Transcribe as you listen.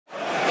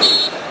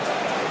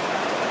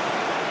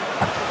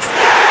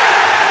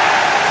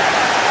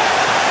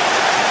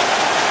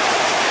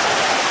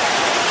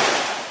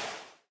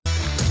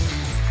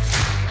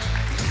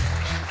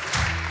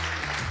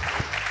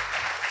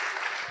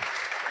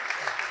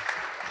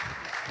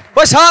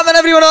What's happening,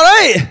 everyone? All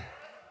right?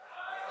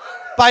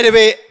 By the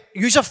way,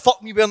 you're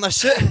fucking me wearing this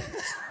suit.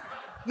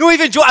 No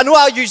even joke. I know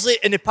I usually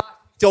in the past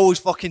always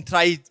fucking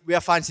tried wear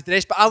fancy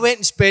dress, but I went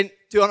and spent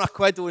 200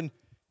 quid on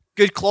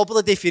good club of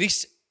the day for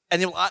Reese,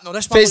 and they were like, no,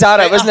 this man.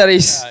 Zara, wasn't it,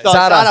 Reese?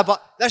 Zara,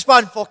 but this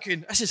man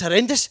fucking, this is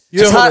horrendous.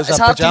 It's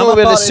hard to know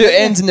where the suit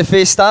ends and the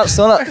face starts,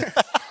 don't it?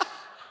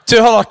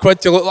 200 quid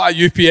to look like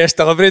a UPS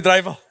delivery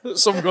driver.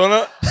 Some going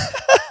on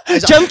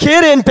it. Jim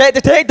Carrey and Pet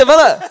Detective,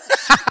 innit?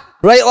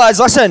 Right, lads,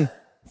 listen.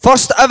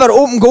 First ever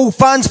Open Goal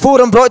Fans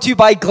Forum brought to you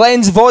by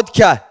Glen's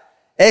Vodka.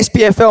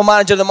 SPFL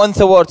Manager of the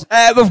Month Award.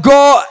 We've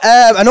got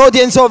an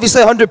audience, obviously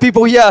 100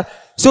 people here.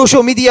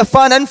 Social media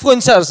fan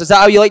influencers. Is that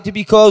how you like to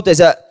be called? Is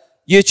it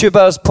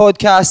YouTubers,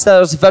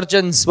 podcasters,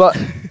 virgins? What?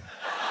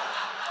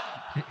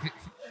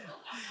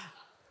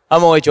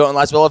 I'm only joking,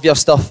 lads. We love your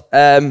stuff.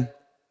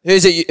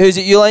 Who's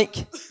it you like?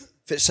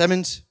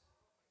 Fitzsimmons.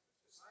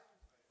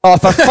 Oh,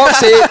 for fuck's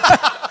sake.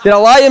 You're a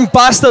lying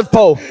bastard,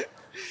 Paul.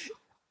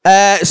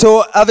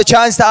 So I have a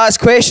chance to ask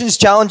questions,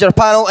 challenge our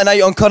panel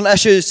tonight on current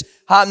issues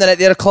happening at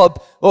their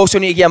club. Also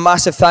need to give a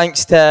massive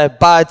thanks to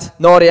Bad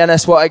Norrie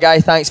Innes. What a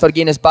guy. Thanks for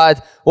getting us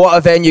Bad. What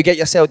a venue. Get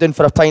yourself down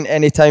for a pint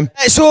anytime.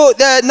 So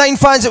the 9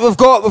 fans that we've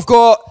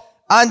got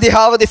Andy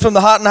Halliday from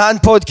the Heart and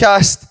Hand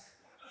podcast.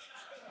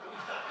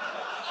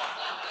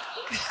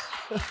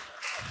 What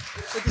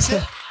did you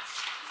say?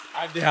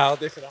 Andy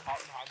Halliday for the Heart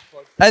and Hand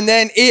podcast. And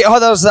then 8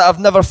 others that I've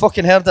never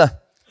fucking heard of.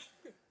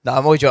 Nah,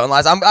 I'm only joking,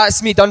 lads.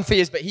 That's me done for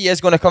you, but he is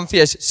going to come for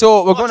you.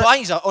 So we're going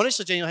to...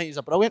 Honestly, genuinely, I think he's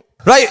a brilliant.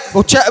 Right,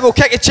 we'll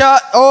kick the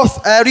chat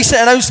off.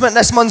 Recent announcement,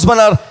 this month's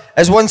winner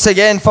is once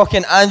again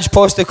fucking Ange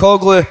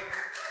Postecoglou.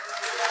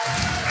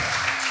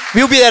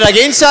 We'll be there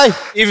again, Si.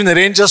 Even the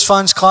Rangers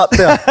fans clapped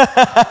there.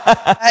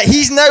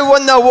 He's now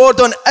won the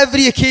award on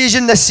every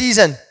occasion this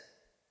season,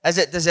 as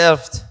it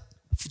deserved.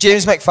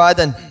 James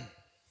McFadden.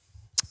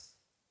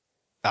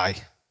 Aye.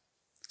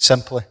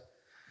 Simply.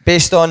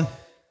 Based on...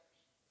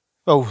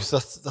 Well,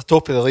 the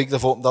top of the league,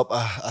 they've opened up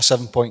a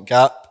 7-point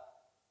gap.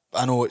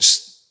 I know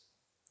it's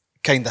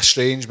kind of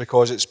strange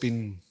because it's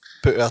been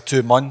put there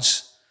 2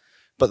 months,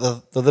 but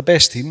they're the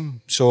best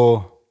team.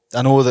 So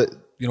I know that,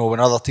 you know, when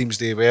other teams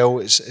do well,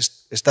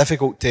 it's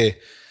difficult to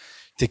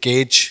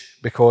gauge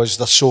because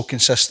they're so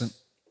consistent.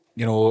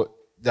 You know,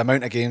 the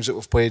amount of games that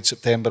we've played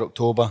September,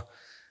 October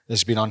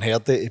has been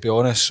unheard of, to be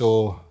honest.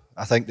 So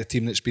I think the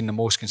team that's been the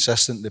most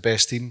consistent, the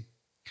best team,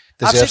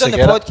 deserves I've said to on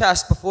get the it.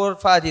 podcast before,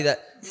 Faddy, that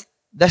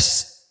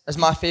this is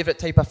my favourite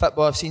type of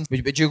football I've seen.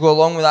 Would you go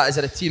along with that? Is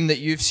there a team that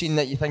you've seen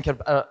that you think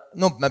are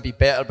not maybe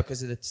better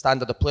because of the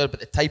standard of player, but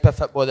the type of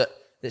football that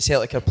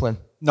Celtic are playing?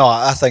 No,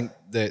 I think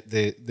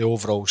the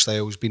overall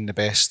style has been the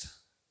best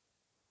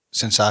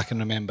since I can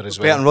remember as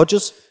well. Better than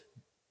Rodgers?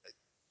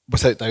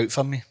 Without doubt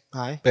for me.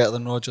 Aye. Better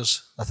than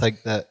Rodgers. I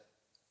think that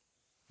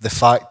the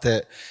fact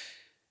that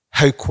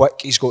how quick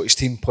he's got his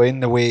team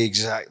playing, the way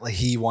exactly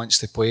he wants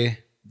to play,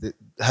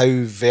 how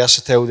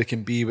versatile they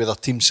can be with their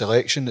team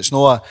selection. It's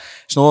not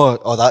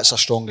oh, that's our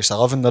strongest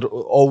 11. There'll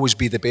always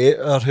be debate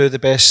or who the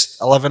best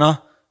 11 are.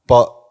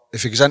 But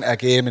if he goes into a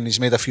game and he's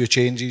made a few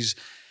changes,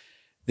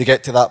 they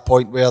get to that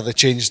point where they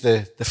change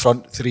the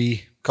front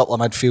 3, couple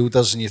of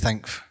midfielders, and you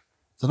think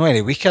they're not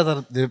any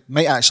weaker. They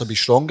might actually be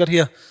stronger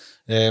here.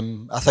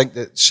 I think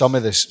that some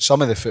of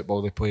the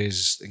football they play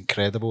is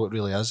incredible. It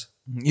really is.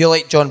 You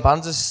like John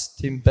Barnes'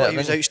 team better? He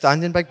was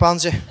outstanding, Big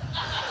Barnesy.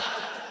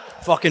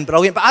 Fucking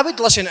brilliant. But I would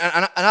listen,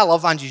 and I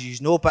love Ange's, you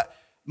know, but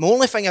my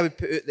only thing I would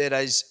put out there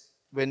is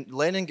when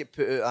Lennon get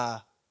put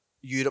out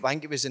Europe, I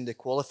think it was in the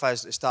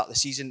qualifiers at the start of the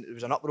season, there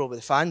was an uproar with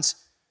the fans.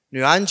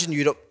 Now, Ange in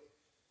Europe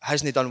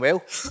hasn't done well.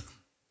 Do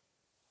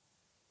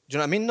you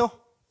know what I mean, though?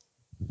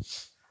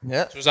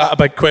 Yeah. So is that a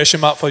big question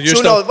mark for you So,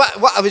 still? no,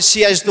 what I would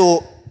say is,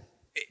 though...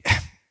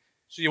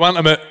 So you want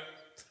him out?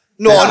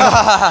 No,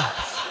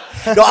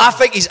 no, I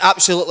think he's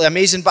absolutely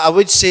amazing, but I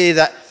would say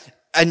that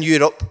in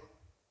Europe,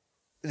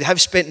 they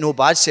have spent no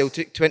bad.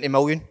 Celtic, 20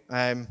 million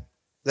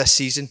this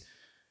season.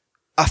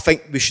 I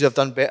think we should have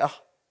done better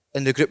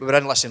in the group we were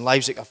in. Listen,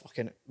 Leipzig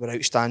were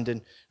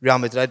outstanding, Real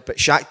Madrid, but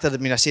Shakhtar, I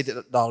mean, I said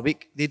it the other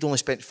week, they'd only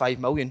spent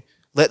 5 million,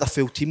 let their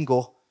full team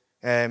go.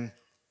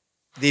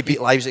 They beat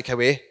Leipzig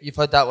away. You've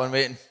had that one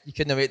waiting. You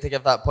couldn't wait to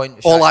give that point.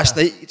 All last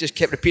night, you just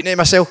kept repeating it to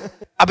myself.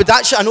 I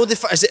know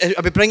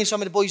I'll be bringing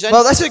some of the boys in.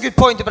 Well, that's a good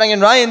point to bring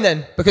in Ryan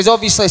then, because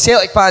obviously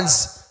Celtic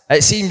fans,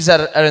 it seems,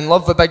 are in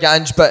love with Big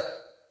Ange, but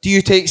do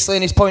you take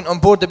Slaney's point on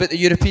board about the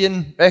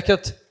European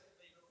record?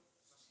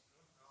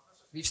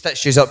 We've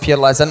stitched you up here,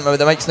 lads, haven't we?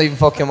 The mic's not even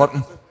fucking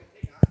working.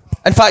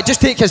 In fact,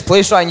 just take his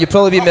place, Ryan. You'd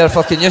probably be more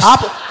fucking used.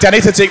 Do I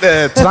need to take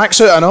the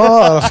tracksuit? I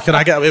know, or can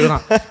I get away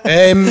with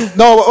that?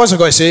 No, what was I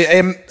going to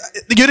say?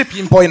 The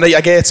European point, right,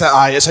 I get it,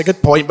 aye, it's a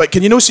good point, but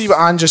can you not see what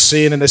Ange is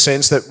saying in the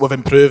sense that we've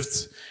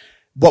improved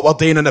what we're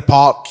doing in the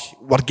park,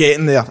 we're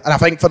getting there. And I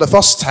think for the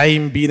first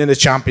time being in the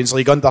Champions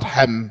League under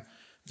him,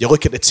 you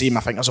look at the team,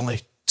 I think there's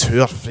only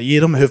 2 or 3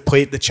 of them who've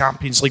played the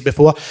Champions League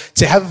before.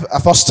 To have a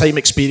first time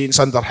experience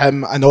under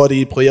him and all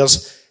the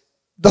players,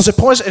 there's a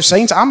positive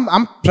signs.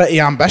 I'm pretty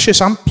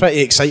ambitious. I'm pretty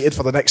excited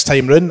for the next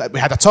time round. We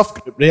had a tough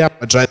group, Real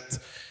Madrid,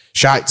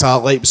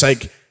 Shakhtar,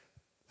 Leipzig.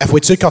 If we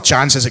took our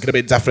chances, it could have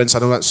been different. I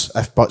know that's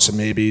if buts and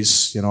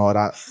maybes, all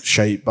that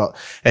shite. But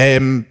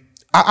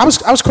I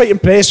was quite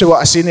impressed with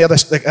what I seen there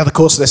the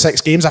course of the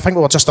 6 games. I think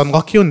we were just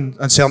unlucky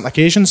on certain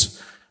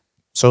occasions.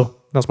 So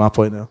that's my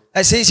point there.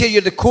 It says here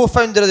you're the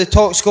co-founder of the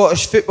Talk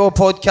Scottish Football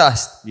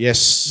podcast.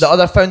 Yes. The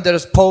other founder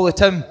is Paul the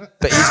Tim,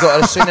 but he's got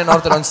a restraining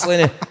order on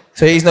Slaney,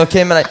 so he's not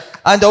came in.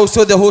 And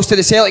also the host of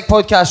the Celtic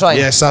podcast, right?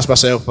 Yes, that's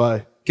myself.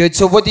 Aye. Good.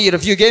 So what do you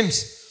review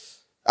games?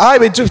 Aye,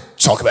 we do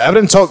talk about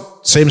everything.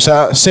 Talk same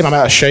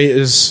amount of shite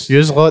as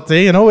usual all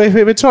day.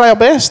 We try our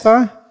best.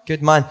 Aye.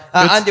 Good man.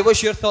 Good. Andy,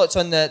 what's your thoughts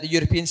on the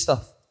European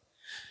stuff?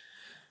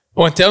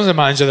 Well, in terms of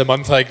manager of the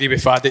month, I agree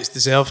with Fad. It's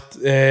deserved.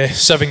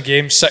 7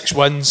 games, 6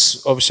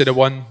 wins. Obviously, the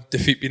one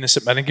defeat being the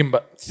St Mirren,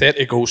 but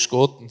 30 goals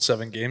scored in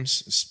 7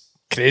 games. It's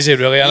crazy,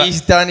 really, isn't it?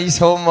 He's done his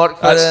homework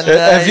for That's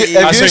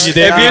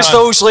Have you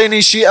stole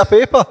Slaney's sheet of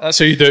paper? That's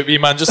how you do it, wee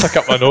man. Just a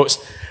couple of notes.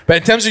 But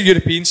in terms of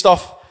European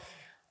stuff,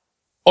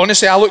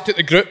 honestly, I looked at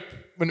the group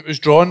when it was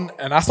drawn,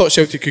 and I thought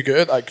Celtic could get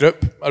out of that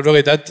group. I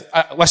really did.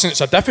 Listen, it's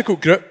a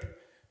difficult group,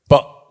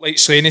 but like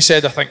Slaney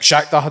said, I think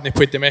Shakhtar hadn't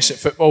played domestic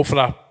football for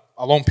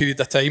a long period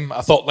of time.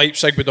 I thought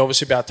Leipzig would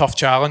obviously be a tough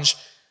challenge,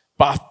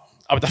 but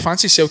I would have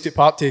fancied Celtic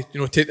Park to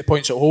take the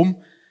points at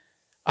home.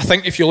 I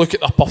think if you look at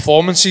their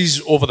performances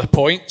over the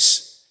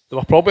points, they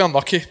were probably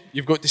unlucky.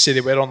 You've got to say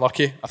they were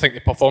unlucky. I think they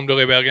performed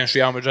really well against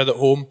Real Madrid at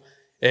home.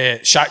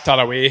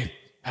 Shakhtar away,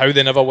 how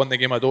they never won the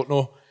game, I don't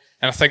know.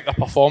 And I think their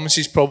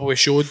performances probably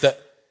showed that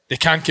they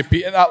can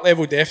compete at that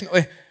level,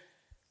 definitely.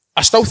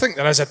 I still think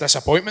there is a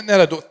disappointment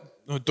there.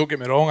 Don't get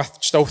me wrong. I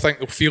still think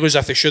they'll feel as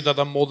if they should have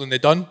done more than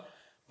they've done.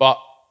 But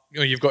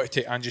you've got to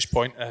take Angie's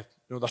point. They're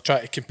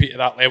trying to compete at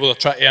that level. They're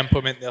trying to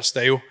implement their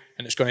style,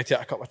 and it's going to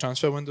take a couple of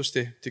transfer windows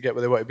to get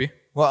where they want to be.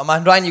 What a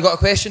man. Ryan, you got a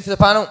question for the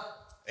panel?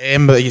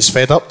 But he's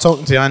fed up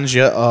talking to Ange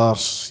yet, or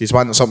he's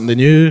wanting something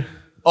new.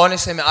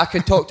 Honestly, mate, I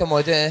could talk to him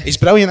all day. He's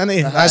brilliant, isn't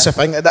he? That's the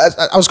thing.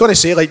 I was going to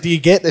say, do you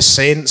get the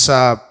sense,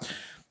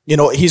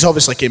 he's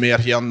obviously came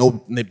here,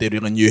 nobody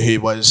really knew who he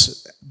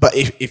was, but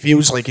he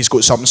feels like he's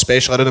got something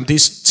special in him.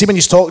 See, when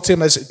you talk to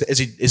him,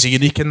 is he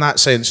unique in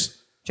that sense?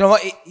 Do you know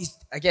what? He's,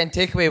 again,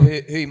 take away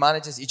who he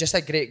manages. He's just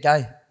a great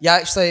guy.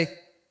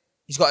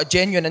 He's got a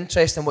genuine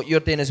interest in what you're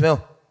doing as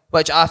well,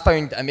 which I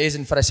found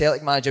amazing for a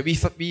Celtic manager.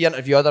 We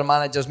interview other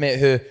managers, mate,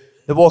 who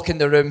they walk in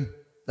the room,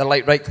 they're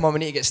like, right, come on, we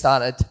need to get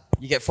started.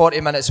 You get 40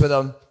 minutes with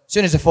them. As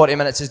soon as the 40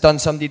 minutes is done,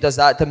 somebody does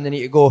that to them, they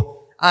need to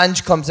go.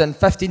 Ange comes in,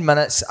 15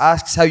 minutes,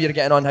 asks how you're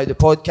getting on, how the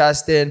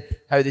podcast's doing,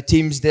 how the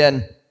team's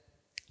doing.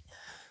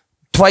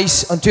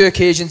 Twice, on 2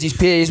 occasions, his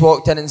PA's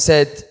walked in and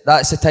said,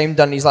 that's the time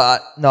done. He's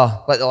like,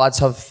 no, let the lads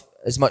have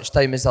as much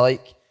time as they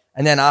like.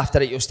 And then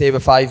after it, you'll stay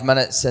with 5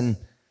 minutes. And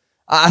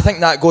I think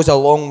that goes a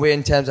long way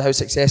in terms of how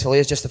successful he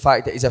is, just the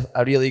fact that he's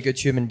a really good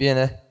human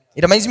being.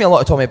 He reminds me a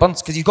lot of Tommy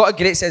Burns, because he's got a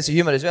great sense of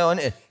humour as well,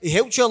 hasn't he? He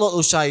helped you a lot,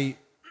 though, Si,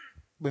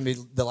 when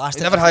the last...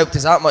 He never helped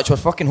us that much, we're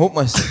fucking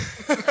hopeless.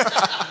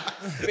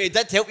 But he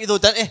did help you, though,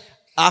 didn't he?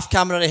 Off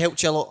camera, he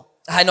helped you a lot.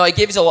 I know, he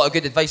gave us a lot of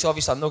good advice.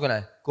 Obviously, I'm not going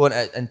to go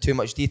into it in too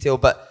much detail,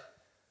 but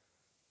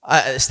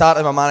at the start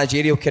of my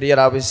managerial career,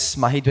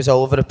 my head was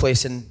all over the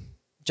place, and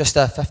just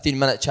a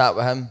 15-minute chat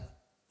with him,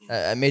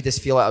 it made us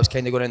feel like I was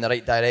kind of going in the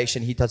right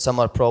direction. He'd had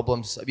similar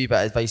problems, a wee bit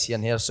of advice here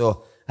and here,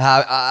 so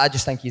I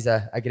just think he's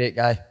a great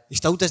guy. He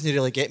still doesn't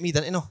really get me,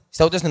 didn't he? No?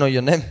 Still doesn't know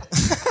your name.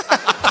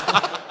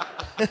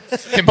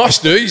 He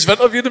must do. He's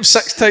interviewed him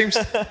 6 times.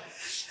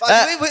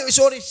 Faddy, wait,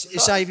 sorry,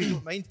 Si, if you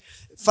don't mind.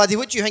 Faddy,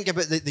 what do you think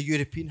about the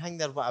European thing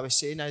there? What I was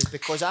saying is,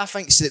 because I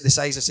think the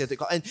size of Celtic,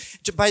 and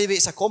by the way,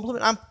 it's a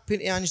compliment I'm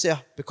putting to Ange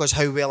there, because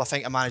how well I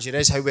think a manager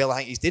is, how well I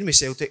think he's doing with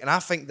Celtic, and I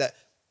think that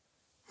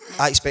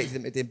I expected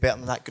him to do better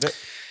than that group.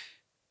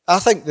 I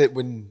think that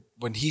when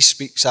he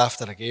speaks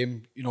after a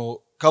game,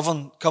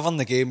 covering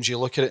the games, you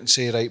look at it and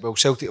say, right, well,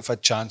 Celtic have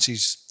had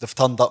chances, they've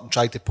turned up and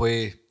tried to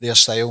play their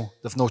style,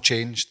 they've no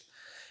changed.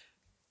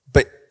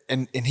 But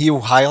and he'll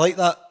highlight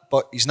that,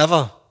 but he's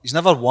never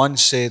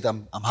once said,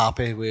 I'm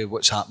happy with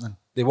what's happening.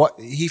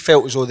 He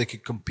felt as though they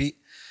could compete.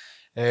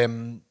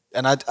 And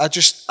I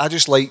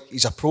just like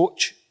his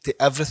approach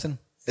to everything.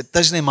 It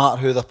doesn't matter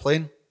who they're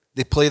playing.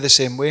 They play the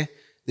same way.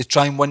 They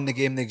try and win the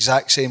game the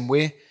exact same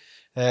way.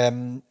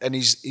 And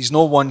he's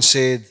no one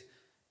said,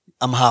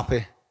 I'm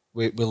happy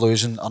with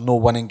losing, or no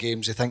winning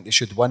games they think they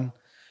should win.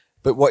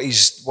 But what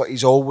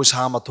he's always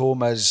hammered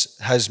home is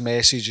his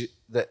message,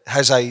 that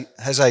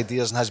his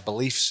ideas and his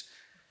beliefs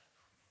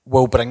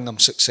will bring them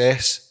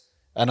success.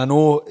 And I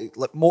know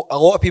a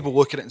lot of people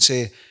look at it and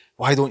say,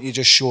 why don't you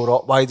just shore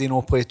up? Why do you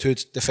not play 2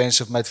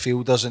 defensive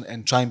midfielders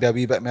and try and be a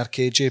wee bit more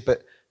cagey?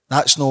 But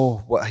that's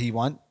not what he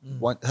wants.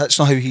 That's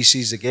not how he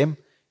sees the game.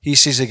 He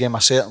sees the game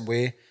a certain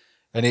way,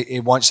 and he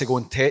wants to go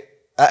and test.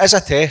 It is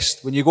a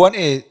test. When you go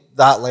into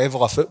that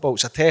level of football,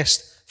 it's a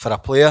test for a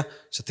player,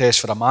 it's a test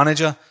for a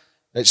manager.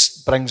 It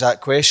brings that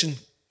question,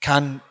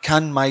 can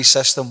my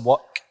system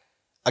work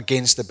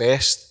against the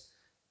best?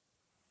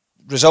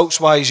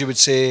 Results-wise, you would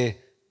say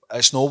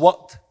it's not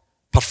worked.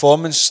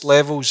 Performance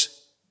levels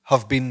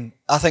have been,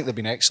 I think they've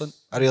been excellent.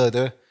 I really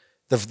do.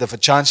 They've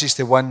had chances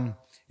to win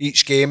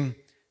each game.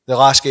 The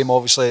last game,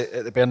 obviously,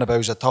 at the Bernabeu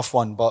was a tough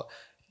one, but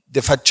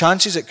they've had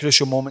chances at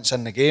crucial moments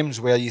in the games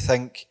where you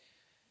think,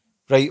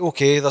 right,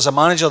 okay, there's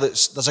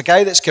a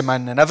guy that's come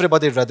in and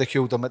everybody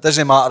ridiculed him. It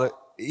doesn't matter.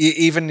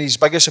 Even these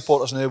biggest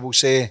supporters now will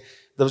say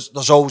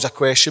there's always a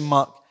question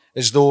mark,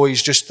 as though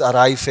he's just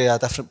arrived from a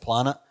different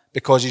planet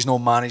because he's not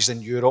managed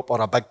in Europe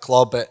or a big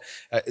club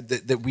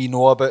that we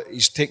know about.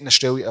 He's taken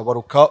Australia to a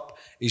World Cup.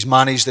 He's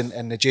managed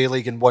in the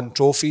J-League and won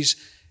trophies.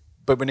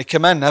 But when he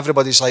came in,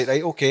 everybody's like,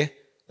 right, okay.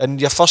 And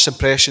your first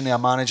impression of a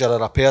manager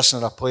or a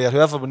person or a player,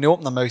 whoever, when they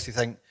open their mouth, you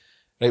think,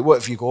 right, what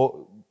have you got?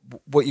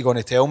 What are you going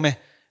to tell me?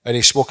 And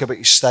he spoke about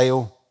his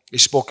style. He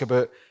spoke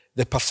about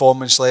the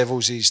performance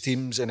levels of his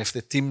teams. And if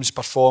the teams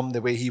perform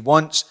the way he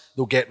wants,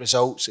 they'll get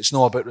results. It's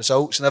not about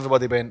results. And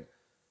everybody went,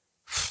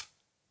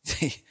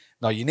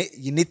 no, you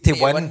need to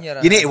win.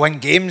 You need to win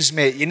games,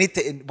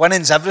 mate.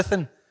 Winning's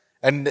everything.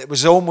 And it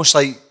was almost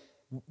like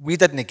we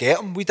didn't get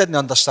him. We didn't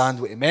understand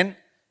what he meant.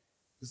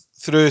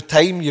 Through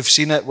time, you've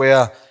seen it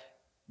where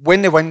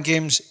when they win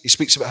games, he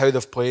speaks about how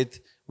they've played.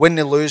 When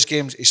they lose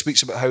games, he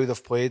speaks about how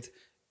they've played.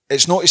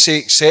 It's not to say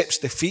he accepts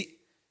defeat,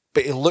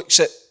 but he looks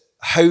at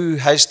how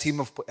his team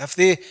have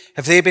played.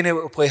 Have they been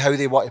able to play how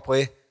they want to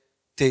play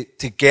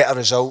to get a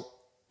result?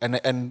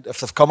 And if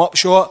they've come up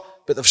short,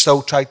 but they've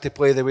still tried to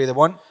play the way they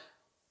want,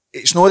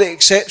 it's not that he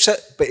accepts it,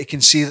 but he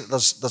can see that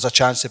there's a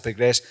chance to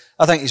progress.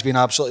 I think he's been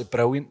absolutely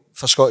brilliant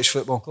for Scottish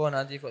football. Go on,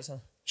 Andy, what's that?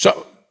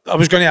 So I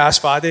was going to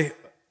ask Faddy,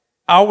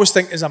 I always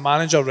think as a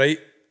manager, right,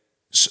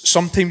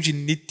 sometimes you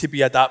need to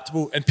be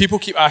adaptable. And people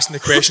keep asking the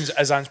questions,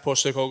 is Ange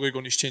Postecoglou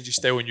going to change his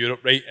style in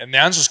Europe, right? And the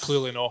answer's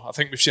clearly no. I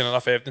think we've seen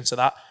enough evidence of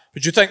that.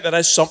 But do you think there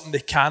is something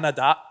they can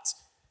adapt,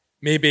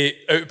 maybe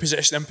out of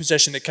position, in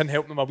position, that can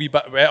help them a wee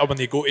bit better when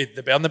they go to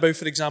the Bernabeu,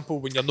 for example,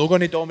 when you're not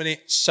going to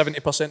dominate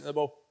 70% of the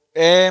ball?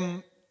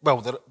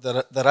 Well,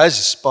 there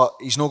is, but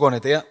he's not going to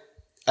do it.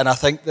 And I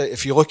think that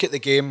if you look at the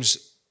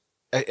games,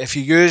 if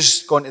you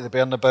use going to the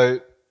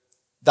Bernabeu,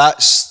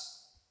 that's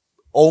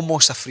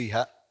almost a free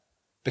hit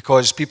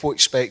because people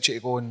expect you to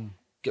go and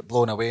get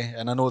blown away.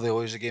 And I know they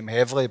lose the game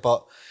heavily,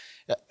 but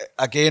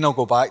again, I'll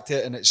go back to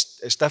it, and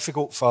it's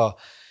difficult for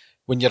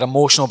when you're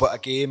emotional about a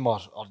game or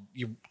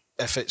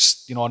if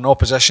it's an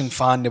opposition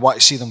fan, they want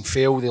to see them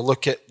fail. They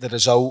look at the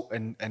result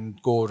and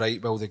go,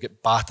 right, well, they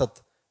get battered.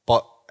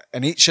 But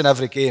in each and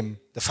every game,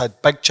 they've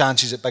had big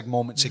chances at big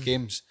moments of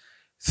games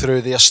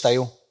through their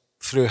style,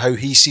 through how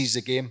he sees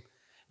the game.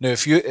 Now,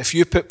 if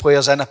you put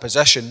players in a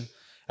position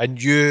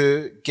and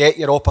you get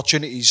your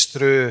opportunities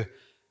through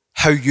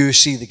how you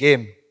see the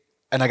game,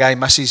 and a guy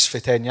misses for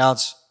 10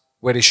 yards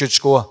where he should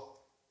score,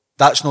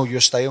 that's not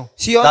your style.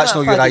 That's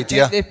not your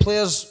idea. Do the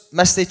players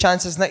miss their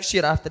chances next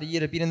year after a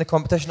year of being in the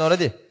competition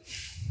already?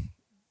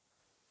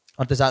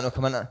 Or does that not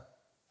come into it?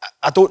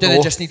 I don't know. Do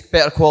they just need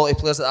better quality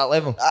players at that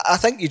level? I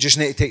think you just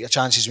need to take your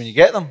chances when you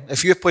get them.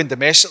 If you're playing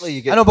domestically,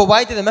 you get... I know, but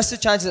why do they miss the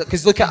chances?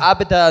 Because look at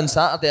Abida on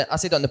Saturday. I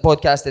said it on the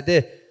podcast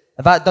today.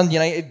 If that Dundee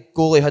United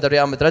goalie had a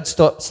Real Madrid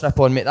strip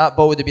on, mate, that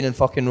ball would have been in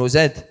fucking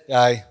Rosette.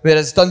 Aye.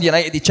 Whereas Dundee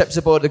United, he chips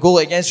the ball, the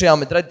goalie against Real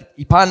Madrid,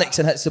 he panics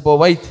and hits the ball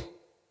wide.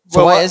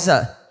 So why is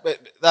that?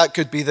 That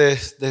could be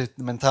the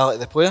mentality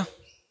of the player.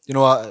 You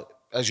know,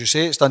 as you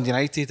say, it's Dundee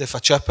United. If I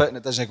chip it and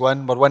it doesn't go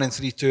in, we're winning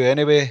 3-2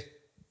 anyway.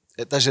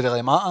 It doesn't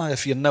really matter.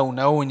 If you're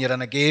 0-0 and you're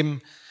in a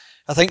game,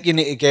 I think you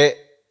need to get...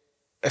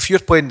 If you're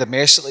playing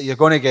domestically, you're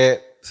going to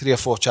get 3 or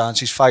 4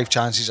 chances, 5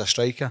 chances a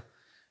striker.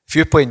 If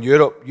you're playing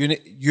Europe,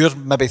 you're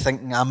maybe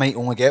thinking, I might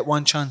only get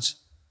 1 chance.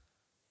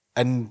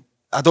 And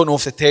I don't know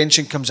if the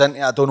tension comes into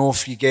it. I don't know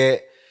if you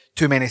get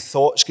too many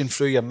thoughts going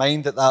through your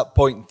mind at that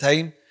point in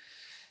time.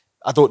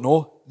 I don't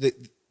know.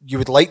 You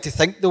would like to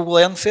think they'll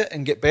learn from it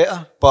and get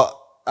better, but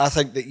I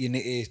think that you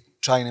need to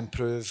try and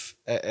improve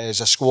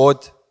as a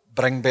squad,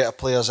 bring better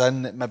players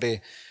in that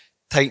maybe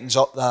tightens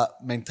up that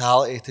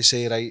mentality to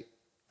say, right,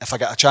 if I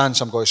get a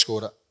chance, I'm going to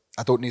score it.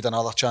 I don't need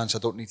another chance. I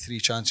don't need 3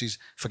 chances.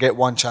 If I get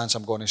 1 chance,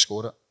 I'm going to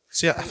score it.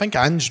 See, I think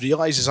Ange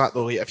realises that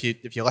though. Like,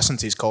 if you listen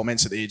to his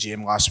comments at the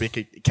AGM last week,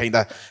 he kind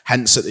of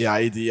hints at the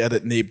idea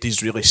that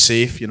nobody's really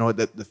safe. You know,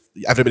 that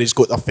everybody's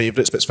got their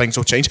favourites, but things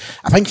will change.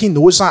 I think he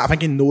knows that. I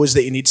think he knows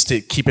that he needs to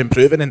keep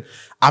improving. And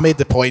I made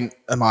the point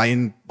in my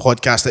own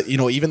podcast that, you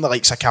know, even the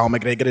likes of Cal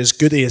McGregor, as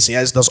good as he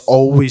is, there's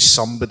always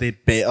somebody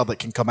better that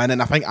can come in.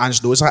 And I think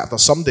Ange knows that. If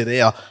there's somebody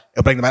there,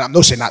 he'll bring them in. I'm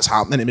not saying that's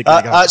happening to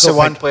McGregor. That's the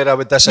one player I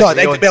would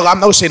disagree on. Well, I'm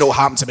not saying it'll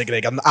happen to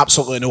McGregor. I'm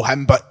absolutely know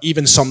him. But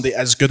even somebody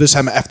as good as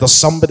him, if there's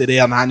somebody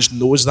there and Ange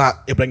knows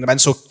that, he'll bring them in.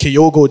 So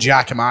Kyogo,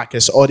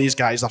 Giacomakis, all these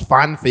guys, they're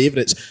fan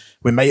favourites.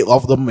 We might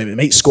love them. We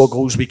might score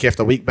goals week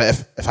after week.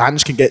 But if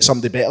Ange can get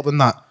somebody better than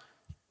that,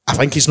 I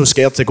think he's not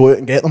scared to go out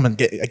and get them and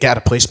get a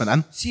replacement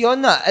in. See,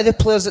 on that, are the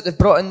players that they've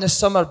brought in this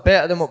summer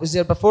better than what was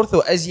there before,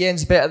 though? Is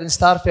Jens better than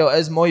Starfelt?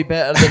 Is Moy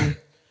better than...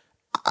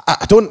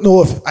 I don't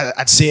know if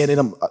I'd say any of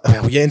them.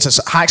 Well, Jens,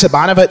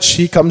 Haksabanovic,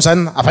 he comes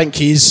in. I think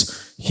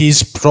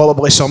he's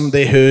probably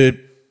somebody who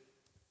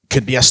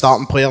could be a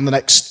starting player in the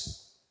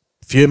next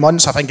few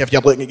months. I think if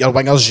you're looking at your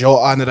wingers,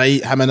 Jota on the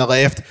right, him on the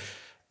left,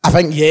 I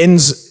think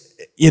Jens,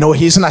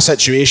 he's in a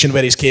situation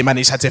where he's came in,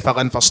 he's had to fill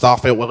in for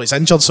Starfelt while he's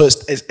injured, so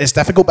it's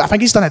difficult, but I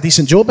think he's done a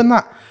decent job in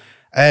that.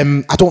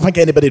 I don't think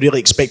anybody really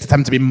expected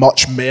him to be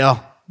much more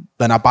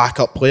than a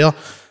backup player.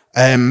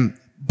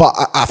 But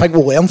I think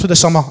we'll learn through the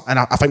summer, and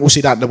I think we'll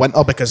see that in the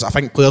winter, because I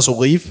think players will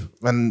leave,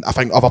 and I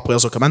think other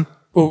players will come in.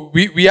 Well,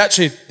 we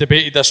actually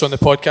debated this on the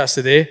podcast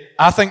today.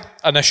 I think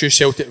an issue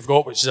Celtic have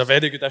got, which is a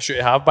very good issue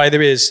to have, by the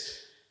way, is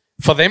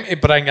for them to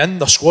bring in,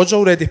 their squad's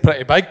already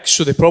pretty big,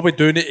 so they probably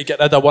do need to get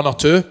rid of one or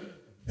two.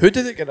 Who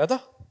did they get rid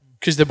of?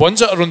 Because the ones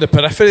that are on the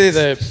periphery,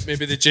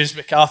 maybe the James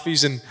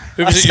McCarthy's and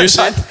who was it you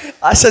said?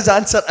 That's his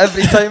answer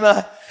every time.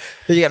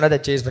 Who you getting rid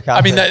of? James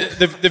McCarthy. I mean,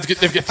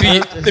 they've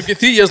got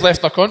 3 years left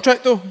in their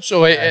contract though.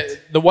 So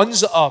the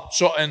ones that are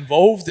sort of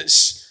involved,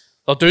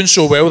 they're doing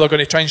so well. They're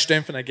going to try and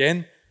strengthen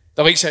again.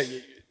 The likes of,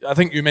 I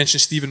think you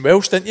mentioned Stephen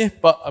Welsh, didn't you?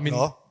 But I mean,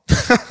 no.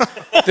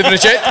 they've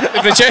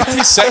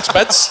rejected 6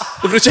 bids.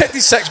 They've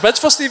rejected 6 bids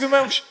for Stephen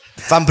Welsh.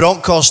 Van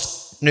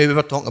Bronckhorst. Now we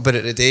were talking about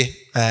it today.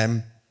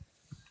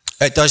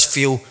 It does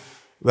feel,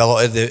 well, a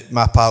lot of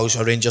my pals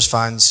or Rangers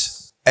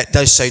fans, it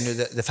does sound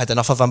that they've had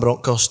enough of Van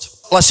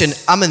Bronckhorst. Listen,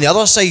 I'm on the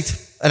other side,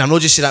 and I'm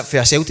not just saying that from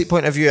a Celtic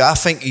point of view. I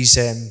think he's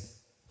done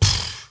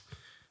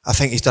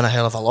a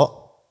hell of a lot.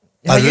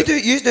 Yeah, you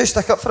do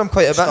stick up for him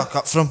quite a bit. Stuck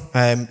up for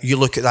him. You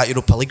look at that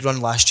Europa League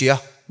run last year,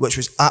 which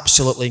was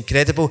absolutely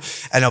incredible.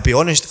 And I'll be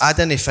honest, I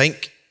didn't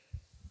think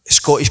a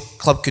Scottish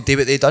club could do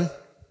what they done.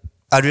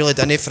 I really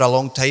didn't for a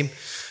long time.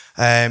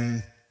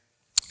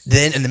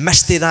 Then in the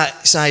midst of that,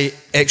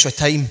 extra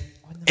time,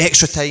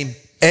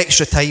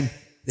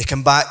 they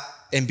come back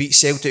and beat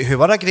Celtic, who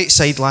were a great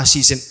side last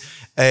season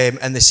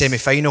in the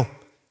semi-final,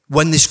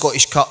 win the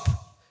Scottish Cup.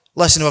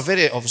 Listen, they were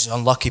very obviously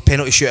unlucky,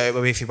 penalty shootout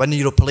away if you win the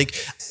Europa League.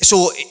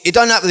 So he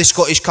done that with the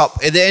Scottish Cup,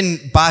 and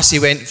then Bassey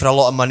went for a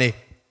lot of money.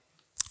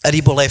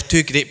 Aribo left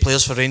 2 great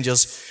players for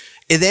Rangers.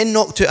 He then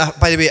knocked out,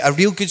 by the way, a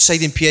real good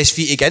side in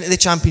PSV to get into the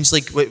Champions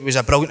League, which was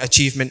a brilliant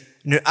achievement.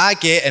 Now I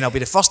get, and I'll be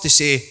the first to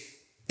say,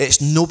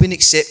 it's not been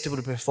acceptable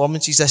the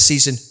performances this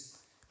season.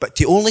 But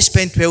to only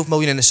spend 12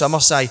 million in the summer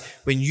side,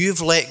 when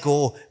you've let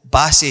go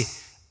Bassey,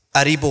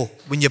 Aribo,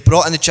 when you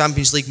brought in the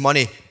Champions League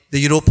money, the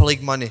Europa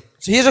League money.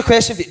 So here's a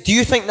question for you. Do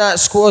you think that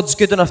squad's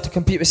good enough to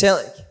compete with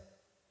Celtic?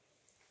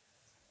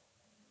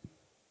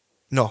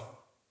 No.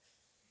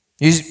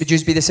 Would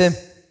you be the same?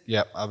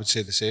 Yeah, I would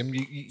say the same.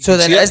 So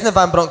then it isn't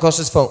Van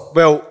Bronckhorst's fault?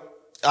 Well,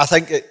 I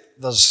think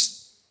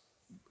there's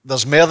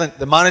more than...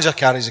 The manager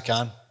carries a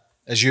can,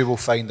 as you will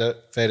find out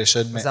very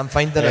soon, mate. As I'm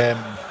finding it.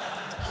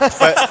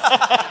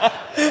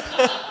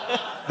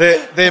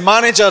 But the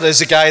manager is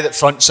the guy that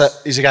fronts it.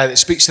 He's the guy that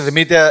speaks to the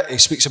media. He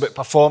speaks about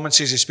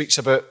performances. He speaks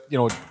about,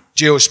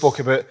 Gio spoke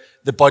about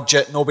the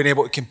budget, not being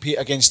able to compete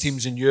against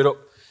teams in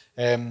Europe.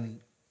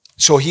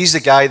 So he's the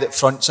guy that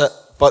fronts it.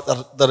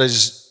 But there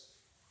is,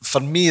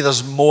 for me,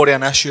 there's more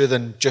an issue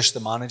than just the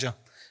manager.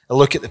 I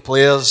look at the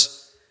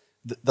players,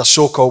 the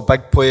so-called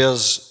big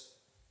players,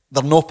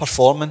 they're not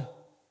performing.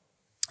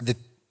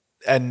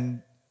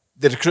 And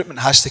the recruitment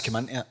has to come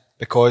into it,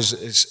 because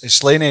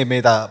Slaney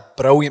made a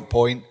brilliant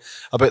point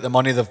about the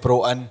money they've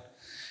brought in.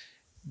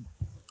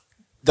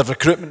 The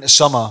recruitment this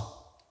summer,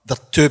 their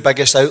 2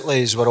 biggest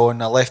outlays were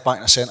on a left back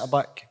and a centre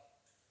back,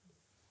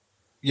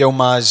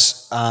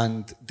 Yilmaz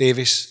and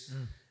Davies.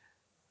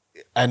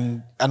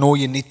 And I know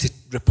you need to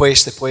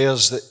replace the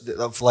players that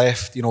have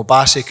left.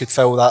 Bassey could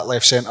fill that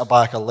left centre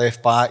back or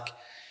left back.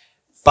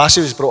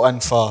 Bassey was brought in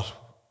for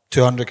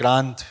 200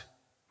 grand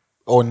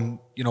on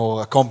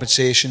a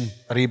compensation.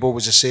 Aribo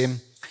was the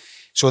same.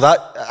 So that,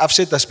 I've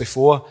said this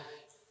before,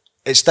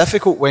 it's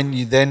difficult when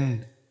you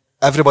then,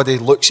 everybody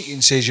looks at you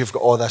and says you've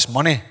got all this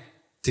money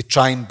to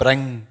try and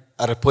bring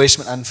a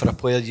replacement in for a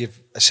player you've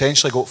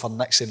essentially got for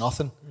next to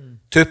nothing.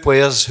 2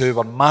 players who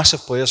were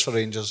massive players for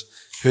Rangers,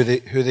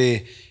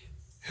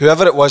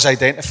 whoever it was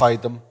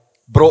identified them,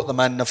 brought them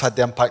in, they've had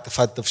the impact they've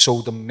had, they've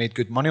sold them, made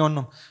good money on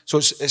them. So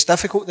it's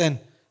difficult then.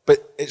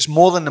 But it's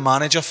more than the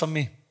manager for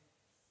me.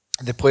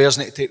 The players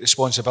need to take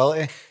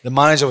responsibility. The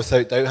manager,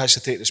 without doubt, has to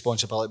take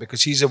responsibility,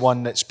 because he's the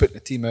one that's putting the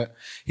team out.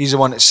 He's the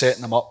one that's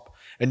setting them up.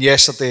 And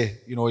yesterday,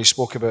 he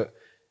spoke about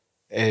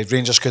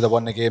Rangers could have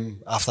won the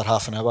game after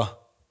half an hour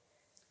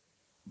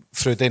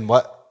through doing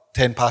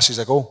 10 passes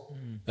a goal.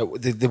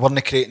 They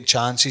weren't creating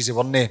chances. They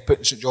weren't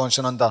putting St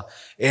Johnstone under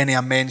any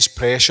immense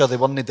pressure. They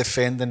weren't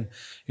defending,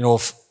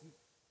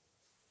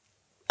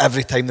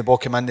 every time the ball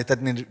came in. They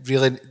didn't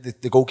really,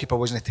 the goalkeeper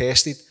wasn't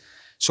tested.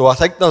 So I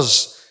think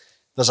there's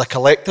a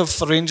collective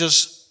for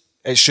Rangers.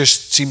 It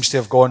just seems to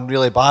have gone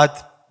really bad.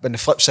 But on the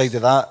flip side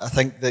of that, I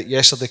think that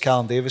yesterday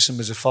Callum Davison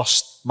was the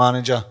first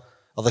manager,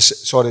 the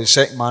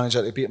second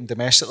manager to beat him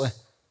domestically,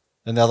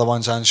 and the other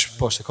one's Ange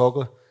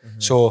Postecoglou.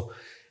 So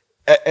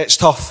it's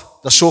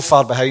tough. They're so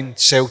far behind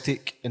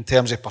Celtic in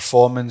terms of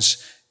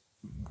performance.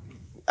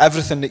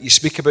 Everything that you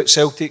speak about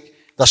Celtic,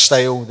 their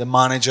style, the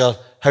manager,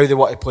 how they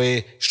want to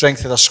play,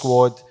 strength of their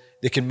squad.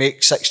 They can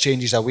make 6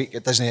 changes a week.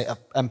 It doesn't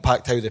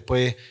impact how they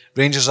play.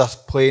 Rangers are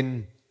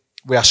playing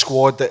with a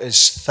squad that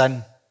is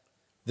thin.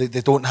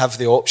 They don't have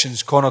the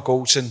options. Connor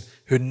Goldson,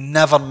 who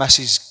never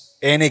misses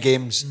any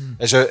games,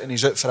 is out and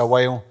he's out for a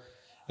while.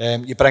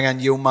 You bring in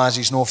Yilmaz,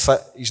 he's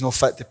no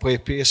fit to play.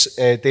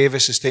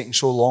 Davis is taking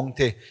so long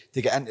to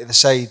get into the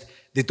side.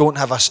 They don't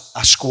have a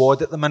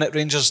squad at the minute,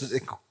 Rangers,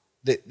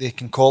 that they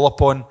can call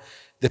upon.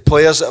 The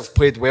players that have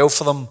played well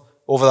for them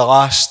over the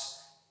last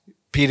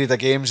period of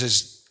games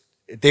is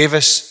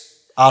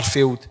Davis,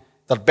 Arfield.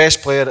 Their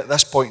best player at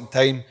this point in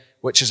time,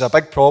 which is a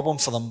big problem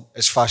for them,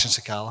 is Fashion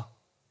Sakala.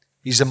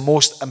 He's the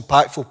most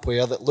impactful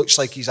player that looks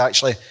like he's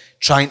actually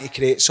trying to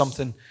create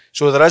something.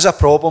 So there is a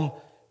problem.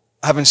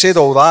 Having said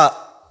all that,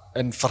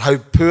 and for how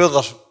poor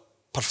their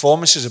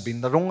performances have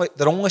been, they're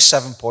only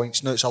 7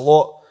 points. Now, it's a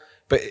lot,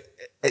 but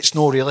it's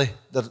no really.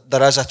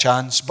 There is a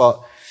chance,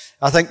 but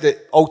I think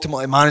that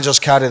ultimately managers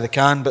carry the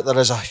can, but there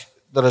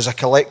is a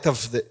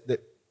collective that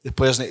the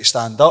players need to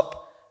stand up.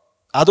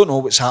 I don't know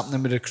what's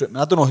happening with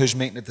recruitment. I don't know who's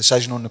making the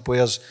decision on the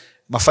players.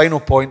 My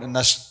final point in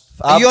this...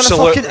 Are you on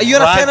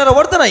a pen or a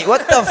word tonight?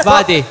 What the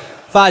fuck?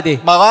 Faddy.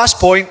 My last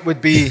point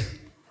would be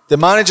the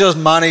manager's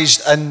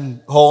managed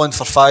in Holland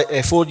for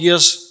 4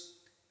 years.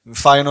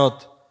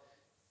 Feyenoord.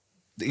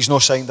 He's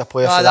not signed a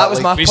player for that was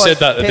league. my We point. said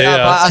that today.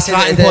 I said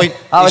that today.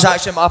 point. That was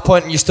actually my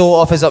point, and you stole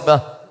it off us up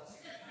there.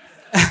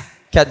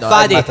 Kidding,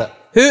 I admit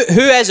it.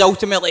 Who is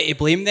ultimately to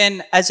blame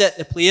then? Is it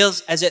the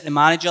players? Is it the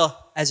manager?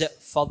 Is it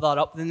further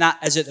up than that?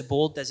 Is it the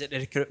board? Is it the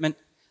recruitment?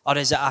 Or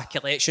is it a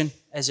collection?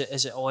 Is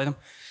it all of them?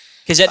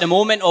 Because at the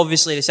moment,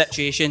 obviously, the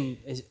situation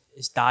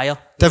is dire.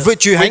 Div, what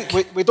do you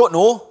think? We don't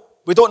know.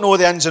 We don't know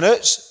the ins and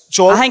outs.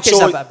 So I think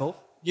it's a bit of both.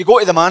 You go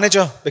to the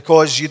manager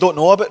because you don't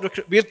know about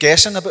recruitment. We're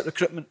guessing about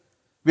recruitment.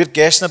 We're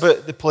guessing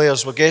about the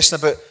players. We're guessing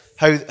about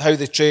how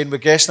they train. We're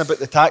guessing about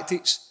the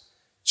tactics.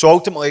 So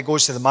ultimately it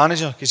goes to the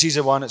manager because he's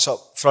the one that's up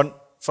front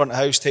of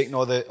house taking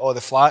all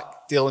the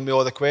flack, dealing with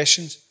all the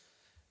questions.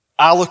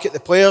 I look at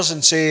the players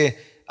and say,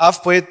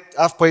 I've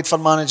played for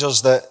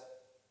managers that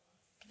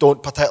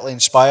don't particularly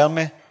inspire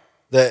me,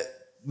 that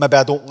maybe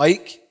I don't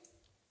like,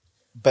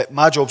 but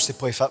my job's to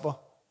play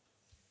football.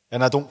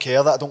 And I don't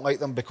care that I don't like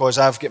them because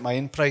I've got my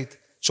own pride.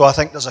 So I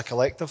think there's a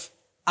collective.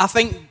 I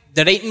think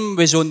the writing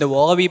was on the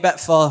wall a wee bit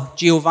for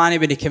Giovanni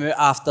when he came out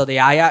after the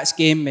Ajax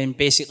game and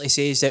basically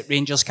says that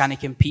Rangers can't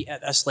compete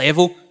at this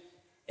level.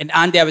 And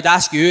Andy, I would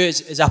ask you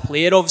as a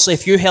player, obviously,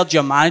 if you heard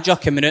your manager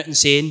coming out and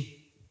saying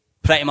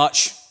pretty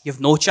much you've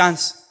no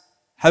chance,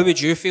 how would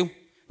you feel?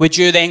 Would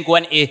you then go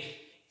into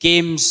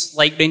games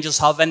like Rangers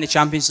have in the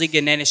Champions League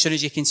and then as soon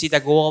as you concede a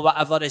goal or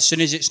whatever, as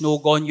soon as it's no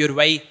gone your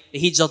way, the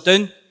heats are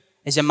down?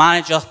 Is the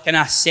manager kind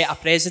of set a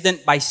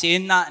precedent by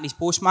saying that in his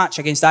post-match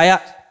against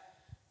Ajax?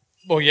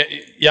 Well,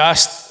 you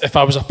asked if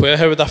I was a player,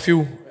 how would I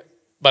feel?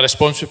 My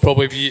response would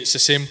probably be it's the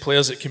same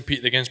players that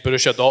competed against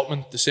Borussia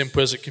Dortmund, the same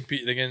players that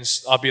competed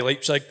against RB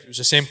Leipzig. It was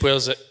the same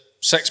players that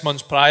 6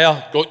 months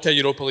prior got to a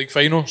Europa League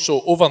final.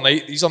 So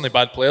overnight, these aren't the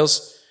bad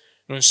players.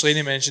 You know, and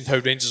Slaney mentioned how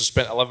Rangers have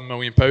spent £11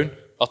 million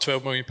or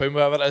 £12 million,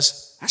 whatever it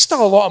is. That's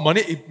still a lot of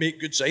money to make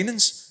good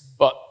signings.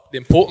 But the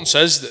importance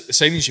is that the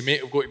signings you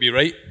make have got to be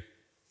right.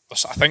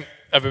 I think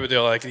everybody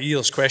will agree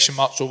there's question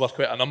marks over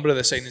quite a number of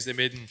the signings they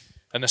made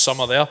in the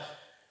summer there.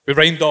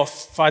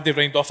 Faddy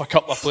rhymed off a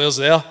couple of players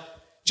there.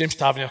 James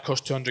Tavernier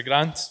cost 200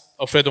 grand.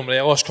 Alfredo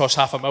Morelos cost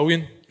 $500,000.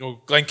 You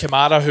know, Glen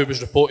Kamara, who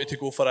was reported to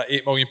go for an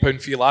 £8 million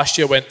fee last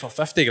year, went for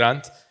 50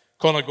 grand.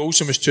 Connor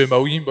Golson was 2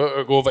 million, but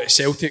to go over to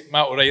Celtic.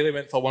 Matt O'Reilly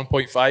went for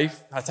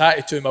 1.5.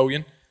 Hatate 2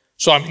 million.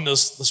 So I mean,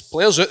 there's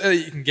players out there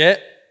that you can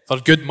get for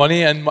good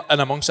money in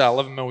amongst that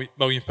 £11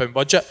 million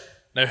budget.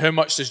 Now, how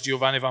much does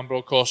Giovanni Van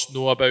Bronckhorst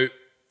know about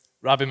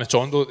Rabbi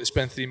Matondo that they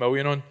spent 3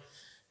 million on?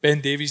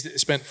 Ben Davies that they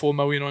spent 4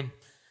 million on?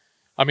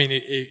 I mean,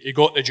 he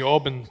got the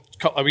job, and a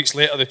couple of weeks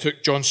later they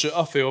took John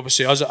Souttar, who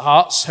obviously us at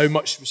Hearts. How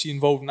much was he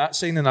involved in that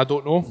signing? I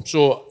don't know.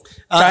 So,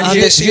 can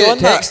you see on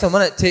that? Text him,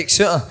 innit? Take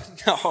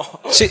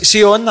Souttar.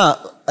 See on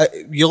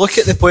that, you look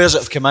at the players that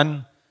have come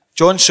in.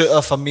 John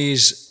Souttar for me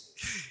is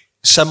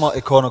similar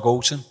to Connor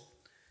Golson.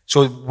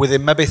 So were they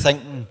maybe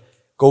thinking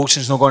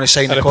Golson's not going to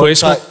sign a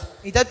contract?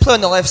 He did play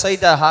on the left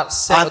side of Hearts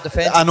centre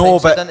defence. I know,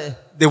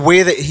 but the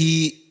way that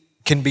he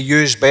can be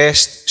used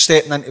best,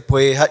 stepping into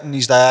play, hitting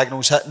these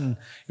diagonals, hitting,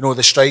 you know,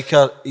 the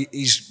striker,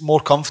 he's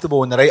more comfortable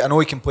on the right. I know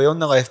he can play on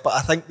the left, but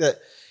I think that,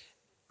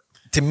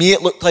 to me,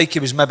 it looked like he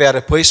was maybe a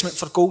replacement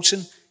for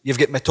Golson. You've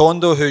got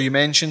Matondo, who you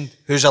mentioned,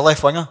 who's a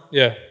left winger,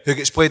 who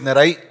gets played on the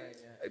right.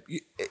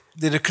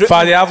 The recruitment...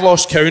 Faddy, I've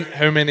lost count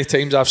how many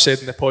times I've said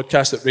in the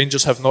podcast that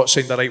Rangers have not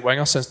signed the right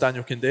winger since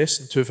Daniel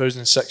Candés in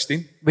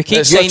 2016. We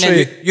keep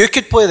signing... You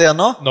could play there,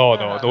 no?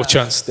 No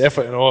chance.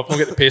 Definitely no. I've not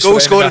got the pace goal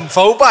for it. Goal scoring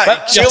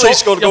fullback. Surely he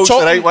scored goals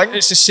for the right wing.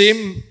 It's the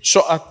same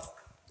sort of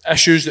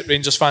issues that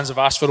Rangers fans have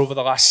asked for over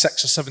the last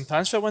 6 or 7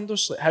 transfer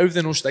windows. Like, how have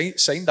they not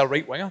signed a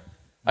right winger?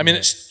 I mean,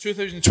 it's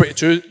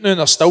 2022 now and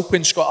they're still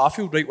playing Scott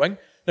Arfield right wing.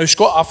 Now,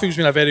 Scott Arfield's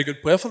been a very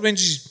good player for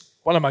Rangers. He's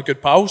one of my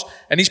good pals,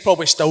 and he's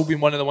probably still been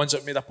one of the ones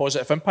that made a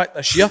positive impact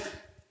this year.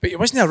 But he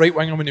wasn't a right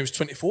winger when he was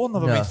 24,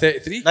 never mind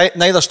 33.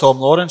 Neither's Tom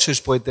Lawrence, who's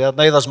played there.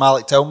 Neither's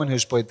Malik Tillman,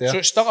 who's played there. So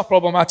it's still a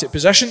problematic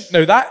position.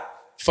 Now that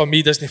for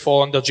me, doesn't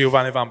fall under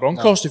Giovanni Van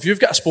Bronckhorst. If you've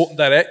got a sporting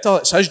director,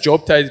 it's his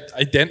job to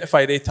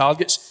identify their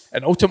targets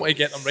and ultimately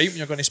get them right when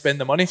you're going to spend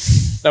the money.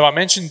 Now, I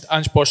mentioned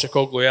Ange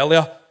Postecoglou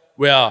earlier,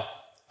 where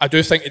I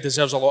do think he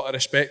deserves a lot of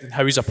respect in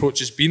how his approach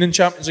has been in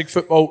Champions League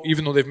football,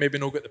 even though they've maybe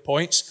not got the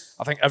points.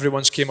 I think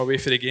everyone's came away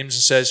for the games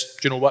and says,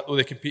 do you know what, though,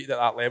 they competed at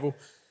that level.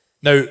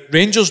 Now,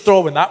 Rangers' draw,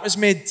 when that was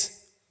made,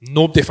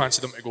 nobody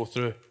fancied them to go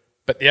through.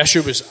 But the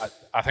issue was,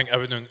 I think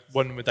everyone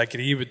would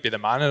agree, would be the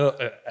manner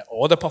at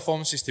all the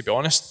performances, to be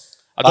honest.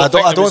 I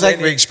don't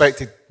think we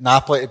expected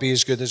Napoli to be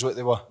as good as what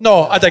they were.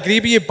 No, I'd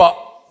agree with you, but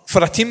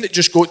for a team that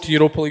just got to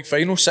Europa League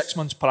final 6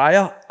 months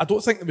prior, I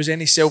don't think there was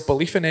any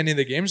self-belief in any of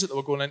the games that they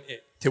were going into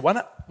to win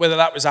it. Whether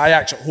that was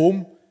Ajax at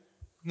home,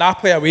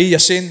 Napoli away, you're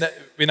saying that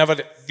we never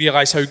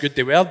realised how good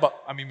they were, but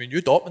I mean, we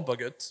knew Dortmund were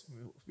good.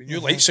 We knew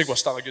Leipzig were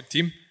still a good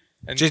team.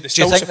 And do you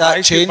think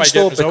that changed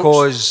though?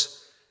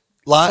 Because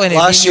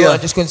last year... You're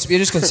just going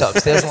to sit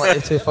upstairs and let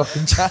you two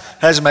fucking chat.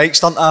 His mic's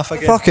turned off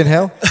again. Fucking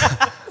hell.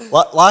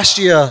 Last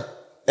year,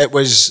 it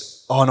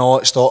was, oh no,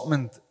 it's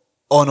Dortmund.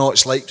 Oh no,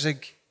 it's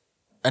Leipzig.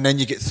 And then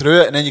you get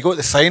through it, and then you go to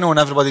the final, and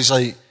everybody's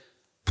like,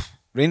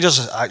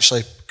 Rangers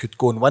actually could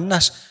go and win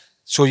this.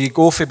 So you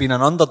go for being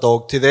an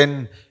underdog to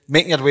then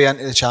making your way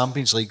into the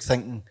Champions League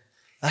thinking,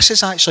 this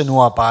is actually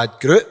not a bad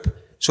group.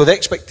 So the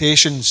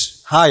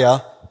expectations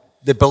higher,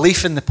 the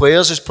belief in the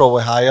players is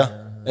probably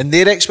higher, and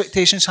their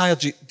expectations higher.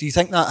 Do you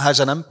think that has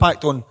an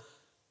impact on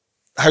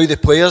how the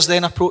players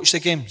then approach the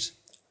games?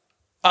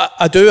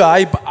 I do,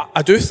 but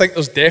I do think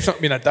there's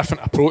definitely been a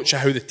different approach to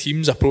how the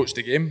teams approach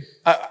the game.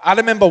 I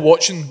remember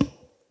watching,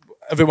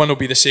 everyone will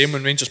be the same,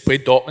 when Rangers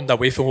played Dortmund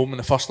away from home in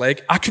the first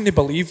leg. I couldn't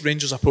believe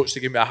Rangers approached the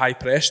game with a high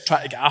press,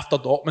 trying to get after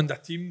Dortmund,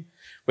 a team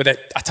with the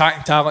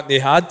attacking talent they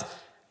had.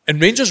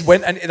 And Rangers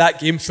went into that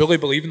game fully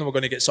believing they were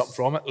going to get something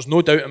from it. There's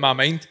no doubt in my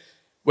mind.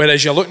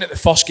 Whereas you're looking at the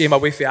first game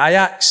away for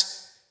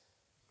Ajax,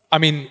 I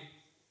mean,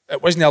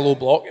 it wasn't a low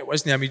block, it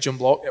wasn't a medium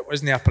block, it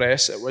wasn't a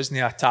press, it wasn't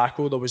a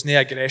tackle, there was no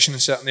aggression in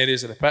certain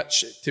areas of the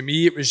pitch. To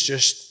me, it was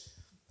just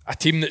a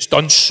team that's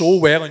done so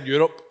well in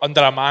Europe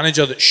under a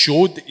manager that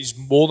showed that he's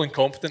more than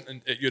competent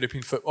at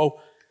European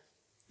football.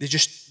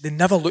 They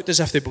never looked as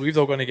if they believed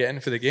they were going to get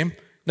in for the game.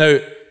 Now,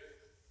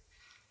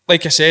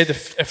 like I said,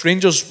 if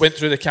Rangers went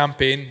through the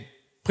campaign,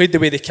 played the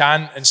way they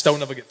can and still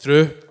never get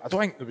through, I don't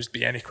think there would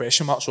be any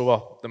question marks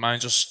over the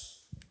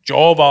manager's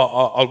job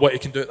or what he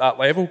can do at that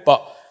level.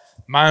 But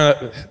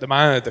the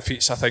man of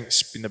defeats, I think,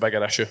 has been the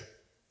bigger issue.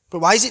 But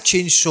why has it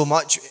changed so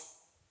much? I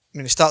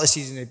mean, the start of the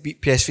season, they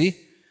beat PSV. You know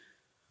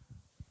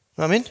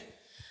what I mean?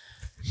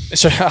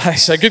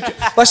 It's a good...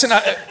 Listen,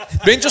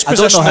 Rangers'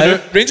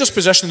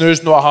 position now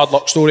is not a hard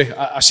luck story.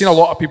 I've seen a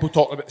lot of people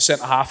talking about the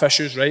centre-half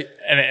issues, right?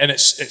 And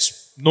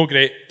it's no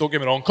great, don't get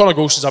me wrong. Conor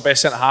Golson's our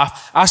best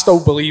centre-half. I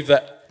still believe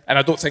that, and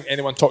I don't think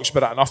anyone talks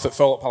about it enough, that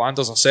Philip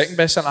Holander's our second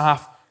best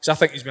centre-half. Because I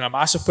think he's been a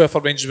massive player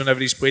for Rangers whenever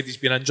he's played. He's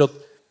been injured.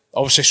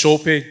 Obviously,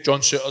 Soapy,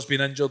 John Souttar's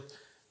been injured.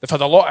 They've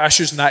had a lot of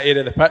issues in that area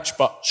of the pitch,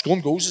 but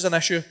scoring goals is an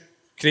issue,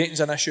 creating's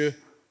an issue,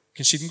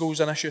 conceding goals is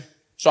an issue.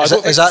 So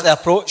is that the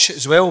approach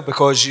as well?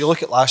 Because you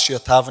look at last year,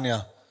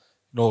 Tavernier,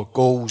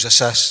 goals,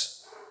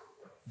 assists,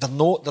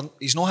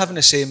 he's not having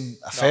the same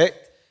effect.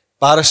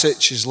 No.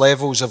 Barisic's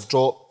levels have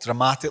dropped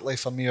dramatically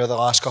for me over the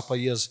last couple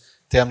of years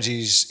in terms of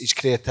his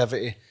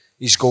creativity,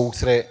 his goal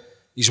threat,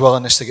 his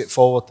willingness to get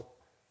forward.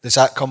 Does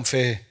that come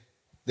from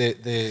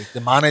the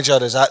manager?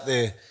 Is that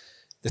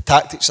the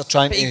tactics are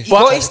trying to... He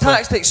got his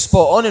tactics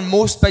spot on in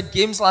most big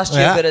games last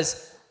year,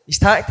 whereas his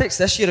tactics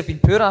this year have been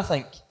poor, I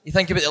think. You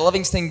think about the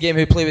Livingston game,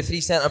 who played with 3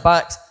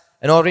 centre-backs,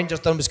 and all Rangers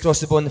done was cross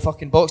the ball in the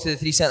fucking box to the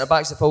 3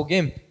 centre-backs the full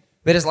game.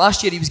 Whereas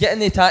last year, he was getting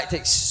the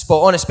tactics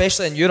spot on,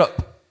 especially in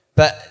Europe.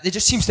 But there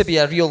just seems to be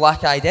a real lack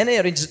of identity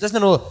at Rangers.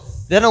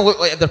 They don't look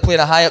like if they're playing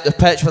a high up the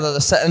pitch, whether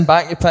they're sitting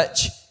back the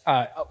pitch.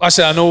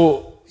 Listen,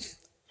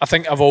 I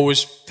think I've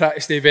always tried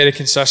to stay very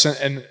consistent,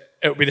 and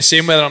it'll be the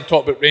same whether I'm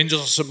talking about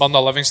Rangers or St Mirren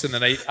or Livingston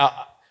tonight.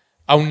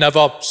 I'll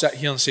never sit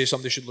here and say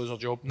somebody should lose their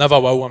job. Never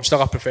will. I'm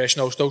still a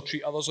professional. I'll still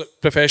treat others like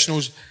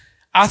professionals.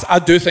 I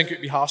do think it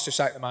would be harsh to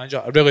sack the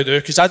manager. I really do.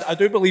 Because I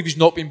do believe he's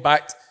not been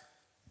backed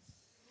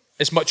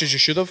as much as you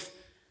should have.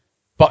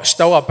 But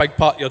still a big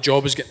part of your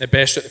job is getting the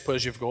best out of the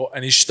players you've got.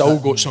 And he's still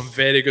got some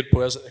very good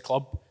players at the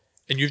club.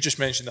 And you've just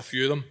mentioned a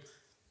few of them.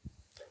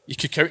 You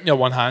could count in your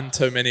one hand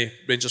how many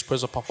Rangers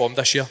players have performed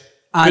this year.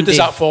 Who does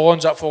that fall on?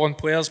 Does that fall on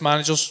players,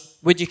 managers?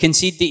 Would you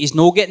concede that he's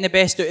not getting the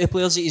best out of the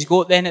players that he's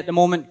got then at the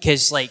moment?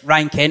 Because like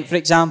Ryan Kent, for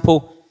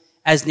example,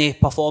 isn't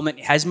performing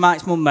to his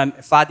maximum.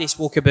 Faddy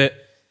spoke about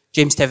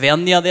James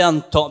Tavernier there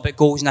and talking about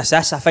goals and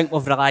assists. I think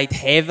we've relied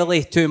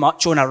heavily too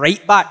much on a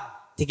right back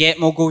to get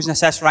more goals and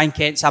assists. Ryan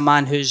Kent's a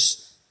man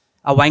who's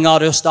a winger,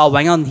 a star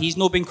winger, and he's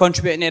not been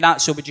contributing to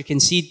that. So would you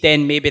concede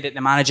then maybe that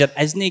the manager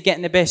isn't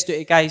getting the best out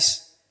of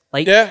guys?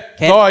 Like yeah,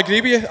 Kent? No, I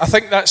agree with you. I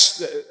think that's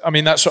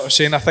what I'm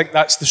saying. I think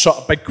that's the sort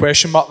of big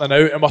question mark now.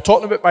 And we're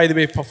talking about, by the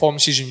way,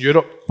 performances in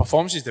Europe.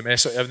 Performances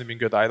domestically haven't been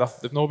good either.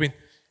 They've not been.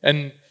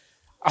 And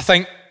I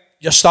think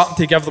you're starting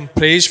to give them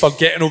praise for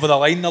getting over the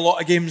line in a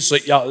lot of games.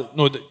 Like, you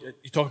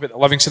talk about the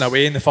Livingston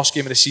away in the first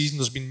game of the season.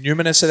 There's been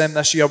numerous of them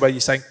this year where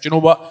you think, do you know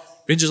what?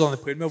 Rangers aren't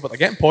playing well, but they're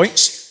getting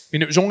points. I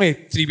mean, it was only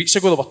 3 weeks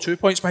ago they were 2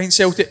 points behind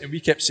Celtic, and we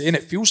kept saying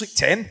it feels like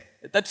 10.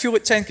 It did feel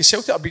like 10 because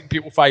Celtic are beating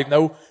people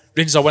 5-0.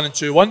 Rangers are winning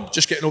 2-1,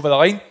 just getting over the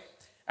line.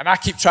 And I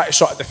keep trying to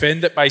sort of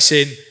defend it by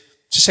saying,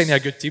 just signing a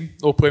good team,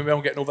 they're playing well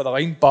and getting over the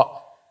line,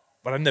 but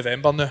we're in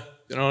November now.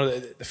 You know,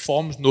 the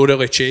form's not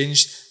really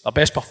changed. Their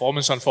best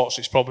performance,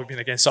 unfortunately, has probably been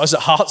against us at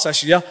Hearts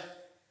this year.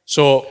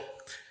 So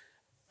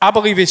I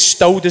believe he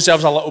still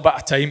deserves a little bit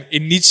of time. He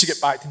needs to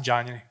get back in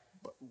January.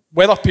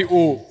 Whether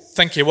people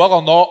think he will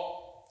or not,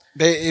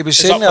 he was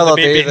saying the other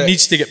day that he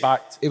needs to get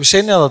back. He was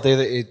saying the other day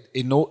that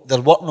he know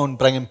they're working on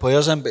bringing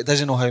players in, but he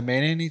doesn't know how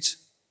many he needs.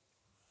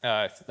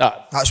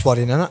 That's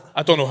worrying, isn't it?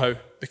 I don't know how,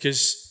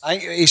 because I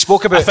think he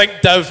spoke about. I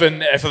think Div,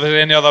 and if there are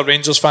any other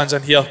Rangers fans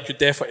in here, could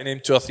definitely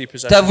name 2 or 3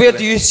 positions. Div, where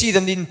do you see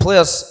them needing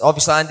players?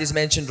 Obviously, Andy's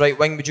mentioned right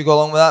wing. Would you go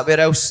along with that? Where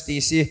else do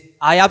you see?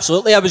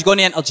 Absolutely. I was going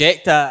to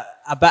interject a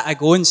bit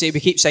ago and say we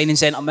keep signing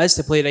centre mids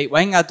to play right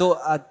wing. I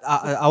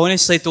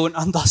honestly don't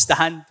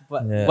understand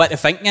what the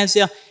thinking is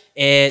there.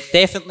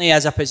 Definitely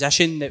as a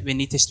position that we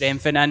need to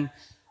strengthen in.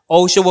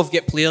 Also, we've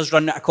got players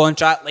running out of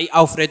contract like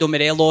Alfredo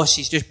Morelos.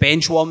 He's just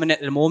bench warming at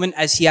the moment.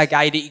 Is he a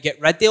guy that you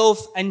get rid of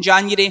in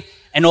January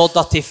in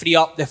order to free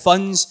up the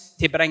funds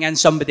to bring in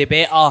somebody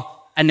better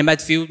in the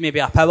midfield, maybe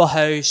a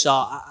powerhouse,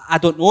 or I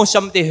don't know,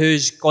 somebody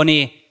who's going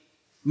to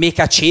make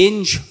a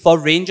change for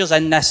Rangers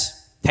in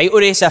this title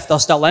race if they're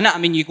still in it? I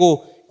mean, you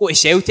go to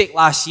Celtic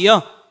last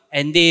year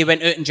and they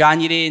went out in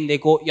January and they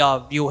got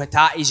your Rio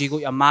Hatatis, you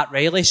got your Matt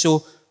Riley.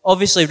 So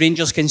obviously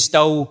Rangers can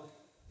still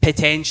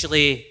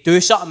potentially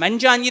do something in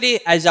January.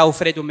 Is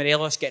Alfredo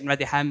Morelos getting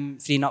rid of him,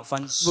 freeing up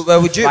funds?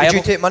 Well, would you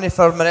take money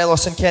for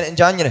Morelos and Kent in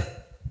January?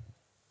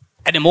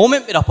 At the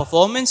moment, with our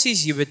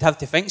performances, you would have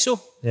to think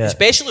so. Yeah.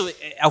 Especially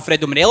with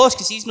Alfredo Morelos,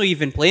 because he's not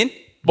even playing.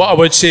 What I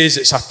would say is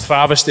it's a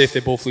travesty if they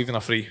both leave on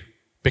a free,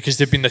 because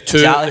they've been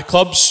the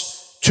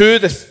club's two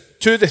of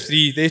the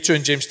three, they two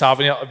and James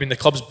Tavernier have been the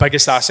club's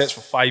biggest assets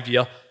for 5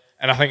 years,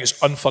 and I think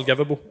it's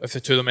unforgivable if the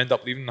two of them end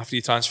up leaving a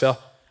free transfer.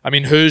 I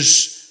mean,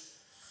 who's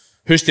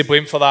to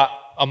blame for that?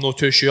 I'm not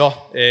too sure,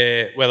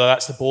 whether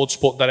that's the board,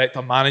 sport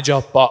director,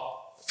 manager, but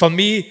for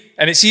me,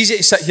 and it's easy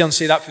to sit here and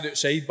say that from the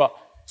outside, but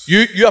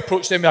you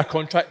approach them with a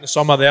contract in the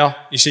summer there,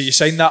 you say you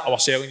sign that or we're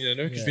selling you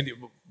now, because we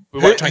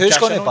want to try and who's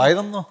going to buy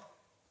them though?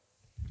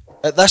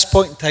 At this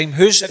point in time,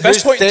 who's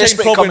desperate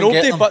to come and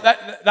get them? But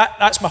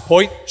that's my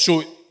point.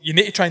 So you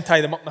need to try and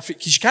tie them up in a free,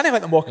 because you can't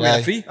let them walk away in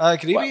a free. I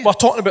agree with you. We're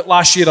talking about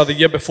last year or the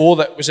year before,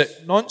 that was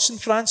it Nantes in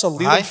France or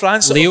Lille in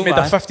France that made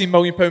a £15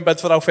 million bid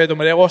for Alfredo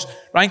Morelos.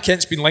 Ryan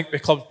Kent's been linked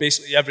with clubs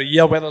basically every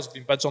year, whether there's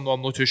been bids or not,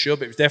 I'm not too sure,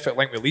 but he was definitely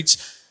linked with Leeds.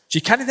 So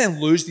you can't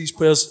then lose these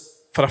players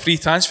for a free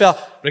transfer,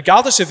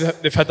 regardless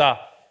if they've had a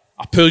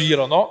poor year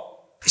or not.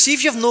 See,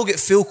 if you've not got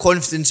full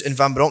confidence in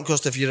Van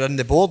Bronckhorst, if you're on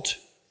the board,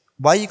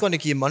 why are you going to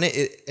give him money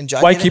in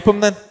January? Why keep him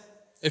then?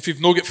 If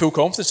you've not got full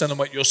confidence in him,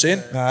 what you're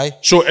saying. Aye.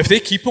 So if they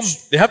keep him,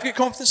 they have got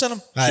confidence in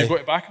him, so you've got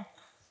to back him.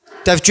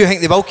 Div, do you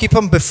think they will keep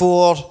him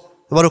before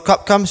the World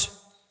Cup comes?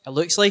 It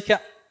looks like it.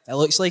 It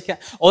looks like it.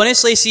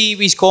 Honestly, see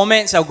his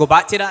comments, I'll go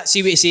back to that,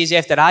 see what he says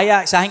after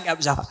Ajax. I think it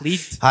was a plead.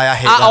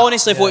 I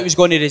honestly thought he was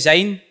going to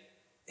resign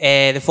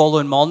the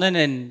following morning,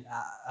 and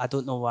I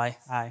don't know why.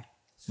 Aye.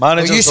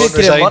 Managers you said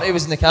Graham Murray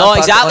was in the camp. No,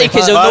 exactly,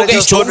 because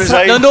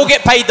they'll not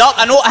get paid up.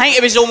 I think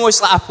it was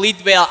almost like a plead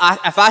where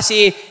if I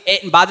say it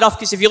ain't bad enough,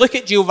 because if you look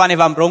at Giovanni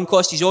Van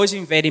Bronckhorst, he's always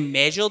been very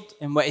measured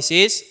in what he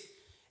says.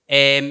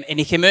 And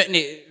he came out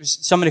and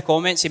some of the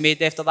comments he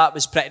made after that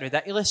was pretty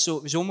ridiculous. So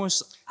it was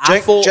almost, I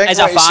thought as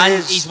a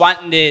fan, he's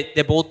wanting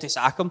the board to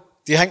sack him.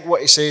 Do you think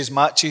what he says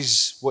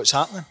matches what's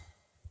happening?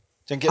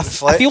 Do you think it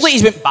reflects? I feel like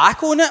he's went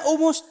back on it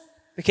almost,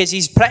 because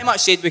he's pretty much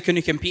said we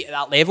couldn't compete at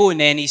that level, and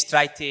then he's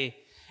tried to,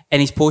 in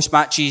his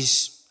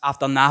post-matches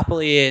after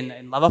Napoli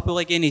and Liverpool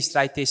again, he's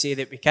tried to say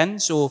that we can.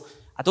 So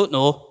I don't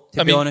know,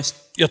 to be honest.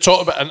 You're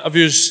talking about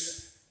interviews.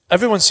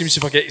 Everyone seems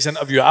to forget his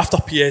interview after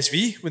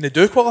PSV when they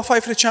do qualify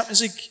for the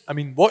Champions League. I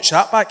mean, watch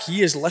that back.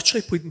 He is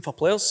literally pleading for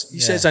players. He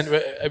says,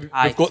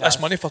 we've got this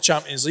money for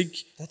Champions League.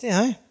 Did he,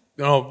 aye?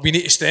 You know, we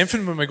need to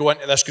strengthen when we go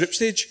into this group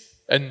stage.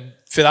 And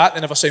for that, they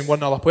never signed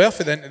one other player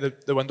for the end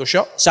of the window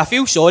shut. So I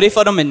feel sorry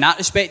for him in that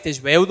respect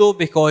as well, though,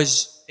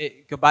 because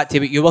go back to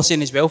what you were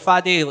saying as well,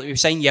 Faddy. Like, we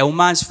signed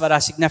Yilmaz for a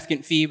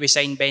significant fee. We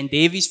signed Ben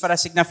Davies for a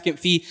significant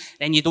fee.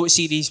 Then you don't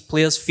see these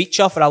players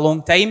feature for a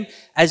long time.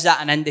 Is that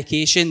an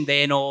indication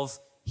then of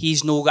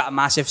he's not got a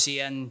massive say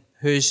in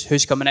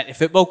who's coming into the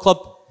football club?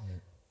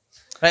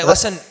 Right,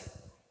 listen,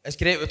 it's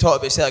great we talk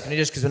about Celtic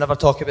Rangers because we never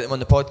talk about them on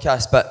the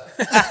podcast, but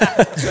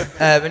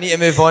we need to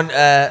move on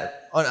to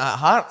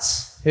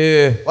Hearts.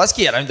 Let's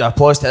get a round of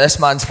applause to this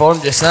man's form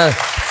just now.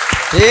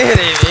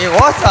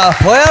 What a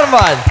player,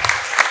 man.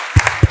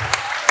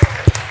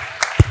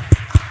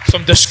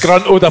 Some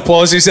disgruntled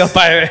applauses there,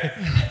 by the way.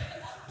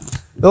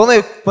 The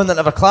only one that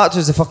never clapped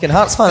was the fucking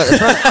Hearts fan at the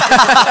front.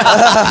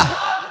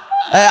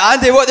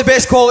 Andy, what are the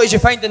best qualities you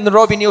find in the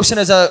Robbie Neilson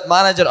as a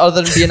manager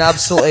other than being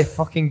absolutely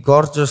fucking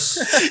gorgeous?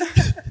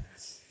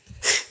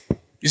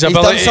 His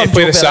ability to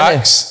play the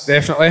sax,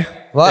 definitely.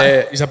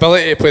 What? His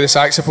ability to play the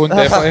saxophone,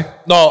 definitely.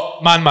 No,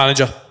 man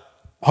manager,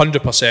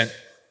 100%.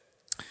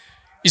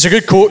 He's a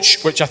good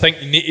coach, which I think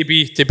you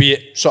need to be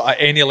at sort of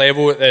any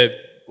level at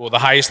the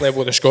highest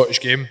level of the Scottish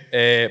game.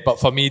 But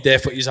for me,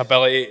 definitely his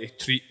ability to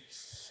treat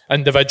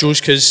individuals,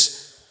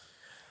 because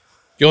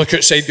you look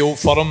outside the Old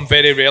Firm,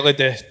 very rarely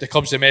the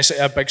clubs domestic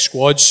have big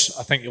squads.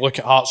 I think you look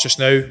at Hearts just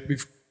now,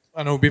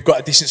 we've got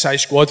a decent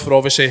sized squad for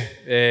obviously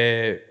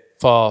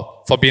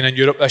for being in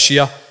Europe this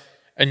year,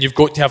 and you've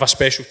got to have a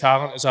special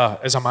talent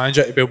as a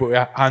manager to be able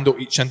to handle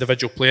each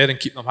individual player and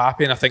keep them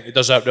happy, and I think he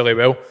does that really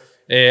well.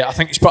 I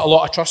think he's put a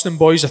lot of trust in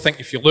boys. I think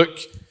if you look,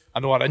 I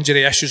know our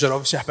injury issues are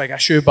obviously a big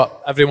issue,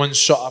 but everyone's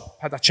sort of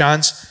had a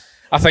chance.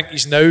 I think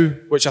he's now,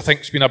 which I think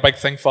has been a big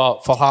thing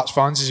for Hearts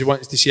fans, is he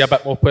wants to see a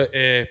bit more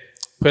players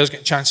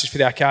getting chances for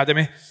the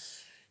academy.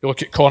 You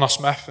look at Connor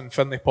Smith and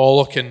Finlay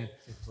Pollock and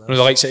the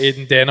likes of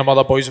Aidan Denham,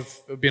 other boys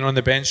have been on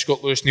the bench.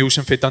 Got Lewis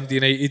Nielsen for Dundee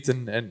United,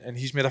 and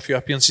he's made a few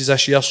appearances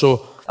this year. So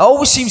it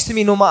always seems to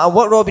me, no matter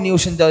what Robbie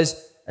Neilson does,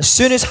 as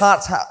soon as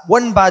Hearts have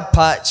one bad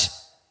patch,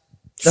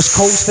 there's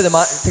calls for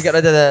to get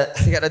rid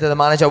of the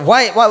manager.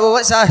 Why?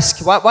 Let's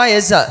ask. Why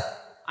is that?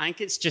 I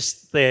think it's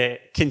just the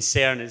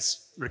concern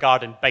is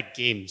regarding big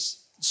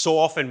games. So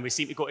often we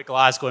seem to go to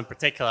Glasgow in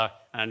particular,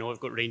 and I know we've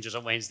got Rangers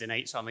on Wednesday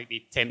night, so I might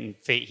be tempting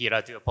fate here.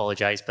 I do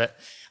apologise, but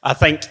I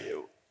think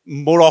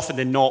more often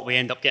than not we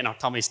end up getting our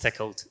tummies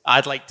tickled.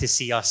 I'd like to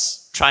see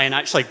us try and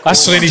actually go. That's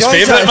Slaney's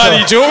favourite,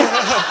 Matty Joe.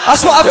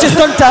 That's what I've just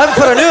done to him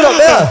for an hour up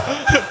there.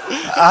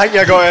 I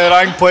think you got in the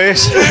wrong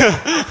place.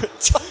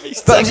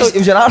 But it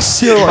was an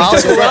arse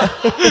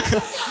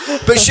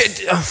But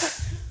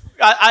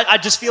I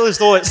just feel as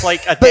though it's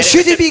like But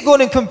should he be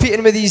going and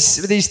competing with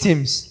these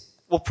teams?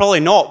 Well, probably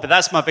not, but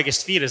that's my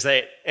biggest fear, is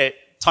that it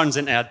turns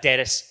into a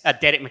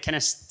Derek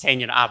McInnes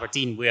tenure at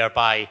Aberdeen,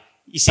 whereby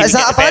you seem to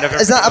get the better of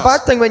everything Is that a else.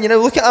 bad thing when you now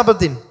look at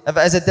Aberdeen, if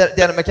it is a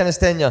Derek McInnes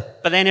tenure?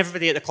 But then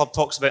everybody at the club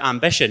talks about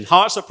ambition.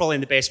 Hearts are probably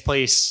in the best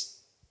place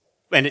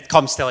when it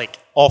comes to like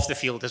off the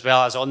field as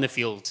well as on the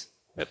field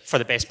for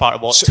the best part of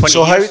 20 years.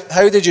 So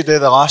how did you do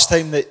the last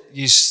time that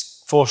you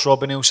forced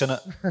Robbie Neilson it?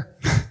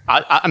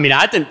 I mean,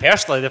 I didn't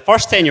personally. The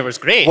first tenure was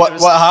great. What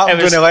happened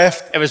when he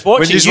left? It was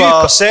watching when you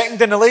were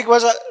second in the league,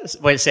 was it?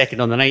 Went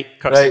second on the night.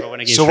 Right.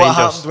 Against So what Rangers.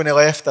 happened when he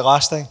left the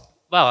last time?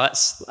 Well,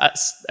 that's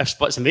if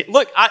buts and maybes.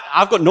 Look,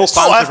 I've got no It's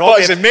plans not with if Robbie.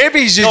 buts and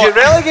maybes, you get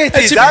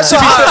relegated. That's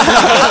what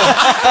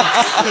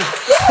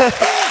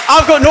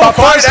I've got no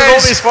plans with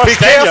Robbie's first be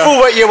tenure. careful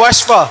what you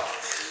wish for.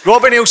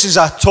 Robbie Nielson's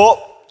a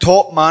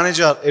top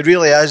manager. He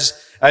really is.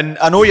 And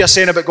I know you're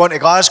saying about going to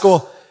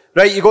Glasgow.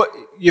 Right, you've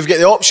got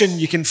the option.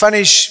 You can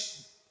finish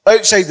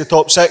outside the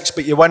top six,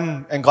 but you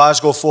win in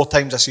Glasgow 4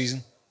 times a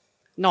season.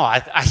 No,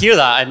 I hear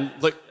that, and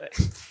look,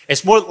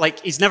 it's more like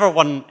he's never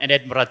won an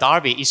Edinburgh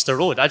derby at Easter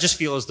Road. I just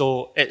feel as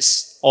though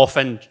it's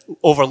often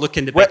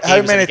overlooking the big games.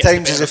 How many and it gets the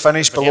times has better he of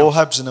finished everybody below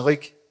else. Hibs in the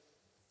league?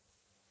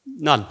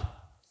 None.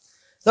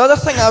 The other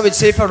thing I would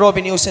say for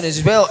Robbie Neilson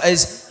as well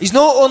is he's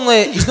not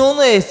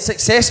only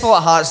successful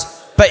at Hearts,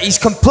 but he's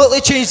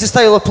completely changed the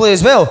style of play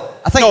as well.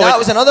 I think that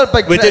was another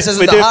big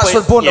criticism that Hearts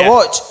were born to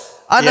watch.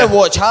 I now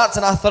watch Hearts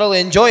and I thoroughly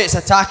enjoy it. It's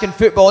attacking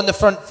football on the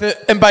front foot.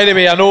 And by the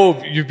way, I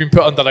know you've been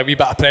put under a wee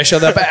bit of pressure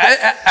there, but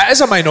it is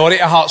a minority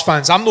of Hearts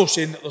fans. I'm not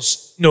saying that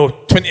there's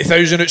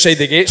 20,000 outside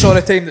the gates all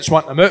the time that's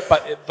wanting them out,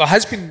 but there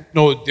has been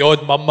the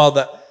odd murmur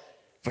that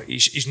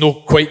he's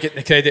not quite getting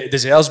the credit he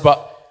deserves.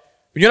 But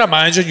when you're a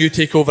manager and you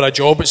take over a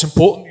job, it's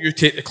important you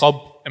take the club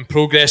and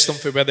progress them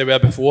from where they were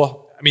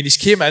before. I mean, he's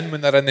came in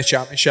when they're in the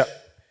Championship.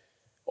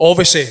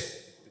 Obviously,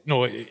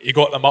 he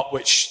got them up,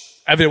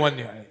 which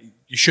everyone,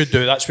 you should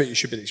do. That's what you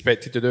should be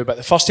expected to do. But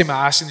the first time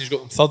I asked him, he's got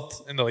them third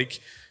in the league.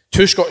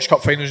 2 Scottish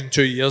Cup finals in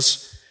 2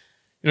 years.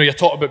 You're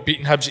talking about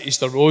beating Hibs at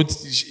Easter Road.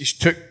 He's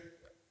took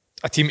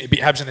a team to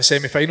beat Hibs in the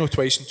semi-final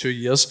twice in 2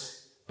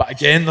 years. But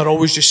again, there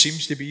always just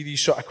seems to be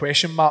these sort of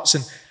question marks.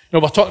 And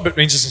we're talking about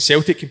Rangers and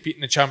Celtic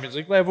competing at the Champions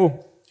League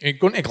level.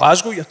 Going to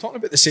Glasgow, you're talking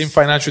about the same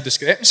financial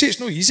discrepancy. It's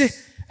not easy.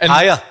 And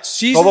higher.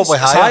 Probably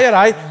higher.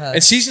 Aye.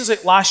 And seasons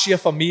like last year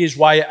for me is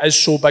why it is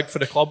so big for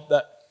the club,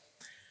 that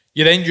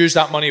you then use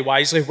that money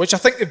wisely, which I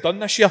think they've done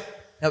this year.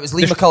 That was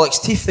Lee McCulloch's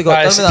teeth they got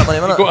done with that money,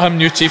 wasn't They it? got him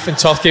new teeth in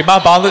Turkey.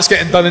 My Barnett's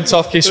getting done in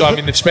Turkey, so I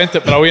mean they've spent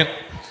it brilliant.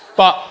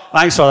 But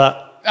Thanks for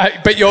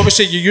that. But you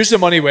use the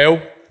money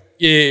well.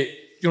 You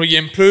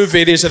improve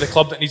areas of the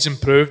club that needs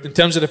improved. In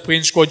terms of the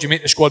playing squad, you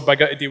make the squad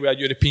bigger to deal with a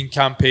European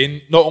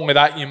campaign. Not only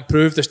that, you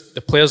improve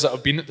the players that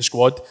have been at the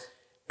squad.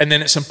 And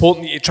then it's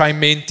important that you try and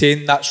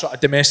maintain that sort of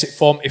domestic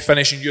form to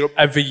finish in Europe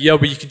every year,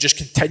 where you can just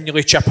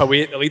continually chip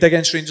away at the lead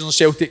against Rangers and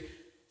Celtic.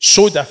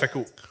 So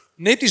difficult.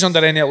 Nobody's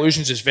under any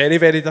illusions. It's very,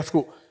 very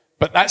difficult.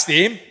 But that's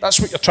the aim. That's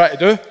what you're trying to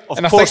do.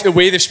 I think the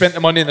way they've spent the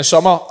money in the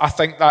summer, I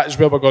think that is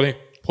where we're going to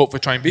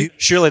hopefully try and be.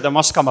 Surely there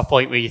must come a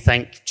point where you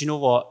think, do you know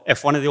what?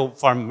 If one of the Old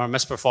Firm are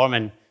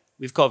misperforming,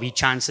 we've got a wee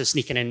chance of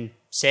sneaking in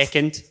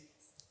second.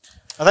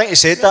 I think he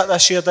said that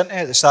this year, didn't he,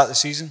 at the start of the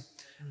season?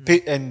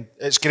 And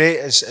it's great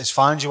as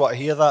fans, you want to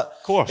hear that.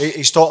 Of course.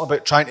 He's talking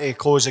about trying to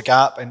close the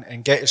gap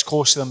and get as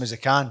close to them as he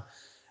can.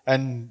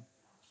 And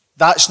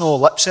that's no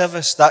lip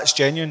service, that's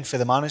genuine for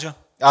the manager.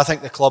 I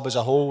think the club as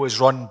a whole is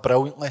run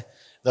brilliantly.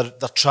 They're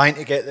trying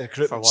to get the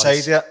recruitment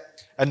side of it.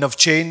 And they've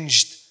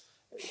changed,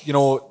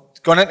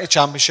 going into the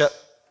championship,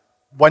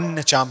 win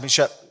the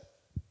championship.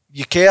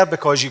 You care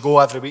because you go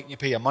every week and you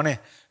pay your money.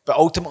 But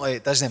ultimately,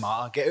 it doesn't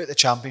matter. Get out the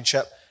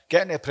championship,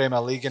 get into the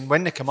Premier League, and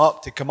when they come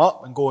up, to come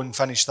up and go and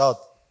finish third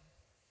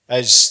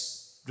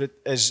is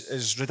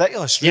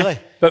ridiculous, really. Yeah,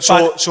 but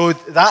so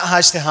that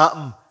has to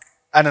happen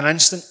in an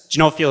instant. Do you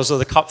not feel as though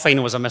the cup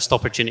final was a missed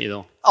opportunity,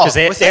 though? Oh,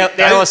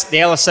 Because the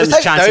Ellison's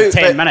chance in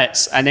 10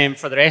 minutes, and then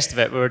for the rest of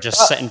it, we were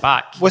just sitting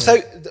back.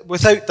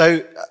 Without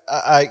doubt,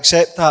 I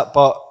accept that,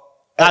 but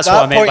that's at what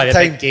that I meant point by in the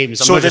time, big games.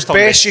 so the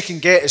best you can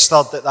get is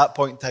third at that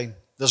point in time.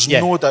 There's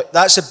Yeah. no doubt.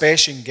 That's the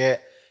best you can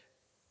get.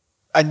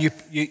 And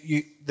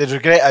the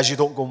regret is you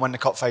don't go and win the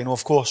cup final,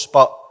 of course,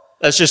 but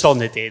That's just on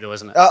the day, though,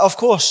 isn't it? of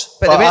course.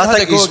 But they went I had to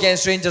think go he's-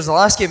 against Rangers the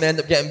last game and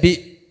ended up getting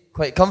beat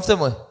quite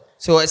comfortably.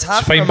 So it's hard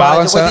It's a for fine a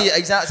manager. balance,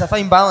 Exactly, it's a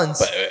fine balance.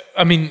 But,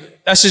 I mean,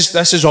 this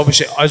is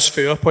obviously us,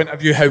 from our point of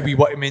view, how we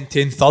want to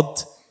maintain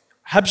third.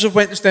 Hibs have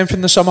went to strength in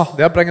the summer.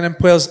 They're bringing in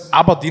players.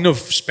 Aberdeen have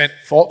spent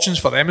fortunes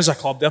for them as a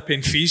club. They're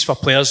paying fees for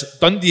players.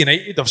 Dundee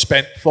United have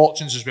spent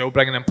fortunes as well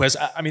bringing in players.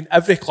 I mean,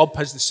 every club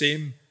has the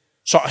same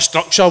sort of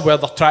structure where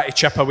they're trying to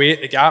chip away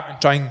at the gap and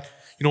try and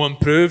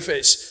improve.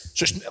 It's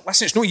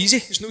not easy.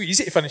 It's not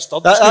easy to finish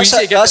third.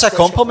 That's a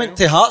compliment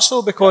to Hearts,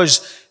 though,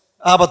 because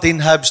Aberdeen,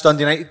 Hibs,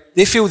 Dundee United,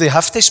 they feel they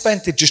have to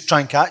spend to just try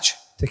and catch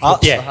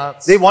Hearts. Yeah.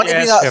 They want to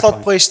be that fair third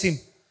point. place team.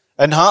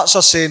 And Hearts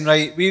are saying,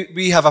 right,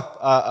 we have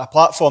a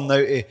platform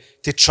now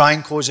to try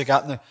and close the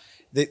gap now.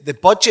 The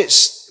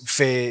budgets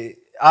for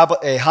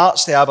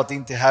Hearts to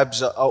Aberdeen to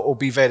Hibs will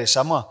be very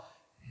similar.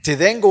 To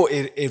then go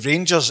to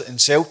Rangers and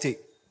Celtic,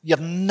 you're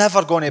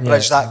never going to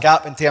bridge that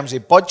gap in terms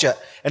of budget,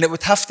 and it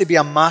would have to be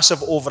a massive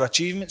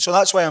overachievement. So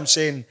that's why I'm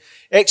saying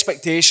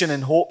expectation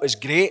and hope is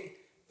great,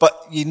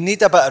 but you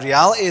need a bit of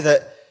reality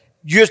that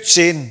you're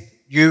saying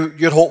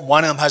you're hoping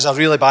one of them has a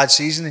really bad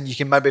season and you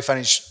can maybe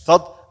finish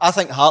third. I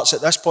think Hearts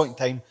at this point in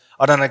time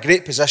are in a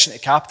great position to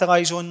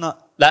capitalise on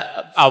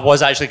that. I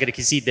was actually going to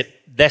concede that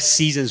this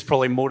season's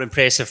probably more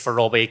impressive for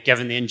Robbie,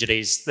 given the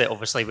injuries that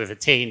obviously we've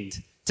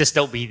attained, to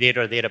still be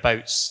there or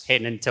thereabouts,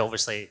 heading into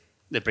obviously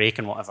the break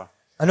and whatever.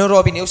 I know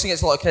Robbie Nielsen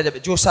gets a lot of credit,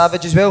 but Joe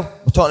Savage as well.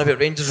 We're talking about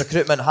Rangers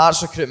recruitment.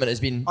 Hearts recruitment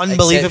has been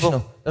Unbelievable.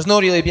 exceptional. There's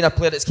not really been a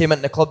player that's came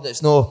into the club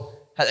that's no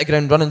hit the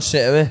ground running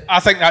straight away. I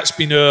think that's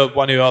been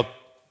one of our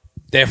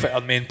definitely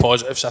our main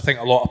positives. I think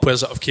a lot of players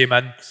that have came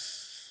in.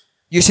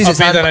 You see,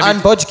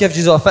 Anne Budge gives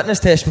you a fitness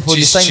test before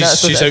you sign that.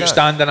 She's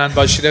outstanding, Anne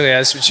Budge. She really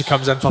is when she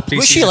comes in for pre-season.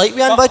 What's she like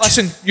with Anne Budge?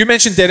 Listen, you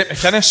mentioned Derek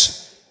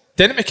McInnes.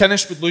 Derek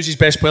McInnes would lose his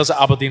best players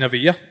at Aberdeen every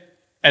year.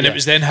 And it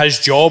was then his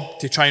job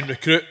to try and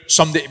recruit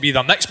somebody to be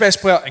their next best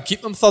player and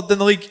keep them third in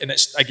the league. And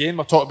it's, again,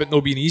 we're talking about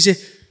not being easy.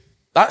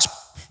 That's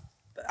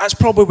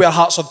probably where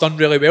Hearts have done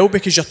really well,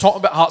 because you're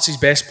talking about Hearts'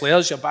 best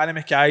players, your Barry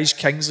Mackay's,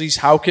 Kingsley's,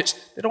 Halkett's,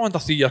 they're all under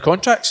 3-year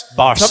contracts.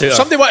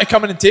 Somebody want to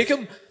come in and take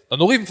them, they're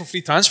not leaving for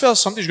free transfers.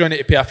 Somebody's going to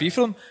need to pay a fee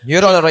for them.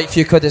 You're on the right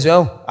few quid as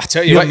well. I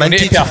tell you what, you need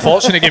to pay a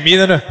fortune to get me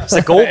there. It's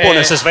a goal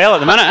bonus as well at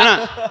the minute,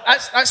 isn't it?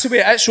 That's the way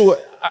it is. So,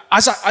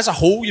 as a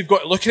whole, you've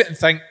got to look at it and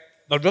think,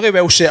 they're really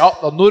well set up.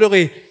 They're not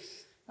really,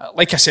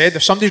 like I said,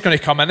 if somebody's going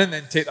to come in and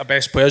then take their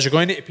best players, you're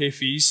going to need to pay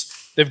fees.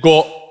 They've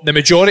got the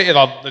majority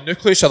of the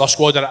nucleus of their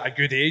squad are at a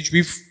good age.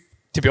 We've,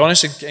 to be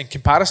honest, in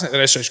comparison to the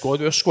rest of the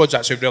squad, our squad's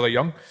actually really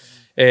young.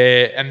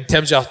 In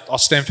terms of our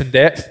strength and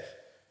depth,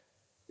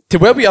 to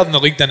where we are in the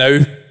league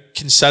now,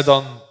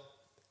 considering,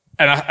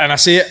 and I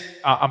say it,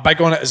 I'm big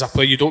on it as a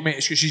player, you don't make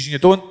excuses and you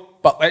don't,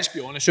 but let's be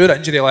honest, our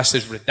injury list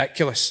is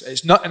ridiculous.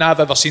 It's nothing I've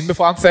ever seen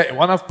before. I'm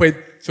 31, I've played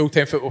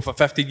full-time football for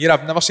 15 years,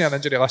 I've never seen an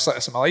injury list like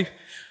this in my life.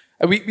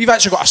 And we've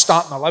actually got a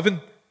starting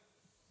 11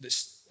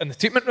 that's in the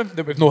treatment room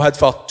that we've not had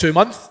for 2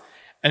 months,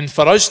 and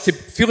for us to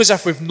feel as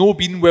if we've not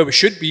been where we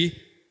should be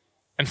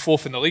in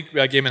fourth in the league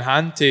with a game in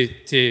hand to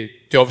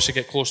obviously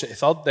get closer to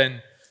third,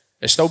 then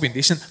it's still been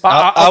decent.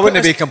 But I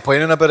wouldn't be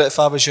complaining about it if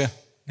I was you.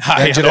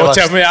 Don't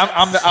tell me,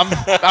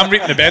 I'm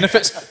reaping the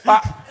benefits.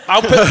 But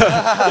I'll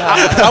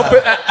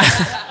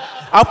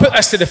put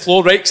this to the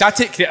floor, right? Because I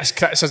take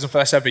criticism for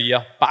this every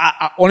year. But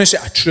I honestly,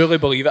 I truly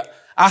believe it.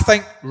 I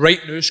think right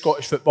now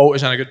Scottish football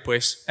is in a good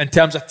place in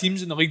terms of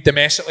teams in the league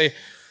domestically,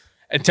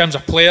 in terms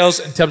of players,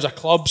 in terms of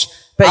clubs.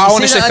 But I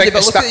honestly think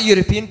look at the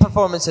European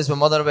performances with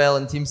Motherwell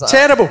and teams like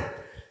that.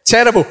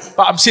 Terrible.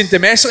 But I'm saying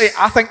domestically,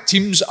 I think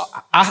teams,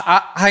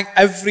 I think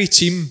every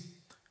team,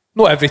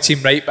 not every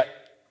team, right, but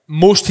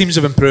most teams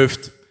have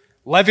improved.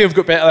 Livy have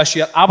got better this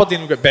year,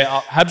 Aberdeen have got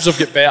better, Hibs have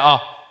got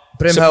better,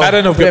 St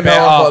Mirren have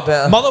got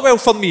better. Motherwell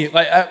for me,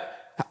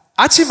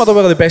 I'd say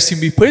Motherwell are the best team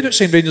we've played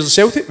outside Rangers and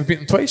Celtic. We've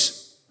beaten them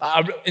twice.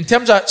 In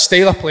terms of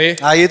style of play,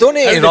 you don't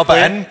need to rub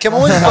it in. Come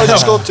on, I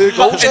just scored 2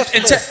 goals.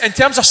 In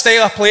terms of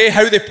style of play,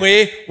 how they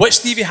play, what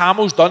Stevie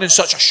Hamill's done in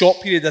such a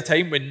short period of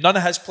time when none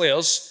of his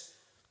players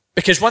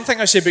Because one thing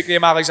I say about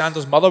Graham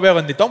Alexander's Motherwell,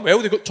 and they done well,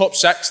 they got top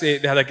 6, they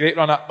had a great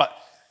run at, but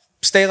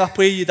style of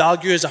play, you'd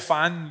argue as a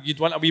fan, you'd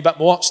want a wee bit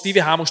more. Stevie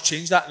Hamill's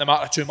changed that in a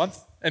matter of 2 months,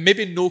 and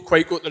maybe no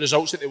quite got the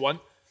results that they want,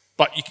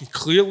 but you can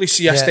clearly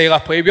see a style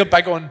of play. We're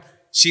big on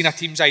seeing a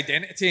team's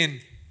identity, and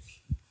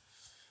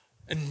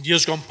in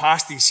years gone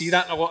past, do you see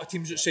that in a lot of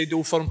teams outside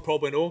Old Firm?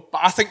 Probably no.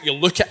 But I think you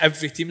look at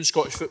every team in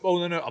Scottish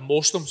football now, or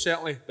most of them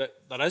certainly, that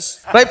there is.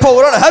 Right, Paul,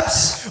 we're on to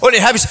Hibs. On to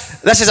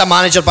Hibs. This is a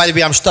manager, by the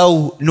way, I'm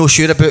still no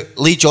sure about.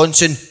 Lee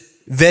Johnson,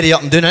 very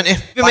up and down,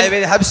 isn't he? By the way,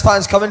 the Hibs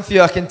fans coming for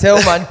you, I can tell,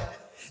 man.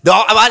 No,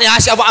 I want to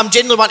ask you, I'm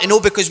genuinely want to know,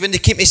 because when they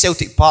came to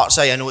Celtic Park,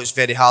 I know it's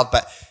very hard,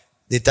 but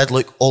they did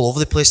look all over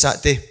the place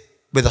that day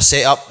with their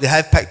setup. They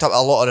have picked up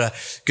a lot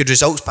of good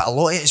results, but a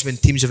lot of it is when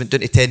teams have went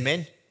down to 10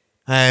 men.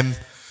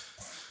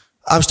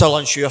 I'm still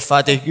unsure,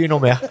 Faddy. You know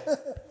me.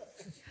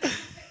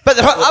 But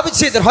I would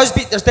say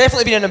there's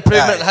definitely been an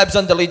improvement in Hibs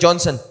under Lee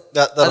Johnson.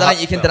 I don't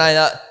think you can deny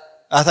that.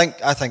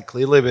 I think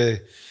clearly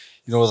with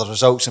the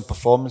results and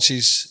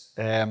performances,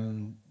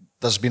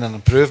 there's been an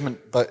improvement,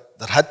 but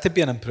there had to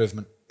be an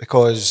improvement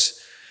because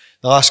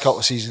the last couple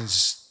of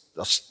seasons,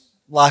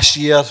 last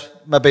year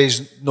maybe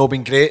has not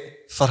been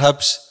great for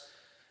Hibs,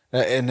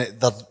 and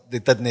they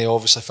didn't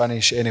obviously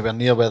finish anywhere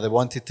near where they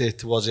wanted to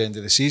towards the end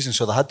of the season,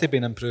 so there had to be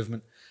an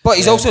improvement. But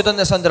he's also done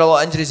this under a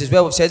lot of injuries as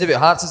well. We've said about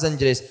Hearts'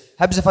 injuries.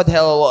 Hibs have had a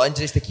hell of a lot of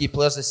injuries to key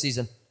players this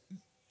season.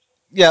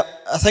 Yeah,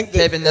 I think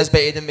Kevin Nisbet,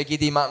 Aidan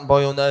McGeady, Martin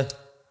Boyle now.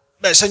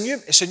 But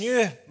it's a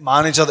new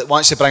manager that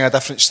wants to bring a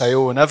different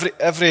style, and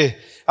every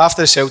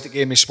after the Celtic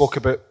game he spoke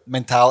about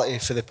mentality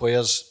for the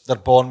players. They're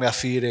born with a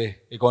fear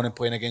of going and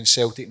playing against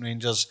Celtic and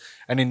Rangers,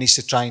 and he needs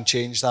to try and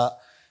change that.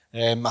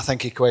 I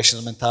think he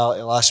questioned the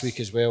mentality last week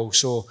as well.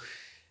 So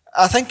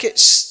I think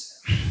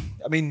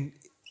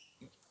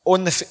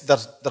on their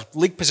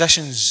league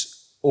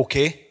positions,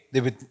 okay,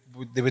 they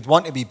would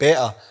want to be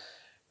better,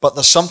 but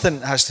there's something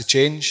that has to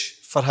change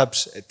for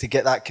Hibs to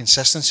get that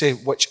consistency,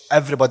 which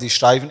everybody's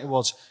striving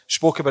towards.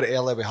 Spoke about it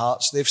earlier with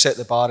Hearts. They've set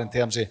the bar in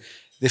terms of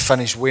they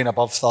finished way and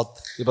above third.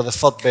 They were the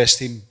third best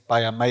team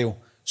by a mile.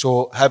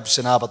 So Hibs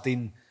and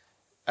Aberdeen,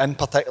 in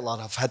particular,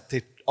 have had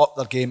to up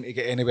their game to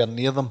get anywhere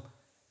near them.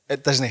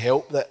 It doesn't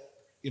help that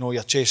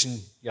you're chasing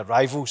your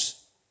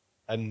rivals,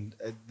 and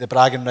the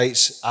bragging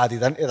rights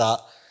added into that.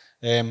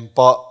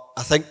 But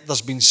I think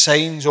there's been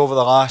signs over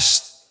the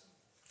last,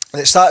 at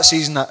the start of the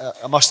season,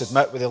 I must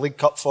admit, with the League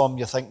Cup form,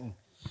 you're thinking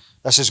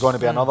this is going to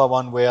be another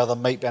one where there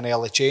might be an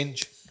early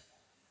change.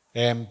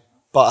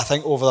 But I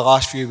think over the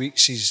last few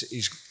weeks,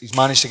 he's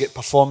managed to get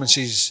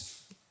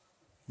performances.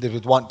 They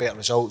would want better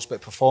results,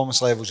 but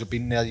performance levels have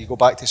been there. You go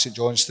back to St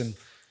Johnstone,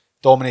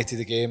 dominated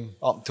the game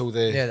up until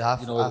the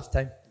half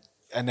time,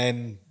 and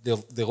then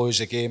they lose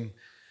the game.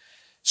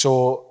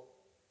 So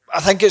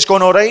I think it's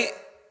gone all right.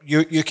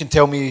 You can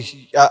tell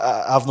me.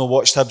 I've not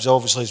watched Hibs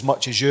obviously as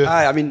much as you.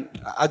 I mean,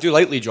 I do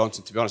like Lee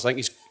Johnson, to be honest. I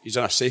think he's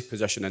in a safe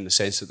position in the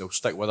sense that they'll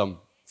stick with him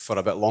for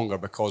a bit longer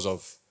because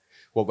of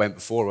what went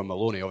before with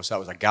Maloney. Obviously, that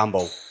was a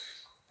gamble.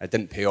 It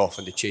didn't pay off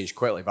and they changed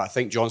quickly. But I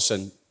think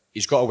Johnson,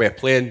 he's got a way of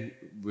playing.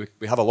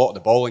 We have a lot of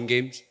the ball in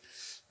games.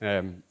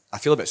 I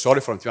feel a bit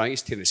sorry for him. I think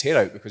he's tearing his hair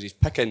out because he's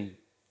picking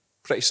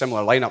pretty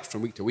similar lineups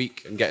from week to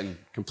week and getting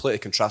completely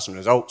contrasting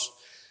results.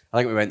 I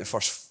think we went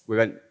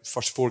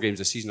first 4 games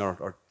this season,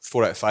 or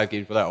 4 out of 5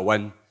 games without a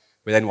win.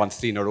 We then won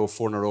 3 in a row,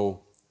 4 in a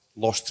row,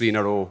 lost 3 in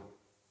a row,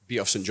 beat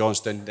off St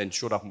Johnstone, then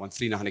showed up and won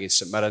 3-0 against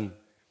St Mirren,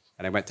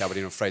 and then went to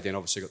Aberdeen on Friday and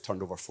obviously got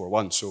turned over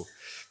 4-1. So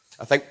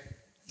I think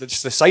the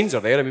signs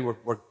are there. I mean,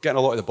 we're getting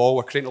a lot of the ball,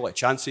 we're creating a lot of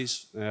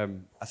chances.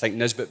 I think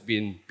Nisbet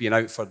being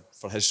out for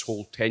his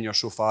whole tenure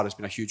so far has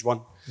been a huge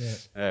one.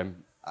 Yeah.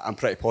 I'm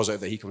pretty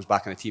positive that he comes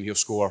back in the team, he'll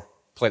score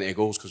plenty of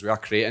goals because we are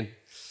creating.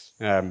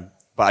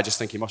 But I just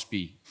think he must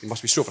be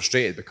so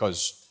frustrated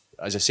because,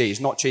 as I say, he's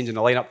not changing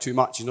the lineup too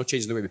much. He's not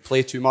changing the way we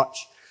play too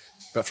much.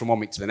 But from one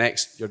week to the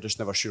next, you're just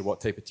never sure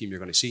what type of team you're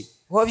going to see.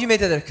 What have you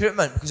made of the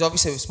recruitment? Because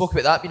obviously we spoke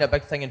about that being a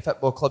big thing in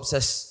football clubs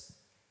this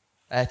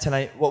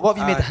tonight. What have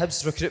you made of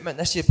Hibs' recruitment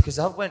this year? Because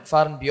they have went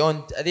far and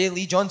beyond. Are they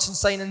Lee Johnson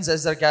signings?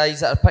 Is there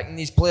guys that are picking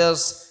these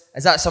players?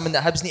 Is that something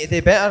that Hibs need to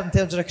do better in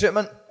terms of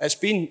recruitment? It's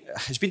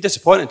been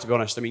disappointing, to be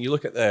honest. I mean, you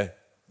look at the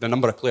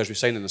number of players we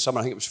signed in the summer.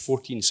 I think it was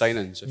 14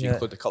 signings, if you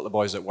include a couple of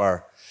boys that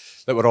were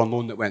on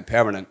loan that went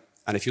permanent.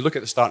 And if you look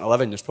at the starting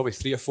 11, there's probably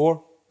 3 or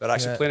 4 that are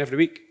actually playing every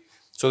week.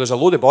 So there's a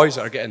load of boys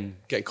that are getting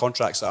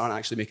contracts that aren't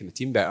actually making the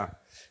team better.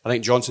 I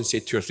think Johnson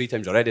said 2 or 3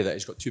 times already that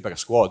he's got too big a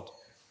squad.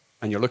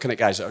 And you're looking at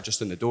guys that are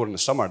just in the door in the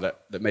summer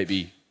that might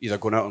be either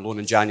going out on loan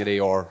in January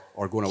or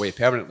going away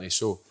permanently.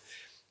 So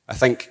I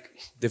think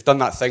they've done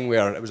that thing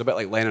where it was a bit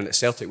like Lennon at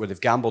Celtic, where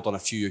they've gambled on a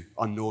few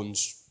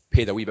unknowns,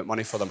 paid a wee bit of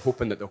money for them,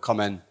 hoping that they'll come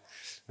in,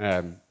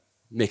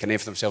 make a name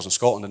for themselves in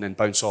Scotland and then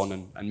bounce on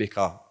and make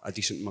a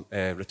decent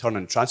return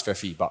on transfer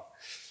fee. But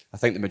I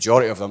think the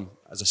majority of them,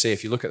 as I say,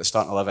 if you look at the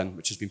starting 11,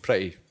 which has been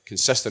pretty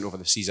consistent over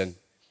the season,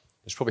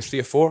 there's probably 3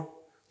 or 4.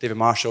 David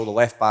Marshall, the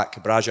left back,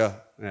 Cabraja,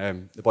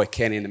 the boy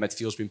Kenny in the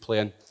midfield's been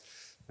playing.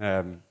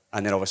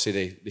 and then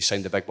obviously they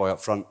signed the big boy up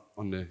front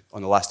on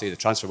the last day of the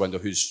transfer window,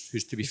 who's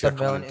to be fair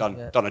come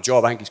and done a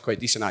job. I think he's quite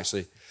decent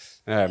actually,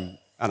 and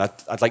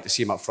I'd like to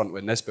see him up front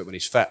with Nisbet when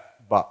he's fit.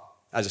 But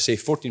as I say,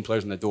 14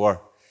 players in the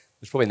door.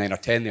 There's probably 9 or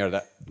 10 there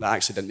that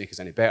actually didn't make us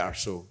any better.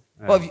 So,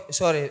 what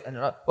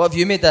have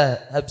you made the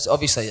Hibs?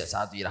 Obviously, it's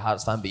hard to be a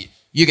Hearts fan, but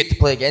you get to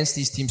play against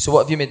these teams. So,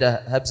 what have you made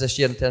the Hibs this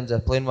year in terms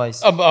of playing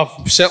wise?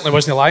 I certainly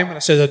wasn't lying when I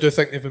said I do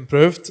think they've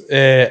improved.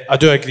 I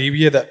do agree with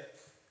you that,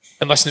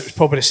 and listen, it was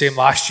probably the same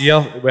last year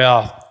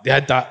where they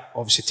had that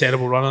obviously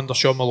terrible run under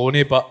Sean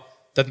Maloney, but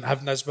didn't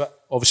have Nisbet.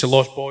 Obviously,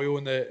 lost Boyle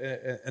in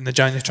the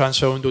January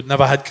transfer window.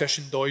 Never had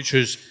Christian Deutsch,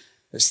 who's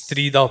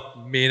 3 their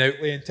main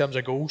outlay in terms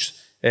of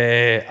goals.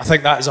 I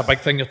think that is a big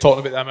thing. You're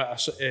talking about the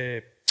amount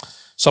of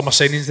summer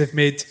signings they've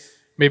made.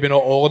 Maybe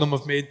not all of them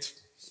have made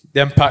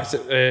the impact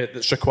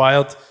that's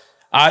required.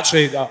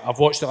 I've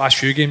watched the last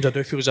few games. I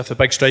do feel as if the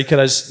big striker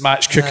is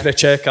Max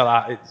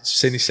Kukricek.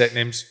 Saying his second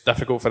name's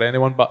difficult for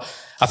anyone, but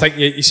I think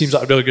he seems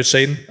like a really good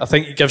signing. I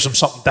think he gives them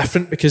something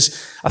different,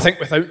 because I think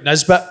without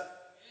Nisbet,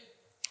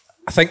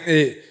 I think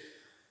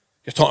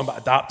you're talking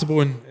about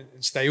adaptable in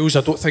styles.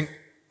 I don't think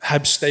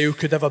Hibs' style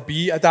could ever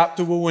be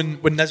adaptable when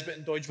Nisbet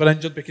and Deutsch were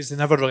injured, because they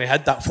never really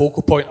had that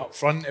focal point up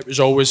front. It was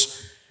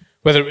always,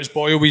 whether it was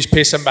Boyle with his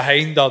pace in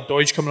behind or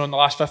Deutsch coming on the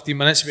last 15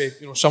 minutes,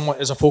 someone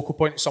as a focal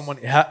point, someone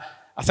to hit.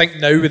 I think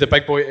now with the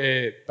big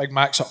boy, Big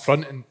Max up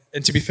front,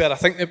 and to be fair, I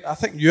think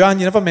Yuan,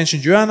 you never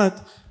mentioned Yuan.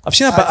 I've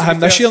seen a bit of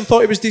him this year and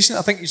thought he was decent.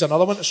 I think he's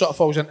another one that sort of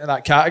falls into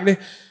that category.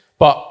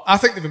 But I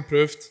think they've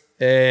improved.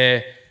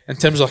 In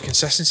terms of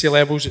consistency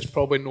levels, it's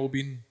probably not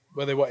been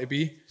where they want to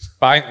be,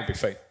 but I think they'll be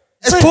fine.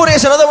 Is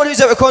Porteous another one who's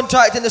out of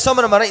contract in the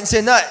summer? Am I right in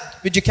saying that?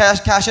 Would you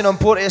cash in on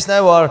Porteous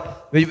now, or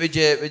would you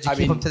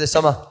keep him to the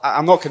summer?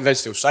 I'm not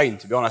convinced he'll sign,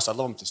 to be honest. I'd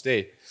love him to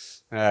stay.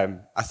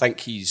 I think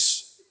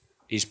he's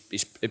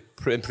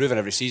improving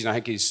every season. I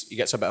think he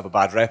gets a bit of a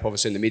bad rep,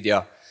 obviously, in the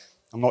media.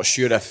 I'm not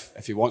sure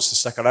if he wants to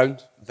stick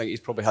around. I think he's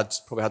probably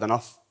had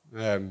enough.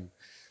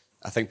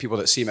 I think people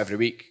that see him every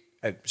week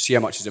see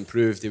how much he's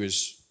improved. He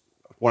was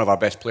one of our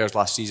best players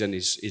last season.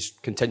 He's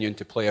continuing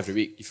to play every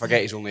week. You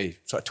forget he's only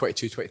sort of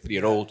 22,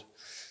 23-year-old.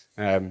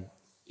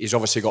 He's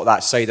obviously got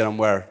that side of him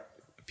where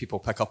people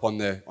pick up on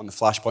the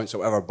flashpoints or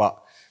whatever.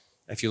 But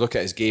if you look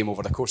at his game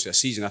over the course of the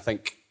season, I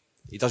think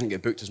he doesn't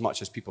get booked as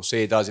much as people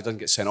say he does. He doesn't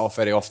get sent off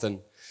very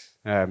often.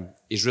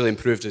 He's really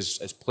improved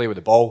his play with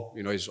the ball.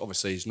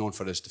 He's known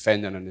for his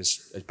defending and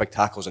his big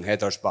tackles and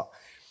headers. But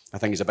I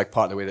think he's a big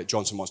part of the way that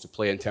Johnson wants to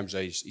play, in terms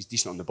of he's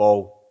decent on the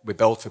ball. We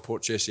build for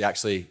Porteous.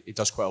 He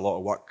does quite a lot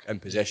of work in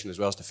possession as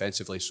well as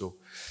defensively. So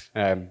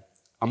I'm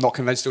not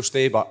convinced he'll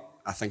stay, but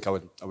I think I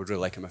would really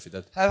like him if he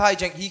did. How high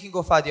do you think he can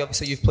go, Faddy?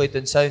 Obviously, you've played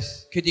down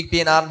south. Could he be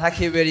an Aaron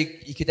Hickey where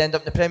he could end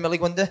up in the Premier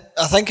League one day?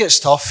 I think it's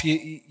tough.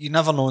 You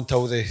never know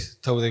until they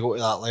go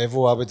to that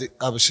level.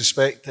 I would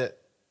suspect that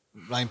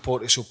Ryan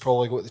Porteous will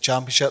probably go to the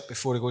Championship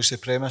before he goes to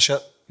the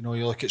Premiership.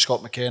 You look at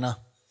Scott McKenna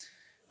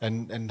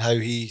and how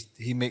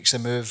he makes the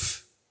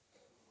move,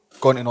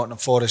 going to Nottingham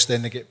Forest,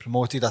 then they get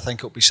promoted. I think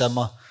it'll be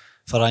similar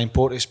for Ryan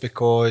Porteous,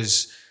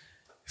 because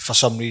for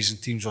some reason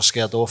teams were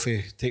scared off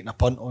taking a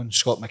punt on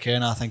Scott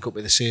McKenna. I think it'll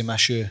be the same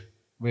issue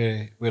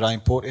with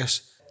Ryan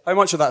Porteous. How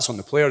much of that's on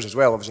the players as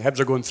well? Obviously, Hibs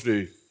are going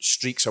through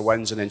streaks of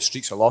wins and then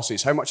streaks of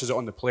losses. How much is it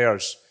on the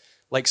players,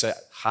 like say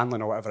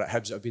Hanlon or whatever at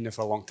Hibs that have been there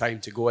for a long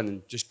time, to go in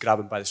and just grab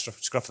him by the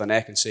scruff of the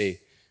neck and say,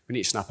 we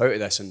need to snap out of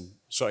this and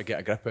sort of get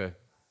a grip of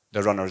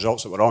the run of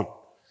results that we're on?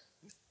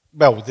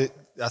 Well,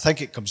 I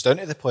think it comes down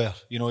to the player.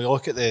 You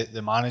look at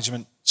the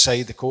management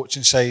side, the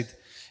coaching side.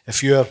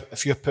 If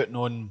you're putting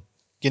on,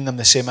 giving them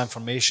the same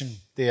information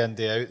day in,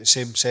 day out, the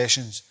same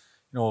sessions,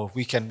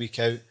 week in, week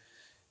out.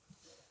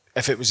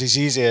 If it was as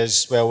easy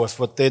as, well, if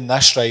we're doing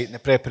this right and the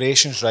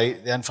preparation's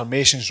right, the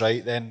information's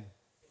right, then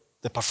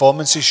the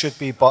performances should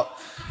be. But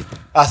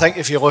I think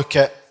if you look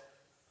at,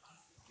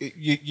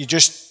 you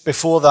just,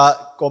 before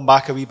that, going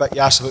back a wee bit,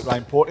 you asked about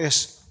Ryan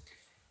Porteous,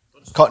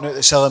 cutting out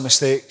the silly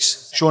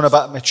mistakes, showing a bit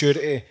of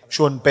maturity,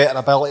 showing better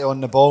ability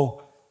on the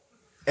ball.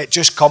 It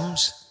just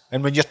comes.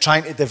 And when you're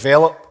trying to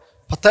develop,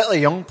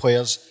 particularly young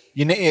players,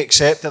 you need to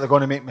accept that they're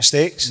going to make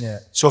mistakes. Yeah.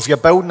 So if you're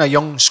building a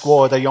young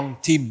squad, a young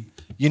team,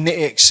 you need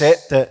to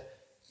accept that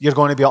you're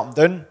going to be up and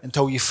down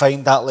until you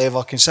find that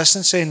level of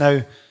consistency.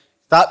 Now,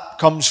 that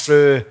comes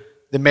through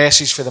the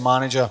message for the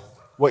manager,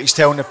 what he's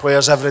telling the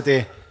players every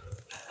day.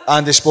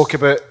 Andy spoke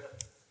about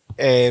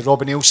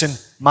Robbie Nielsen,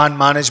 man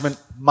management,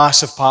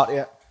 massive part of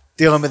it,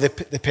 dealing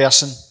with the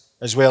person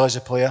as well as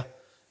the player.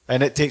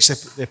 And it takes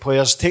the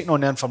players taking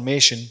on the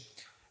information.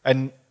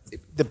 And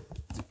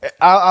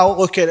I'll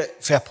look at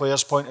it from a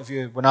player's point of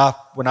view. When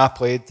I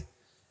played,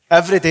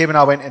 every day when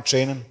I went in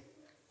training,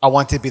 I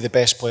wanted to be the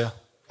best player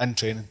in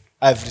training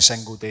every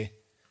single day.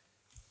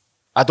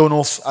 I don't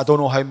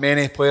know how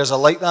many players are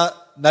like that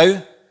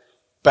now,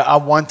 but I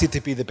wanted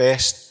to be the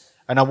best,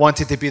 and I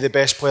wanted to be the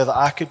best player that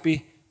I could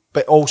be,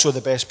 but also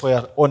the best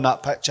player on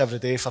that pitch every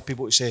day for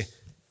people to say,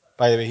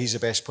 by the way, he's the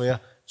best player.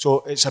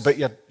 So it's about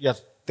your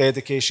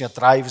dedication, your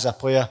drive as a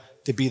player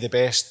to be the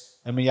best.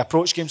 And when you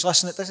approach games,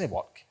 listen, it doesn't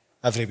work.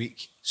 every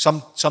week.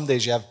 Some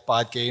days you have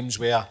bad games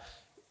where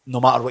no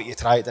matter what you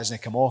try, it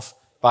doesn't come off.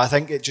 But I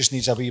think it just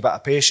needs a wee bit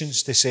of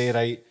patience to say,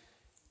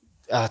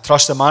 right,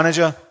 trust the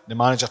manager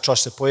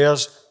trusts the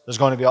players, there's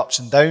going to be ups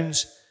and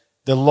downs.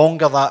 The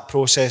longer that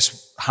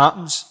process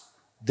happens,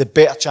 the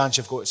better chance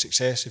you've got of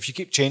success. If you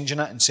keep changing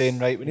it and saying,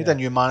 right, we need a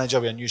new manager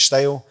with a new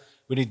style,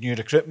 we need new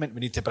recruitment, we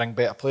need to bring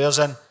better players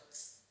in,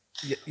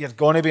 you're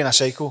going to be in a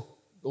cycle.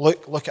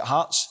 Look at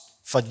Hearts.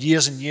 For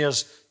years and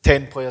years,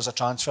 10 players a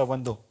transfer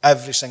window,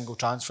 every single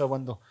transfer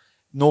window.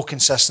 No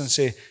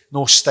consistency,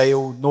 no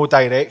style, no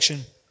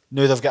direction.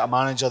 Now they've got a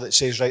manager that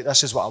says, right,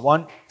 this is what I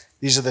want.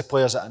 These are the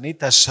players that I need.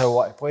 This is how I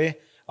want to play.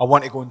 I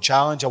want to go and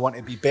challenge. I want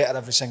to be better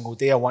every single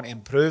day. I want to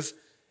improve.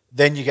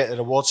 Then you get the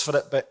rewards for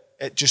it, but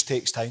it just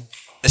takes time.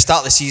 At the start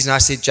of the season, I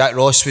said Jack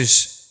Ross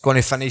was going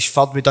to finish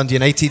third with Dundee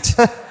United.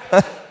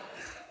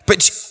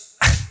 But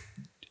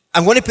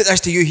I'm going to put this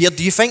to you here.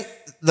 Do you think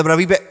they were a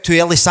wee bit too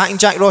early sacking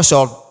Jack Ross,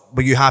 or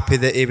were you happy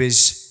that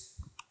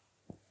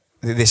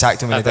they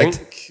sacked him when they did?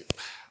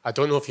 I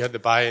don't know if he had the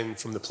buy-in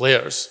from the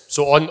players.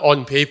 So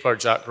on paper,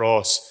 Jack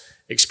Ross,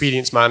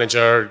 experienced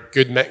manager,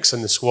 good mix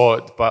in the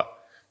squad, but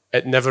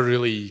it never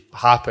really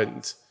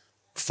happened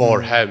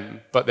for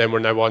him. But then we're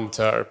now on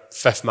to our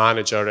fifth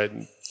manager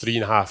in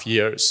 3.5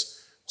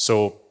 years.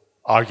 So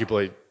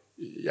arguably,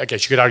 I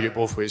guess you could argue it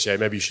both ways. Yeah,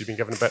 maybe you should have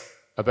been given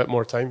a bit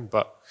more time.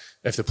 But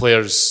if the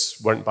players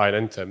weren't buying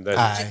into him,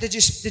 then did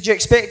you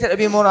expect it to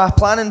be more of a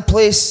plan in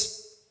place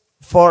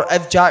for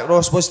if Jack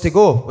Ross was to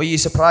go? Were you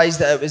surprised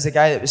that it was the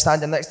guy that was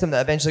standing next to him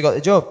that eventually got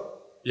the job?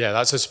 Yeah,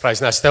 that's a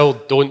surprise. And I still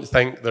don't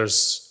think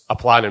there's a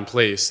plan in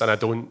place, and I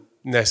don't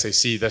necessarily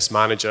see this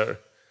manager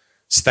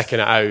sticking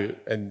it out,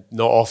 and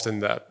not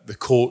often that the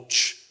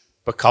coach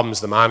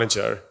becomes the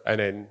manager and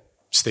then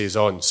stays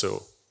on.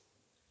 So,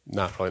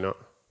 nah, probably not.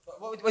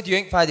 What do you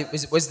think, Faddy?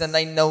 Was the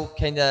 9-0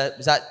 kind of,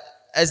 is that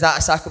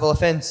a sackable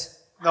offence?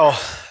 No,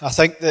 I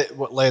think that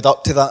what led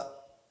up to that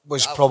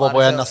was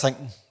probably in the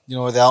thinking. You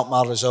know, the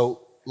Alkmaar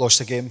result, lost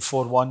the game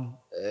 4-1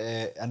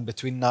 in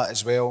between that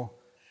as well.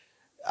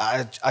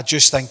 I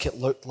just think it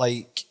looked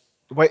like,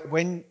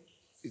 when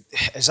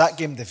as that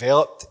game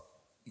developed,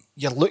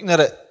 you're looking at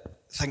it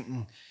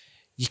thinking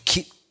you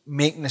keep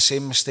making the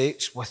same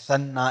mistakes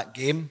within that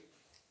game,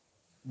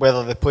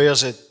 whether the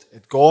players had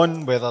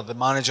gone, whether the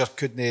manager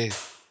couldn't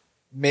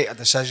make a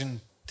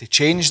decision to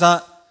change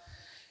that.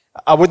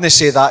 I wouldn't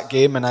say that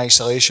game in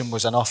isolation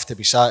was enough to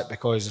be sacked,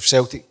 because if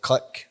Celtic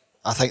click,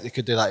 I think they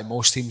could do that in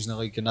most teams in the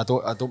league, and I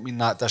don't mean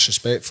that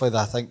disrespectfully.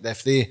 I think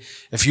that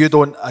if you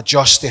don't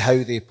adjust to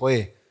how they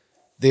play,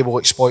 they will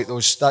exploit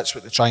those. That's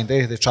what they try and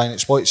do. They try and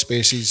exploit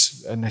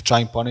spaces and they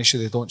try and punish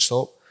you. They don't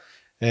stop.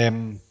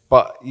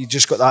 But you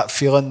just got that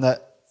feeling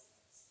that,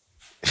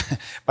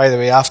 by the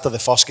way, after the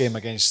first game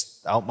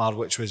against Alkmaar,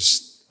 which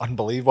was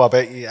unbelievable, I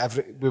bet you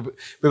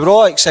we were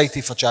all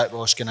excited for Jack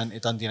Ross going into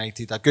Dundee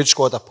United. A good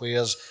squad of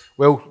players,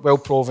 well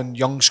proven,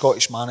 young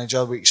Scottish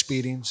manager with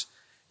experience.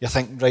 You're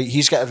thinking, right,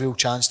 he's got a real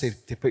chance to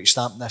put his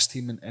stamp in this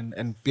team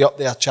and be up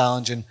there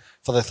challenging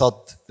for the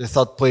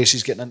third place.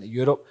 He's getting into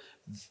Europe.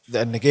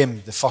 In the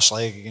game, the first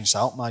leg against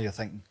Alkmaar, you're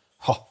thinking,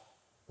 oh,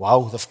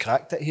 wow, they've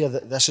cracked it here.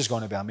 This is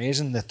going to be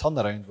amazing. The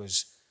turnaround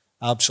was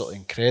absolutely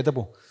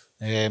incredible.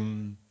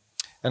 And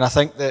I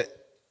think that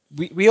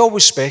we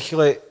always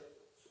speculate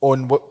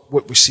on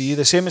what we see,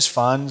 the same as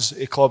fans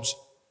of clubs,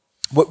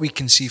 what we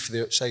can see from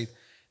the outside.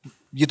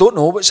 You don't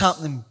know what's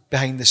happening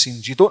behind the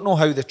scenes. You don't know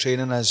how the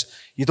training is.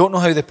 You don't know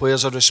how the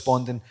players are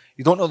responding.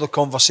 You don't know the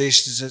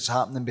conversations that's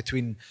happening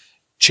between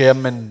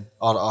chairman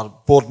or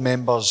board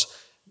members,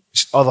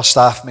 other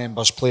staff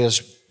members,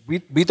 players.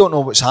 We don't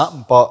know what's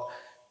happened, but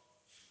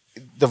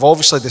they've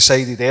obviously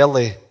decided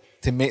early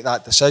to make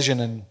that decision,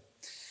 and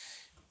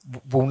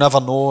we'll never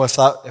know if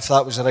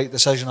that was the right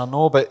decision or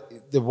no.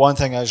 But the one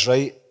thing is,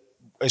 right,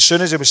 as soon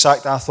as he was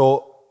sacked, I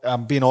thought,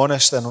 I'm being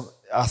honest, and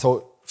I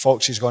thought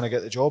Foxy's going to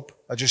get the job.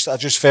 I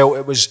just felt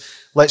it was,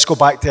 let's go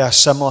back to a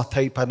similar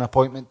type of an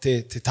appointment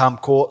to Tam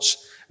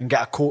Courts and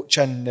get a coach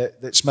in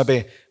that's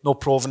maybe not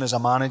proven as a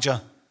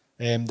manager,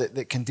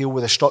 that can deal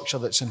with the structure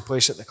that's in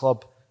place at the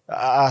club.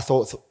 I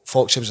thought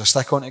Foxy was a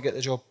stick on to get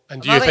the job.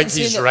 And do you think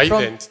he's right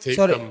then to take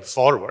them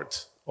forward?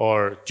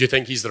 Or do you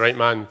think he's the right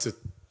man to...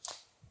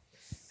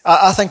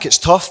 I think it's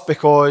tough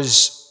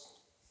because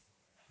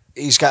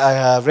he's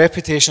got a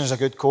reputation as a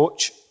good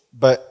coach,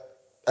 but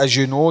as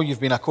you know, you've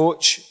been a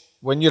coach.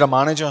 When you're a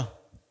manager,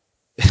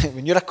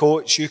 when you're a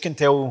coach, you can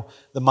tell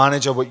the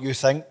manager what you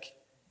think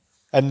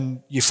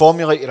and you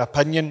formulate your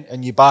opinion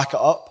and you back it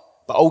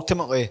up, but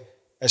ultimately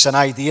it's an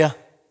idea.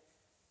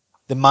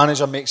 The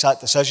manager makes that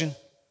decision.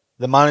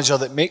 The manager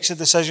that makes a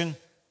decision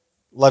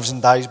lives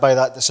and dies by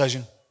that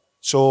decision.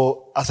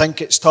 So I think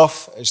it's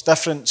tough. It's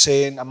different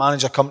saying a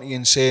manager coming to you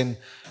and saying,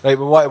 right,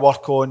 we want to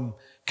work on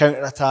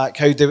counter-attack.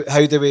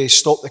 How do we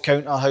stop the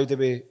counter? How do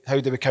we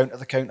counter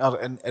the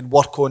counter and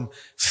work on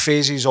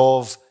phases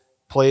of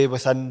play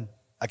within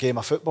a game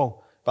of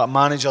football? But a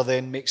manager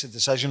then makes a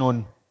decision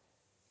on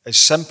as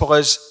simple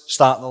as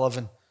starting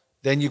 11.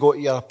 Then you go to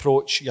your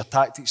approach, your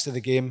tactics to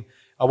the game.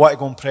 I want to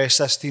go and press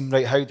this team.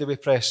 Right, how do we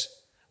press?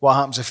 What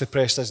happens if the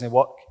press doesn't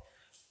work?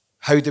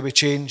 How do we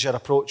change our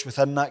approach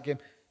within that game?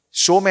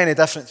 So many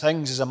different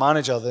things as a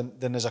manager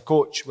than as a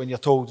coach when you're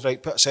told,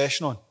 right, put a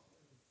session on.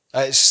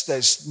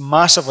 It's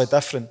massively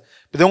different.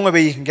 But the only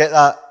way you can get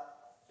that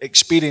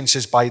experience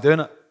is by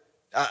doing it.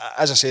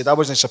 As I said, I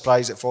wasn't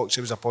surprised that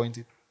Foxy was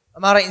appointed.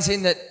 Am I right in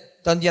saying that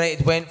Dundee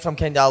United went from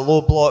kind of a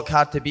low block,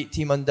 hard to beat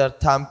team under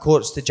Tam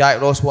Courts to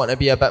Jack Ross wanting to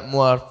be a bit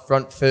more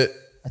front foot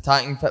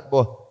attacking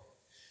football?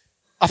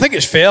 I think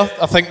it's fair.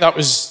 I think that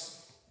was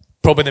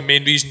probably the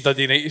main reason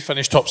Dundee United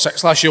finished top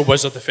 6 last year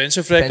was their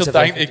defensive record.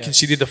 I think they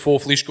conceded the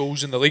 4th least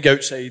goals in the league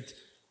outside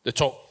the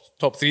top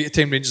 3 at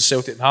the time, Rangers,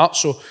 Celtic and Hearts.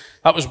 So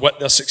that was what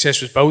their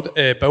success was built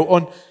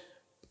on.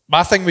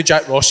 My thing with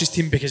Jack Ross's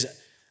team, because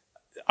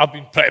I've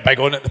been pretty big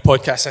on it in the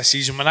podcast this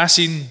season, when I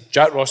seen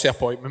Jack Ross the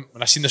appointment,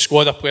 when I seen the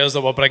squad of players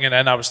that were bringing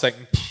in, I was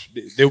thinking,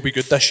 they'll be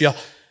good this year.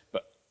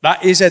 But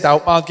that AZ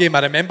Alkmaar game, I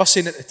remember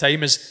saying at the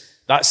time,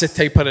 that's the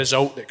type of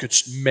result that could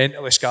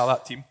mentally scar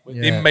that team.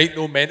 Yeah. They might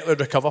not mentally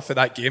recover for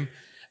that game.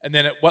 And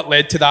then what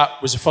led to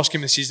that was the first game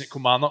of the season at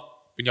Kilmarnock,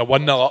 when you're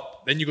 1-0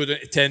 up, then you go down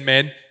to 10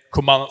 men,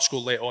 Kilmarnock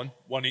scored late on,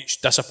 1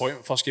 each,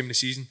 disappointment, first game of the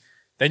season.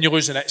 Then you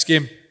lose the next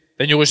game.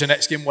 Then you lose the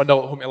next game 1-0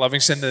 at home to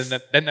Livingston,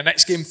 and then the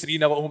next game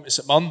 3-0 at home to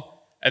St Mirren.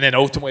 And then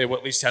ultimately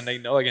what leads to a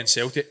 9-0 against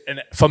Celtic.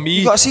 And for me...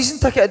 You got a season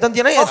ticket at Dundee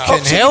United?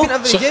 Fucking hell.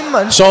 Every game,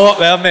 man. It's all up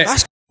there, mate.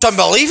 That's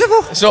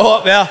unbelievable. It's all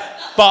up there.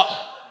 But,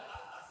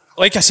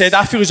 like I said,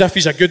 I feel as if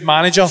he's a good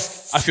manager.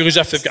 I feel as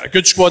if they've got a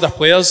good squad of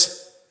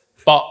players.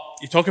 But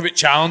you talk about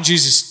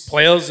challenges, his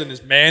players and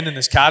his men and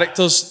his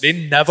characters, they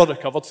never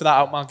recovered for that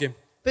Alkmaar game.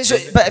 But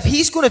if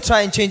he's going to try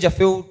and change a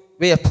full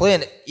way of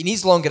playing, he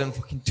needs longer than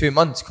fucking 2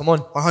 months. Come on.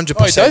 100%.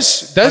 Oh, he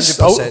does.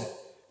 100%.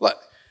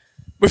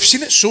 We've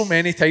seen it so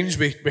many times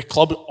with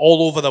clubs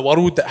all over the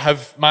world that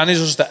have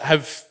managers that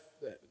have,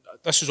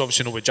 this is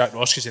obviously not with Jack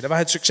Ross because they never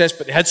had success,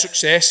 but they had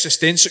success,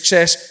 sustained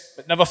success,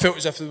 but never felt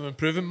as if they were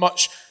improving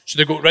much. So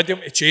they got rid of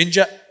him to change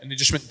it, and they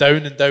just went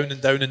down and down and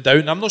down and down.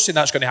 And I'm not saying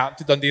that's going to happen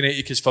to Dundee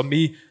United, because for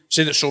me, I've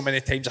said it so many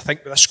times, I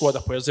think with the squad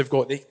of players they've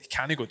got, they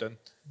can't go down.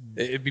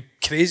 It'd be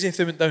crazy if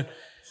they went down.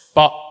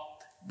 But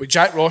with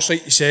Jack Ross,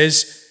 like he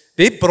says,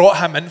 they brought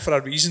him in for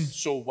a reason.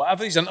 So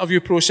whatever his interview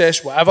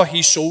process, whatever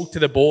he sold to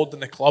the board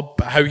and the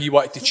club, how he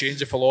wanted to change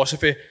the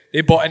philosophy,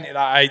 they bought into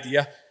that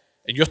idea.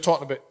 And you're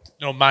talking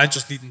about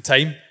managers needing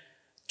time.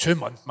 2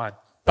 months, man.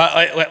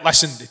 But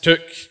listen, they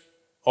took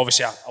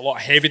obviously a lot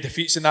of heavy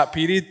defeats in that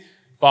period,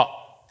 but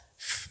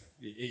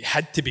he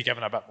had to be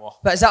given a bit more.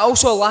 But is that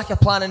also a lack of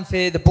planning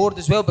for the board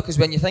as well? Because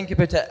when you think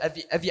about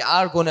it, if you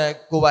are going to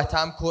go with a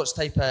Tam Courts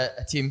type of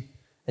a team,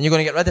 and you're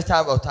going to get rid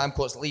of Tam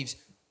Courts leaves,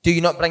 do you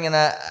not bring in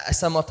a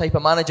similar type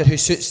of manager who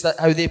suits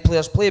how their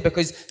players play?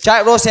 Because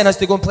Jack Ross then has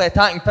to go and play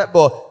attacking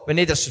football with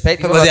no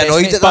disrespect. But they're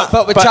annoyed at that.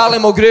 But with Charlie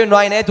Mulgrew and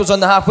Ryan Edwards on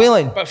the halfway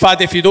line. But Fad,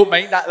 if you don't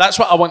mind, that's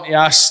what I want to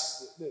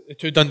ask the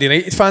 2 Dundee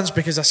United fans,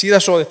 because I see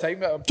this all the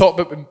time. I'm talking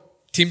about when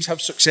teams have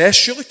success.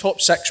 Surely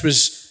top 6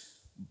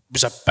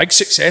 was a big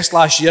success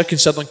last year,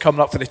 considering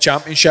coming up for the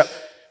championship.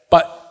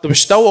 But there was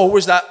still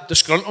always that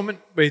disgruntlement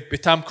with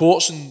Tam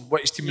Courts and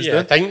what his team was doing.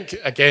 I think,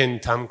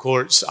 again, Tam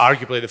Courts,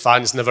 arguably the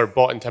fans never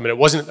bought into him, and it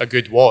wasn't a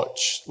good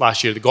watch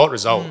last year. They got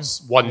results,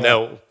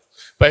 1-0,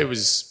 but it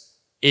was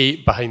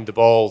 8 behind the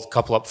ball, a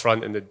couple up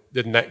front, and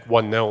they'd nick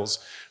 1-0s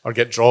or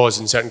get draws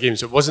in certain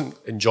games. So it wasn't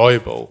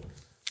enjoyable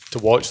to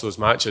watch those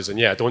matches.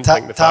 And I don't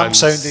think the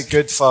fans... Tam sounded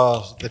good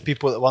for the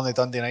people that were the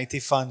Dundee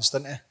United fans,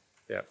 didn't he?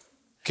 Yeah.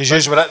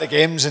 Because you were at the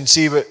games and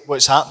see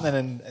what's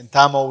happening, and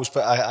Tam always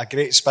put a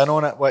great spin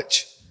on it,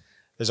 which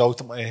has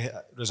ultimately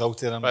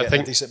resulted in him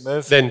getting a decent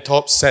move. Then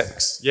top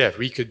 6, if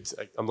we could,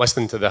 I'm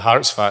listening to the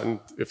Hearts fan,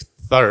 if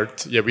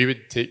third, we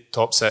would take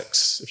top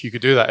 6. If you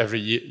could do that every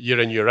year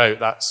in, year out,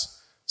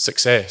 that's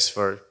success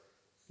for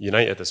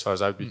United as far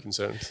as I'd be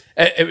concerned.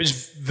 It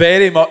was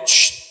very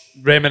much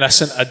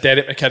reminiscent of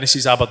Derek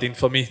McInnes's Aberdeen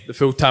for me, the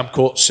full Tam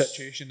Courts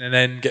situation, and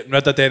then getting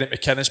rid of Derek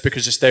McInnes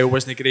because the style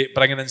wasn't great,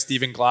 bringing in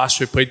Stephen Glass,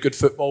 who played good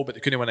football but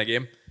they couldn't win a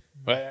game.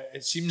 But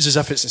it seems as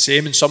if it's the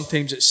same, and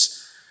sometimes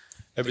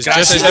it was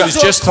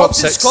just top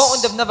 6.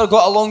 Scotland have never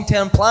got a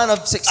long-term plan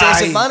of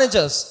successive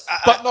managers.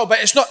 But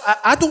it's not.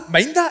 I don't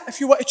mind that if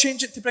you want to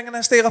change it to bring in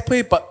a style of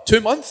play. But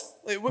 2 months,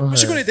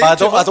 what's he going to do? I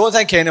don't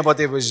think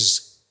anybody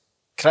was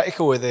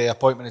critical of the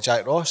appointment of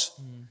Jack Ross.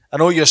 I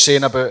know you're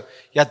saying about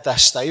you had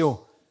this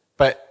style,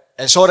 but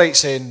it's all right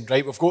saying,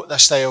 right, we've got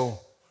this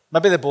style.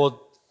 Maybe the board,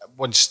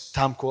 once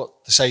Tam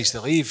Court decides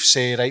to leave,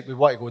 say, right, we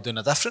want to go down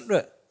a different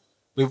route.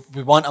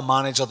 We want a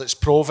manager that's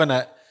proven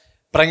it,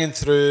 bringing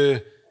through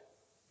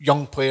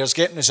young players,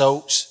 getting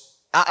results.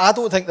 I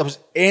don't think there was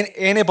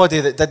anybody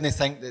that didn't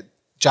think that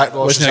Jack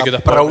Ross was a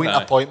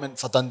brilliant appointment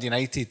for Dundee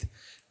United.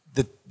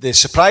 The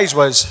surprise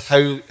was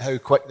how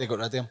quick they got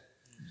rid of him.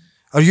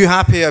 Are you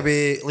happy about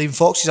Liam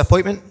Fox's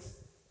appointment?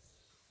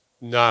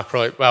 Nah,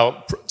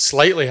 probably,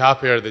 slightly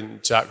happier than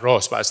Jack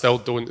Ross, but I still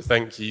don't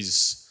think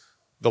he's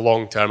the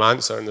long-term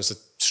answer, and there's a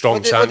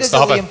strong chance to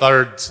have a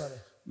third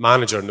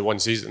manager in the one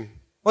season.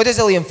 What does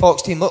the Liam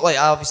Fox team look like?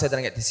 I obviously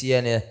didn't get to see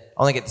any. I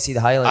only get to see the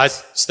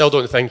highlights. I still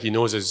don't think he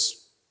knows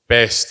his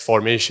best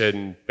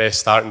formation, best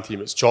starting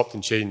team. It's chopped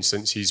and changed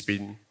since he's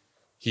been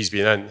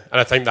in. And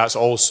I think that's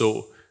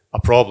also a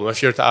problem.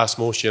 If you're to ask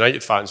most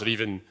United fans or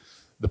even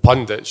the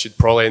pundits, you'd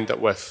probably end up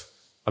with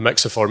a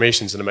mix of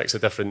formations and a mix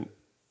of different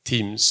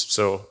teams.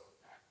 So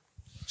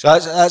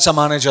that's a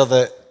manager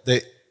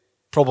that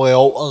probably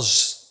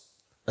alters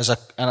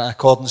in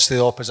accordance to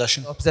the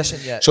opposition.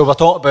 Yeah. So we're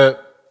talking about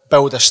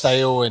build a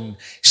style and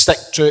stick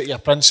true to your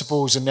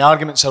principles, and the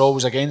arguments are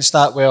always against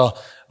that, where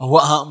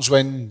what happens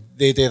when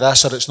they do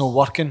this or it's not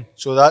working.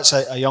 So that's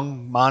a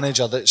young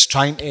manager that's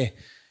trying to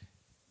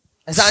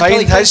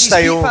find his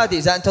style.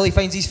 Is that until he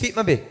finds his feet,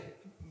 maybe?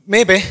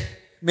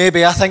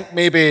 Maybe. I think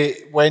maybe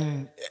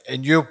when,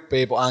 and you'll be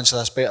able to answer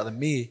this better than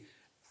me,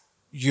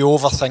 you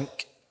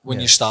overthink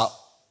when you start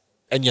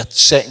and you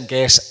second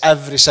guess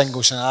every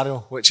single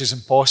scenario, which is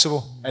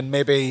impossible. And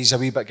maybe he's a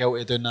wee bit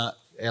guilty of doing that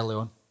early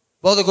on.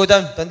 Will they go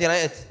down, Dundee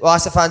United? Well,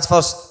 ask the fans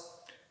first.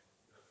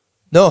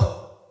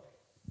 No.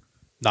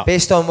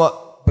 Based on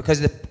what?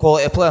 Because of the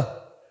quality of player?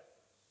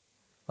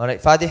 All right,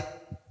 Faddy?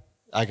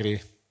 I agree.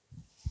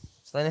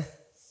 Slaney?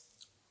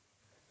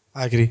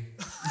 I agree.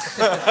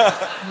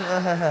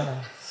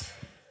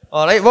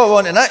 All right, what we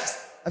want to next?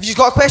 Have you just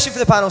got a question for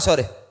the panel,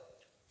 sorry?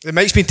 The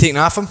mic's been taken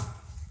off him.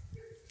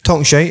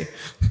 Talking shite.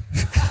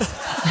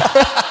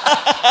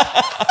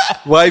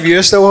 Why have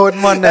you still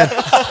holding one then?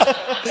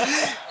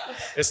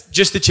 it's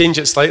just to change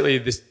it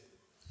slightly.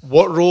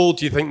 What role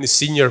do you think the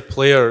senior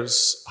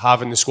players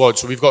have in the squad?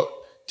 So we've got,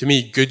 to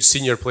me, good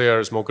senior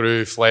players,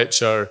 Mulgrew,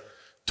 Fletcher,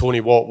 Tony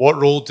Watt. What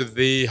role do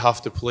they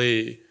have to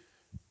play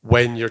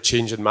when you're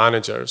changing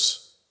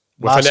managers?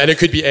 And it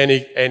could be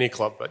any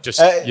club, but just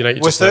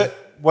United.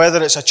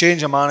 Whether it's a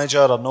change of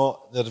manager or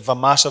not, they have a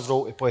massive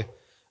role to play.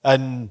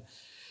 And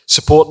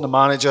supporting the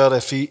manager,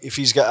 if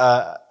he's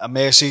got a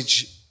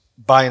message,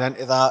 buying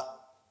into that,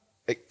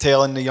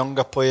 telling the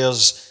younger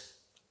players,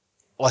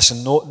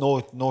 listen,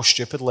 no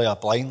stupidly or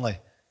blindly.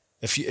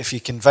 If you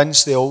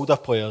convince the older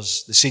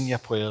players, the senior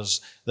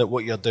players, that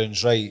what you're doing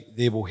is right,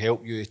 they will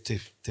help you to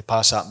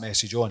pass that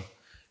message on.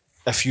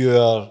 If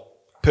you're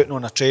putting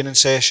on a training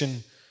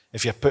session,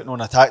 if you're putting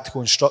on a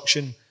tactical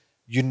instruction,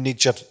 you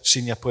need your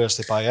senior players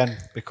to buy in,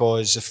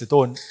 because if they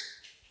don't,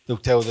 they'll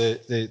tell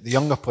the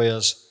younger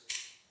players,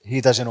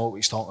 he doesn't know what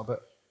he's talking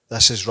about.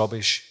 This is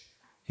rubbish.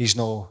 He's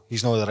no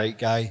the right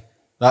guy.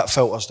 That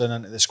filters down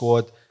into the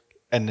squad.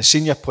 And the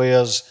senior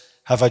players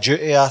have a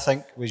duty, I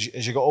think,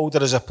 as you get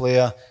older as a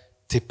player,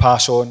 to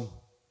pass on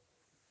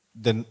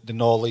the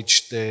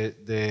knowledge,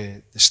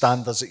 the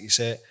standards that you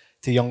set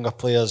to younger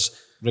players,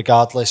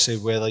 regardless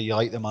of whether you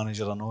like the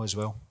manager or not as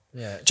well.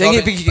 Yeah,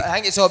 I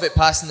think it's all about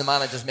passing the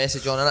manager's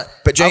message on, isn't it?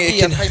 But sorry, what are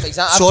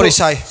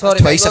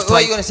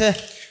you going to say?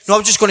 No, I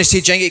was just going to say,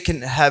 Jingy, it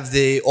can have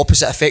the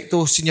opposite effect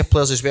though, senior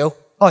players as well.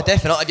 Oh,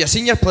 definitely. If your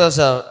senior players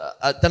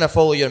don't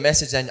follow your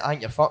message, then I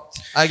think you're fucked.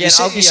 Again,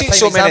 I'll give you a prime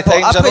so many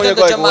example. times, I played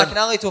under Jim going.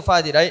 McInally to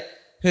Faddy, right?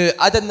 Who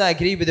I didn't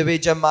agree with the way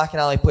Jim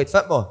McInally played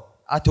football.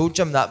 I told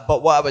Jim that,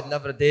 but what I would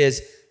never do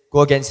is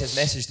go against his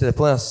message to the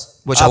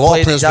players. Which a lot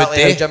of players would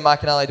do. Jim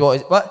McInally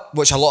what?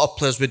 Which a lot of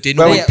players would do.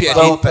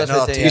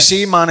 You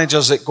see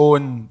managers that go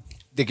and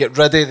they get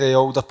rid of the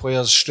older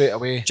players straight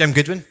away. Jim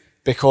Goodwin.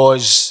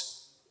 Because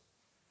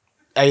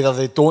either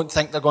they don't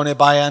think they're going to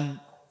buy in.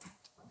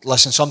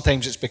 Listen,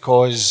 sometimes it's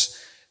because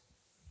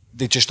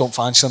they just don't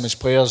fancy them as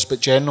players, but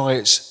generally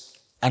it's,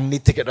 I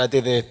need to get rid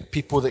of the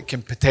people that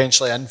can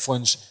potentially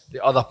influence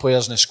the other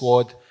players in the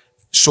squad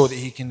so that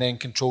he can then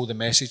control the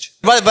message.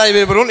 By the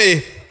way, we're on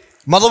to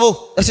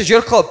Motherwell. This is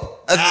your club.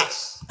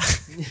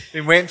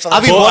 Been waiting for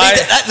I've been worried.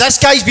 This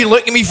guy's been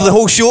looking at me for the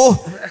whole show.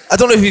 I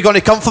don't know if he's going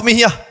to come for me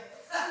here.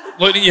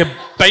 Looking at you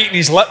biting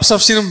his lips,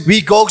 I've seen him.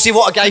 Wee Gogsy,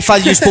 what a guy,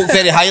 Fad, you spoke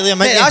very highly of him.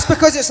 Mate, that's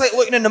because it's like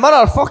looking in the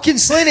mirror. Fucking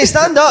Slaney,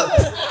 stand up.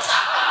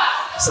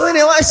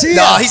 Slaney, let's see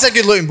Nah, he's a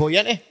good looking boy,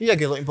 isn't he? He's a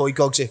good looking boy,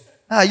 Gogsy.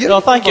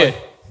 Thank you.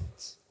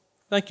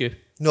 Thank you.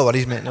 No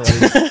worries, mate, no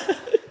worries.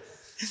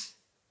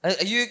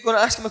 Are you going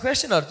to ask him a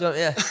question or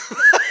yeah?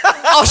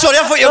 Oh, sorry,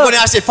 I thought you were going to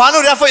ask the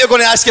panel. I thought you were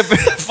going to ask him.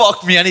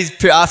 Fuck me, I need to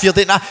put off here,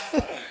 didn't I?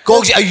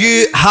 Gogsy, are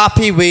you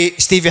happy with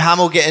Stevie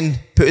Hamill getting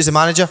put as the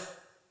manager?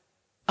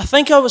 I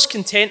think I was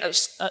content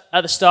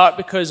at the start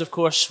because, of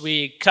course,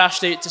 we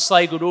crashed out to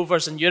Sligo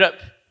Rovers in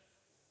Europe.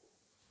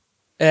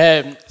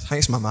 I think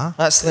it's my ma.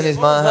 That's Slaney's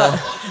ma.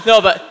 No,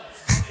 but...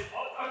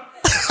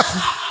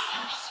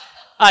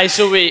 Aye,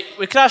 so we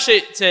crashed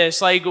out to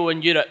Sligo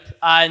in Europe,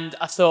 and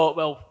I thought,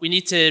 well, we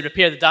need to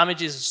repair the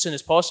damages as soon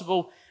as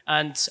possible,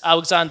 and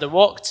Alexander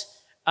walked.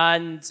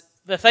 And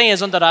the thing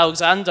is, under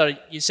Alexander,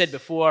 you said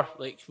before,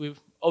 like,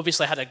 we've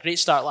obviously had a great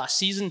start last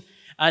season,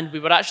 and we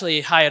were actually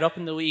higher up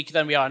in the league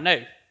than we are now.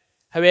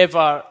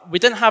 However, we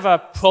didn't have a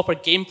proper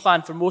game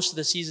plan for most of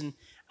the season,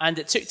 and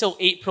it took till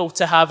April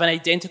to have an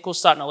identical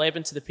starting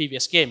 11 to the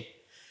previous game.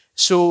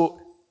 So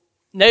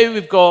now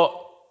we've got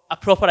a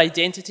proper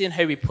identity in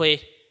how we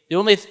play.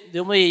 The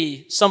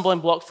only stumbling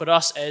block for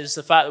us is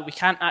the fact that we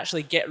can't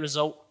actually get a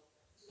result.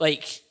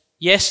 Like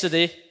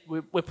yesterday,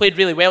 we played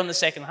really well in the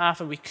second half,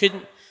 and we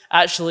couldn't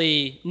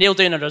actually nail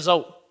down a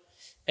result.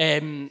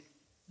 There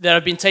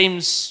have been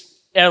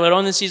times earlier on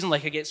in the season,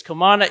 like against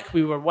Kilmarnock,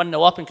 we were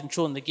 1-0 up and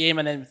controlling the game,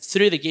 and then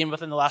through the game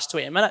within the last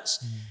 20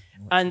 minutes.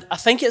 And I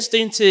think it's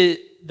down to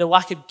the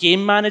lack of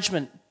game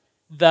management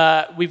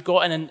that we've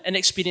got in an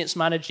inexperienced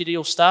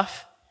managerial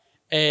staff.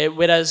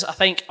 Whereas I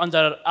think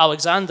under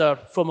Alexander,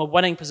 from a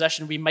winning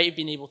position, we might have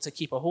been able to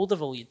keep a hold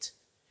of a lead.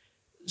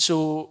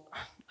 So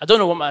I don't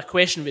know what my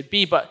question would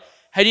be, but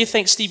how do you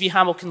think Stevie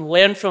Hamill can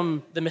learn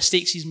from the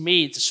mistakes he's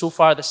made so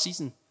far this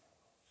season?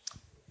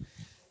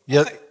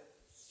 Yeah.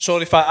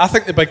 Sorry, I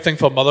think the big thing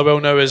for Motherwell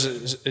now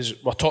is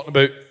we're talking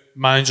about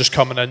managers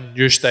coming in,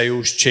 new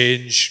styles,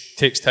 change,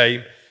 takes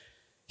time.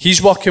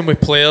 He's working with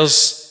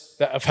players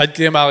that have had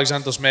Graham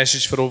Alexander's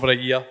message for over a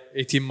year,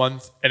 18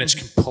 months, and it's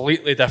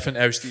completely different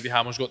how Stevie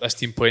Hamill's got this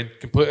team playing,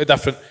 completely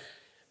different.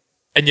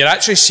 And you're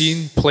actually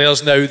seeing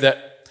players now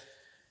that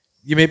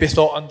you maybe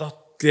thought under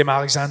Graham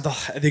Alexander,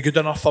 are they good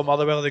enough for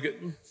Motherwell? Are they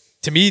good?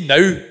 To me now,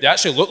 they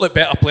actually look like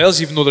better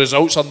players, even though the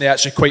results aren't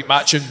actually quite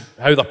matching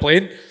how they're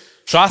playing.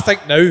 So I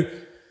think now,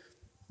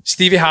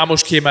 Stevie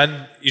Hamill's came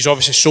in, he's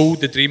obviously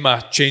sold the dream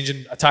of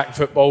changing attacking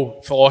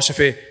football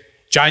philosophy.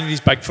 January's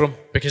big for him,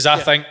 because I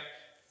think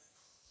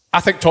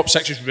top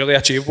six is really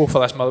achievable for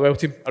this Motherwell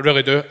team. I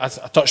really do. I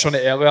touched on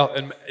it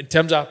earlier. In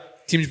terms of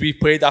teams we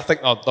played, I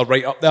think they're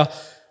right up there.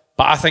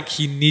 But I think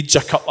he needs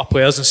a couple of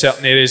players in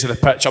certain areas of the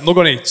pitch. I'm not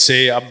going to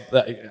say,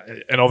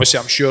 and obviously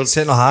I'm sure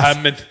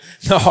him and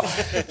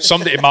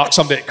somebody to mark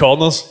somebody at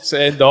corners, it's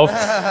the end of.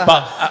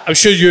 But I'm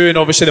sure you and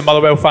obviously the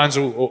Motherwell fans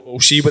will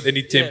see what they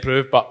need to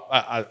improve. But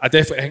I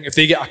definitely think if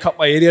they get a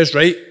couple of areas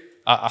right,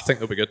 I think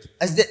they'll be good.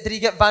 Did he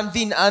get Van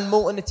Veen and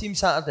Moulton the team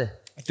Saturday?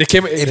 They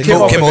came off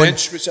the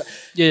bench.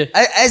 Yeah.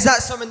 Is that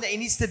something that he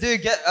needs to do?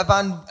 Get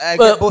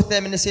get both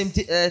them in the same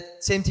team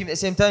at the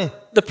same time?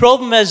 The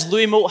problem is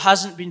Louis Moult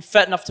hasn't been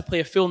fit enough to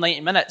play a full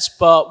 90 minutes,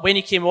 but when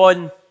he came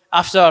on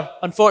after,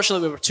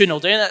 unfortunately we were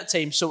 2-0 down at the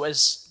time, so it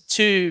was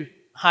too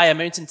high a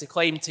mountain to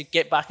climb to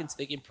get back into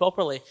the game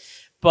properly.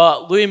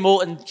 But Louis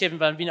Moult and Kevin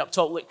Van Veen up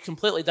top look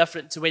completely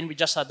different to when we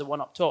just had the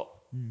one up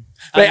top.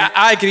 Right,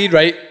 I agree,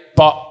 right?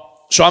 But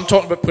so I'm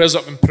talking about players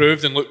that have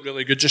improved and look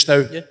really good just now.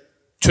 Yeah.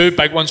 Two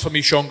big ones for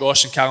me, Sean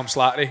Goss and Callum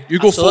Slattery. You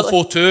go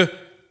 4-4-2.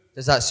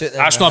 Does that suit them?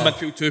 That's not a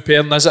midfield two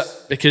pairing, is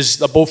it? Because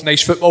they're both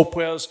nice football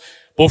players,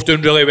 both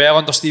doing really well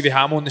under Stevie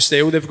Hamill and the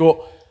style they've got.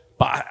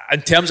 But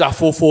in terms of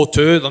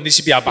 4-4-2, there needs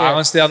to be a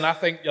balance there, and I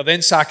think you're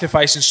then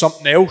sacrificing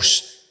something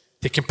else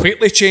to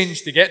completely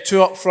change, to get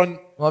two up front.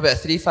 What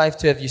about a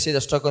 3-5-2 if you say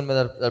they're struggling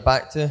with their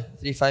back two?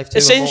 3-5-2?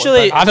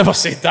 Essentially, I never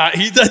said that,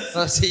 he did. That's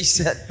what he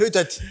said. Who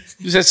did?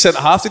 You said centre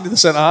half, didn't you? The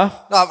centre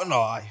half? No,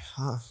 aye.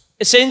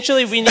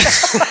 essentially we need...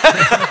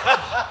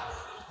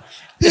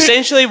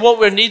 Essentially, what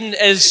we're needing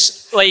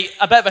is like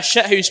a bit of a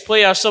shithouse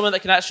player, someone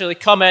that can actually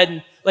come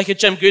in, like a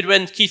Jim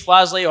Goodwin, Keith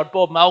Lasley, or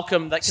Bob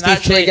Malcolm, that can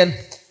Steve Kagan.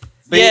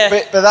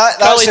 But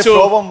that's the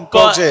problem,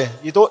 Gorgie.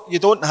 You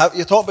don't have.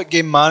 You talk about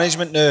game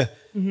management now.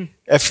 Mm-hmm.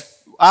 If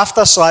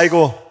after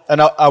Sligo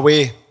and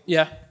away,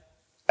 yeah,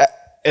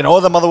 and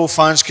all the Motherwell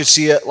fans could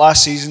see it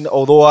last season.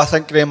 Although I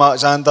think Graham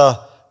Alexander,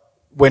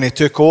 when he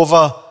took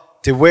over,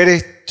 to where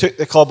he took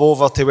the club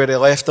over to where he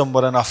left them,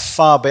 were in a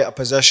far better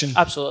position.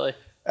 Absolutely.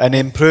 And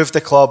he improved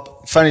the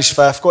club, finished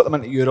fifth, got them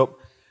into Europe.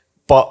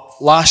 But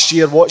last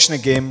year, watching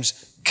the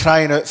games,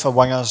 crying out for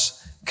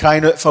wingers,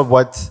 crying out for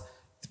width,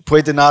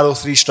 played the narrow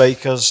three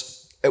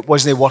strikers, it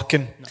wasn't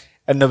working. No.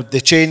 And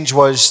the change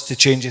was to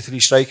change the three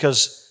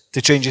strikers,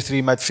 to change the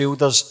three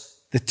midfielders.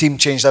 The team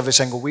changed every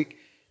single week.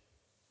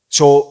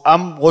 So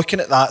I'm looking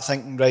at that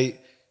thinking, right,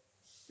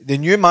 the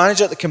new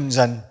manager that comes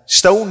in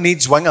still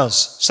needs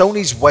wingers, still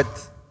needs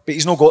width, but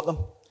he's not got them.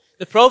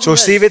 The problem so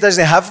Stevie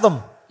doesn't have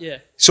them. Yeah.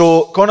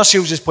 So Connor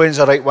Seals is playing as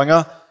a right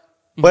winger.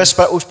 Mm-hmm. Wes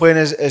Spittle's playing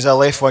as a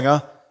left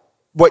winger,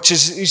 which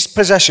is his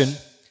position.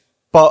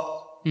 But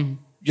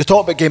you're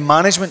talking about game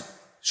management.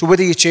 So what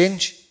do you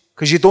change?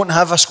 Because you don't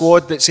have a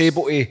squad that's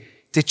able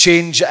to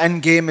change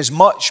in game as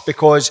much,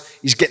 because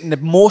he's getting the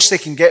most they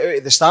can get out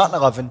of the starting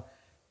 11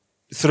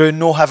 through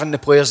not having the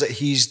players that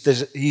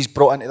he's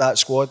brought into that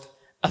squad.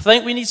 I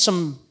think we need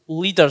some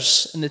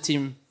leaders in the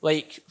team.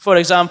 Like, for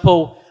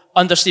example,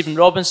 under Stephen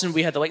Robinson,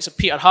 we had the likes of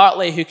Peter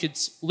Hartley, who could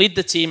lead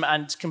the team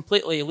and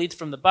completely lead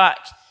from the back.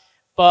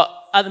 But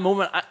at the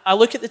moment, I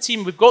look at the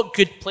team, we've got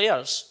good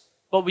players,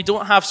 but we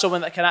don't have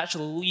someone that can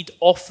actually lead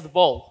off the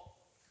ball,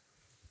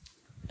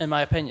 in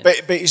my opinion.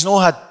 But he's not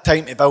had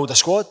time to build a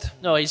squad.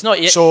 No, he's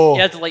not yet. So, he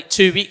had like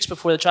 2 weeks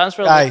before the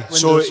transfer window.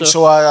 So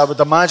so I would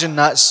imagine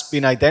that's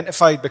been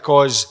identified,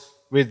 because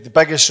with the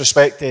biggest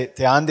respect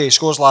to Andy, he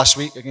scores last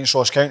week against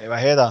Ross County with a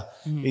header.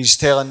 Mm-hmm. He's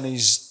telling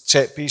his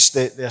set piece,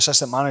 the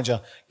assistant manager,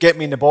 get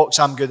me in the box,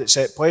 I'm good at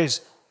set plays.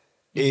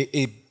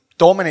 He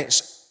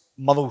dominates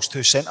Motherwell's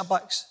two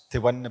centre-backs to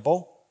win the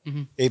ball.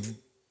 Mm-hmm. He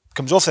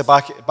comes off the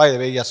back. By the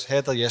way, your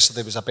header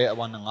yesterday was a better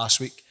one than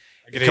last week.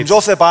 Agreed. He comes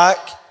off the back,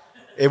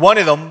 one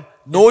of them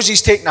knows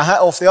he's taking a hit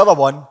off the other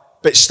one,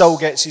 but still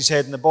gets his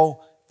head in the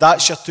ball.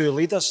 That's your two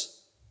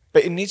leaders.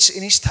 But he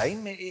needs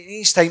time. He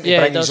needs time to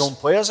bring his own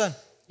players in.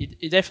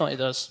 He definitely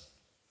does.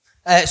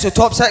 So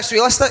top six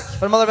realistic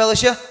for Motherwell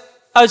this year?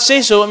 I would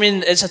say so. I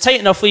mean, it's a tight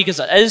enough league as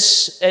it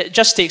is. It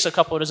just takes a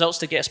couple of results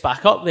to get us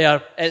back up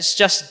there. It's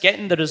just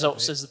getting the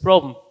results is the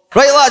problem.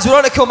 Right, lads, we're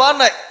on to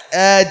Kilmarnock.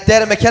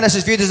 Derek McInnes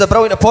is viewed as a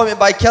brilliant appointment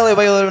by Kelly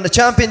while they're in the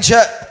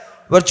Championship.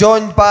 We're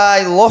joined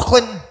by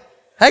Lachlan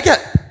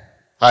Higgett.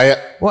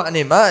 Hyatt. What a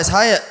name that is,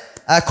 Hyatt.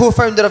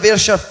 Co-founder of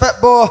Ayrshire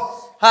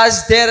Football.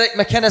 Has Derek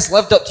McInnes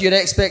lived up to your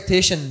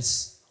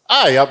expectations?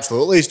 Aye,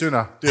 absolutely. He's doing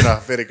a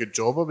very good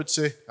job, I would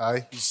say.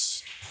 Aye,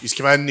 he's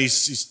come in,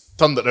 he's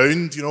turned it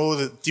round. You know,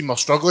 the team are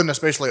struggling,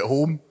 especially at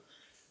home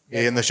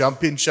in the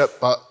Championship.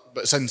 But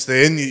since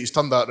then, he's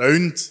turned that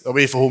round.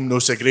 Away from home,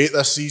 not so great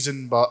this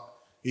season, but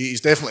he's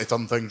definitely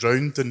turned things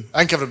round. And I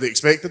think everybody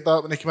expected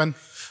that when he came in.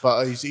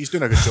 But he's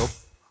doing a good job.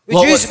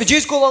 Would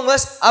you go along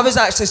this? I was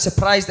actually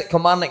surprised that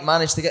Kilmarnock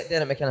managed to get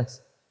Derek McInnes.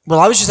 Well,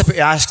 I was just about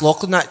to ask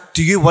Lachlan that.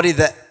 Do you worry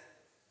that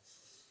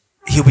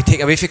he'll be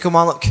taken away from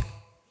Kilmarnock?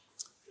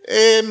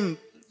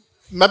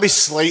 Maybe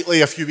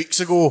slightly a few weeks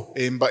ago,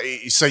 but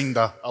he signed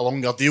a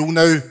longer deal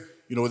now.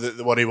 You know,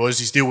 the worry was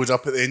his deal was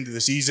up at the end of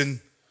the season.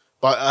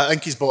 But I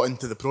think he's bought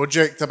into the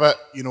project a bit.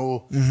 You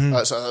know,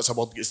 that's a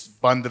word that gets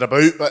banded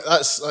about, but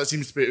that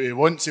seems to be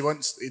what he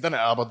wants. He done it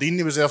at Aberdeen.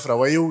 He was there for a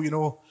while. You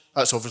know,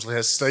 that's obviously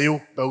his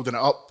style, building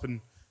it up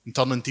and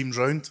turning teams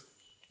round.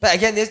 But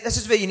again, this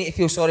is where you need to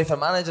feel sorry for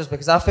managers,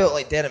 because I felt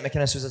like Derek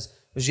McInnes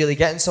was really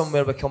getting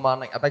somewhere with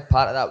Kilmarnock. A big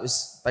part of that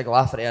was Big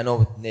Lafferty. I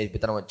know we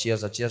don't want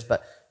cheers,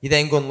 but you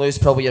then go and lose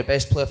probably your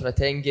best player for a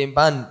 10-game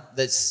ban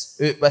that's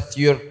out with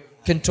your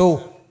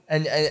control.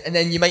 And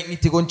then you might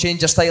need to go and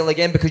change your style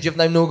again because you've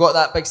now got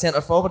that big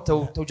centre forward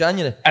till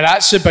January. And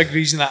that's the big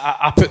reason that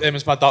I put them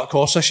as my dark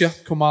horse this year,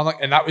 Kilmarnock,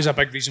 and that was a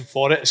big reason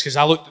for it. It's because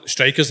I looked at the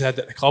strikers they had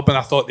at the club and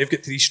I thought they've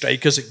got 3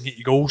 strikers that can get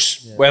you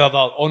goals, whether they're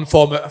on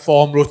form, out of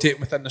form,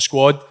 rotating within the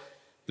squad.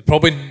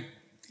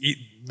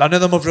 None of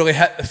them have really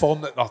hit the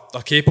form that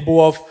they're capable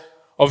of.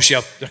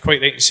 Obviously, you're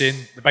quite right in saying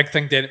the big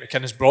thing Derek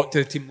McInnes brought to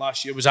the team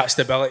last year was that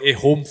stability,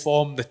 home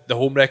form, the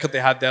home record they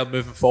had there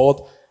moving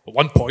forward. At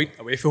 1 point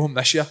away from home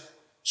this year.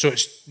 So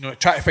it's, you know,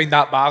 trying to find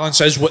that balance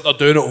is what they're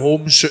doing at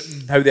home,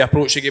 suiting how they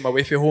approach the game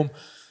away from home.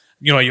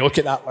 You know, you look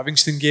at that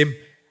Livingston game.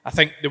 I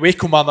think the way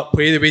Kilmarnock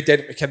play, the way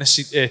Derek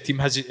McInnes' team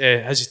has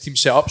his team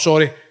set up.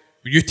 When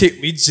you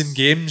take leads in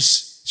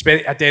games,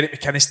 especially a Derek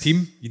McInnes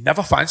team, you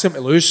never fancy them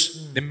to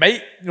lose. They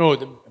might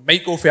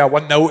go for a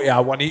 1-0 to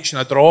a 1-1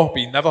 and a draw, but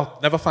you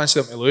never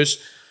fancy them to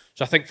lose.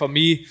 So I think for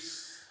me,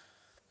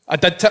 I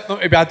did tip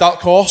them to be a dark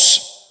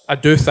horse. I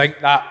do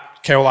think that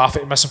Kyle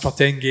Lafferty missing for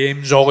 10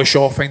 games, Ollie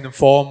Shaw finding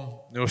form.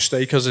 You know,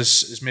 strikers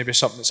is maybe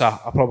something that's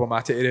a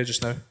problematic area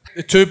just now.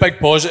 The 2 big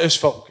positives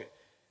for...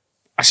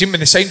 I seen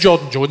when they signed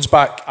Jordan Jones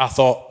back, I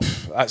thought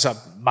that's a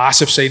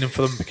massive signing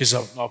for them because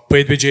I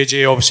played with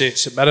JJ obviously at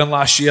St Mirren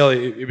last year.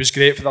 He was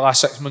great for the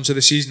last 6 months of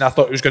the season. I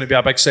thought it was going to be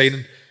a big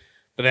signing.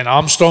 But then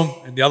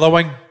Armstrong in the other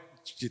wing,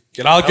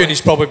 you're arguing he's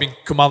probably been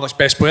Kilmarnock's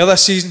best player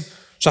this season.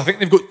 So I think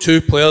they've got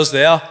 2 players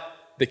there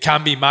that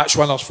can be match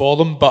winners for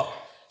them. But,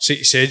 see,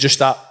 you say, just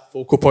that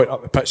focal point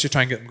up the pitch to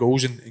try and get them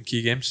goals in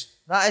key games.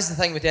 That is the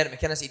thing with Derek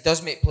McInnes. He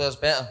does make players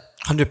better.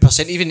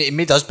 100%. Even he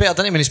made us better,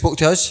 didn't he, when he spoke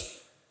to us?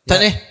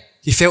 Didn't he?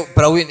 He felt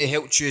brilliant. He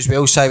helped you as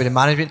well, Si, with the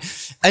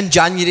management. In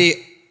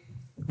January,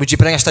 would you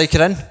bring a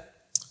striker in?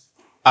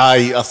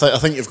 Aye, I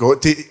think you've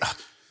got to.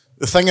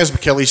 The thing is with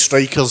Kelly's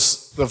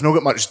strikers, they've not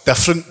got much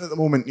different at the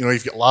moment. You know,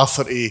 you've got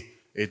Lafferty,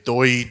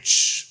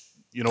 Doidge,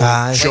 you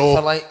know, Shaw.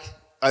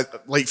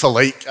 Like for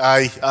like.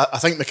 Aye. I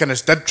think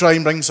McInnes did try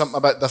and bring something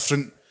a bit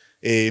different.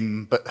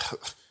 But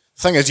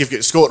the thing is, you've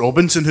got Scott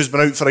Robinson, who's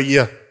been out for a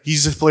year.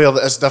 He's a player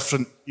that is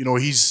different. You know,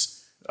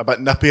 he's a bit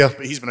nippier,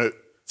 but he's been out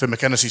for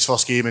McInnes'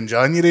 first game in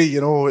January.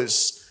 You know,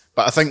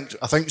 but I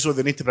think so.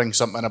 They need to bring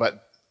something a bit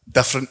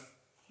different.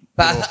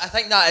 But I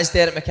think that is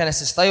Derek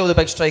McInnes' style, the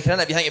big striker, isn't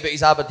it? If you think about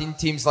his Aberdeen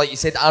teams, like you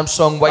said,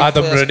 Armstrong, White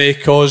Adam Rooney,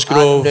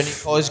 Cosgrove.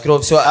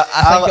 So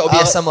I think it'll be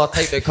a similar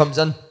type that comes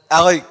in.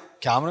 I like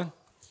Cameron.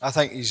 I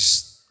think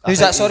he's... Who's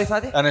that, sorry,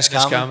 Faddy? Innes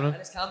Cameron.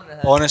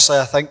 Honestly,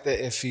 I think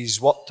that if he's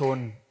worked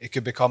on, he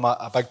could become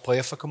a big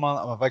player for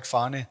Kilmarnock. I'm a big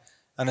fan of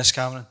Innes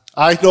Cameron.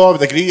 I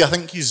would agree. I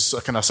think he's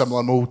a kind of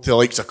similar mould to the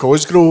likes of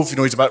Cosgrove. You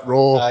know, he's a bit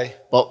raw,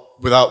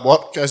 but with that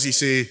work, as you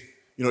say,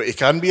 you know, he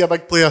can be a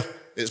big player.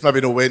 It's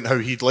maybe not went how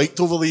he'd liked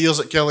over the years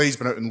at Kelly. He's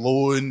been out on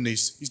loan.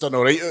 He's done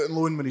all right out on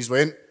loan when he's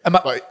went.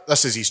 But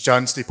this is his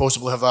chance to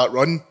possibly have that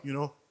run, you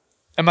know.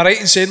 Am I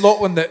right in saying,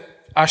 Lachlan, that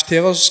Ash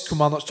Taylor's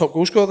Kilmarnock's top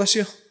goal scorer this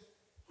year?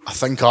 I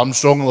think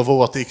Armstrong will have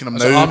overtaken him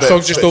now.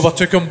 Armstrong just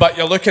overtook him, but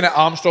you're looking at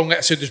Armstrong,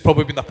 let's say, there's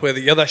probably been the player of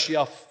the year this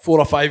year, 4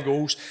 or 5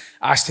 goals.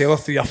 Ash Taylor,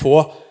 3 or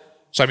 4.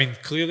 So, I mean,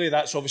 clearly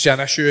that's obviously an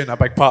issue and a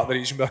big part of the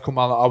reason why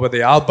Kilmarnock are where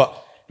they are.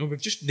 But, you know,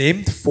 we've just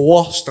named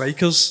 4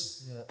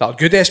 strikers that are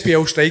good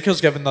SPL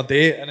strikers given their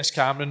day. Innes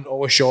Cameron,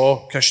 Ollie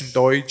Shaw, Christian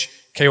Doidge,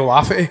 Kyle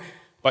Lafferty.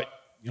 But,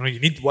 you know, you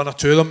need 1 or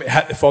 2 of them to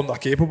hit the form they're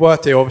capable of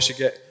to obviously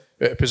get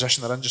out of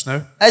position they're in just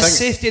now. Is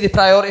safety the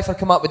priority for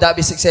Kilmarnock? Would that be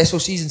a successful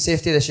season,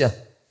 safety this year?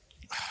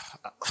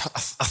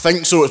 I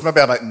think so. It's maybe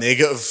a bit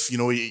negative. You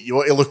know, you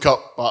want to look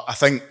up, but I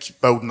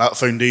think building that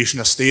foundation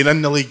of staying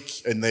in the league,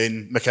 and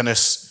then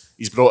McInnes,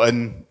 he's brought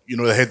in, you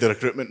know, the head of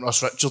recruitment,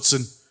 Russ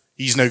Richardson.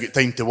 he's now got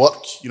time to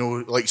work. You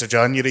know, like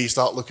January, you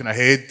start looking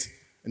ahead,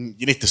 and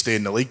you need to stay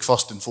in the league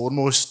first and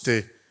foremost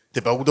to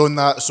build on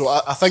that. So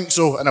I think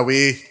so, in a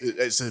way,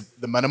 it's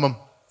the minimum,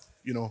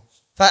 you know.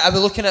 In fact, are we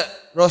looking at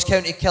Ross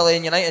County, Killie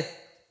and United?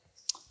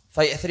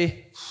 Fight of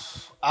 3?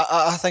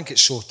 I think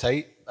it's so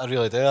tight. I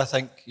really do. I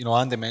think, you know,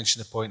 Andy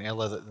mentioned the point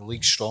earlier that the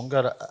league's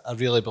stronger. I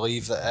really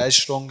believe that it is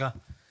stronger.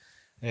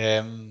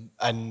 And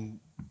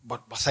we're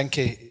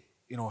thinking,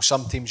 you know,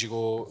 some teams you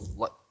go,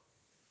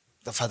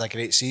 they've had a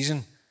great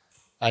season,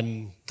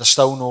 and there's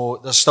still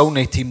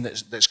no team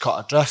that's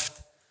cut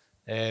adrift.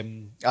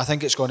 I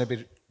think it's going to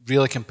be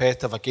really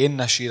competitive again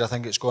this year. I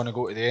think it's going to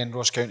go to the end.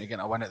 Ross County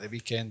getting a win at the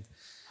weekend.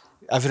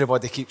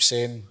 Everybody keeps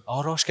saying,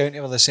 "Oh, Ross County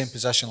were the same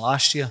position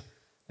last year,"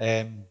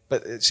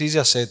 but it's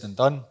easier said than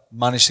done.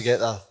 Managed to get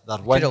their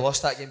win. Could have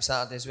lost that game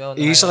Saturday as well.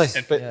 Easily,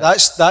 but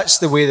that's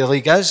the way the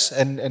league is.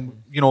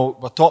 And you know,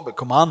 we're talking about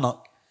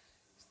Kilmarnock.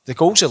 The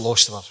goals they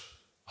lost were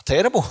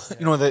terrible. Yeah.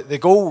 You know,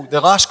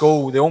 the last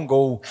goal, the own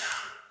goal.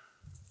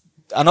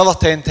 Another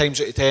 10 times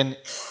out of 10,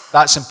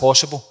 that's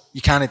impossible.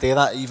 You can't do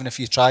that even if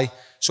you try.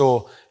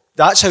 So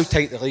that's how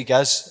tight the league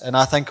is, and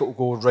I think it will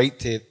go right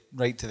to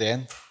the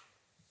end.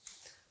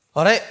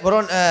 All right, we're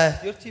on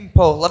your team,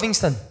 Paul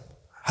Livingston.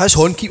 His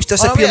horn keeps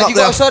disappearing up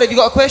there. Sorry, have you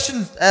got a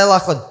question,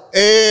 Lachlan?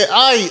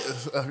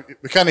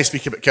 We can't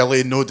speak about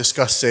Killie and no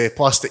discuss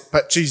plastic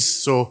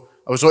pitches, so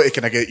I was wanting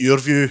to kind of get your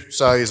view,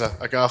 Si, as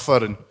a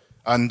gaffer, and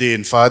Andy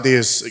and Faddy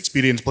as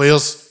experienced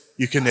players.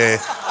 You can... and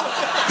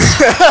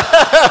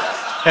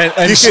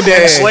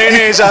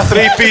Slaney is a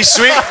three-piece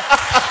suite.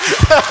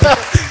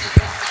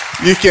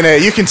 You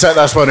can set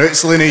this one out,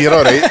 Slaney, you're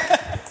all right.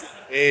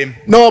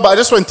 No, but I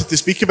just wanted to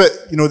speak about,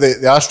 you know, the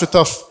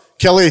AstroTurf.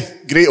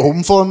 Killie, great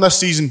home form this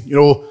season. You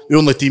know, the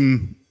only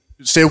team,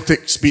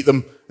 Celtics beat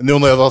them, and the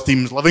only other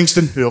team is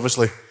Livingston, who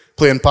obviously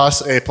play in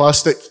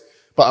plastic.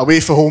 But away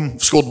from home,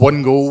 scored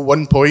 1 goal,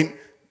 1 point.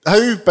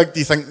 How big do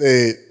you think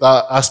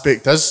that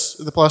aspect is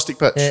of the plastic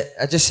pitch?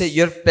 I just say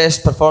your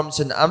best performance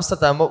in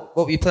Amsterdam. What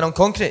were you playing on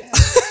concrete?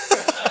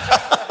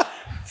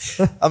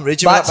 I'm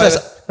raging with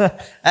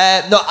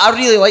that. No, I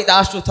really like the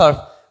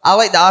AstroTurf. I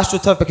like the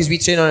AstroTurf because we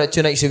train on it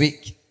 2 nights a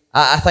week.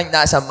 I think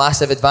that's a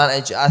massive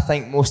advantage. I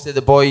think most of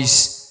the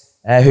boys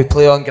who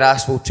play on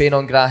grass will train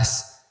on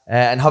grass.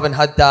 And having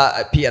had that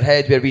at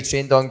Peterhead where we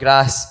trained on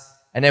grass,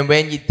 and then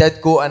when you did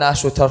go to an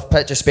AstroTurf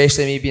pitch,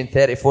 especially me being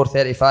 34,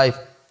 35,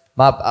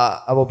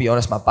 I will be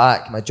honest,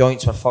 my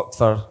joints were fucked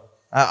for...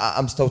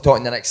 I'm still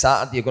talking the next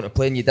Saturday you're going to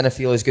play and you didn't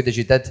feel as good as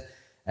you did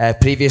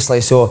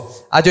previously. So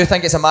I do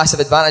think it's a massive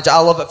advantage. I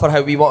love it for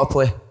how we want to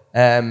play.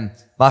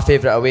 My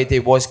favourite away day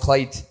was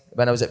Clyde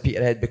when I was at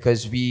Peterhead,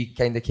 because we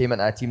kind of came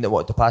into a team that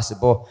wanted to pass the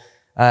ball.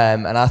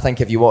 And I think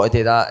if you want to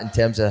do that in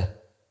terms of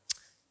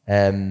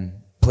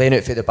playing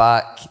out through the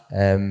back,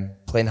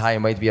 playing high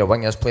and wide with your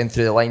wingers, playing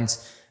through the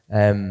lines,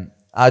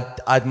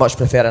 I'd much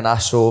prefer an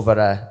Astro over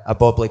a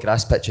bobbly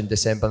grass pitch in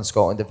December in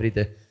Scotland every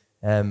day.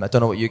 I don't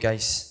know what you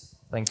guys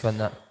think on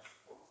that.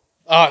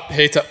 I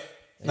hate it.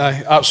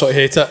 I absolutely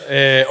hate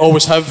it.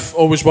 Always have,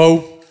 always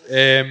will.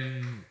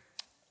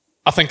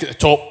 I think at the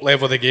top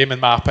level of the game, in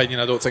my opinion,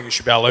 I don't think it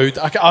should be allowed.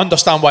 I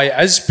understand why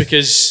it is,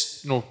 because,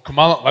 you know,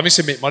 Kilmarnock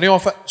Livingston make money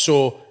off it.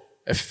 So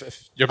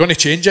if you're going to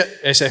change it,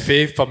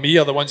 SFA for me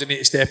are the ones that need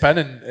to step in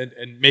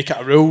and make it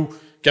a rule,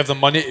 give them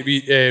money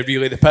to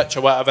relay the pitch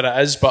or whatever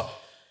it is. But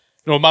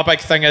you know, my big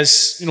thing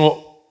is, you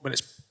know, when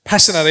it's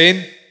pissing a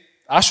rain,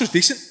 Astro's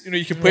decent. You know,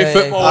 you can play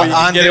football. You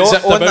can get it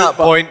zipped on about,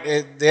 that point,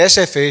 the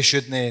SFA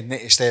shouldn't need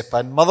to step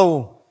in.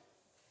 Motherwell,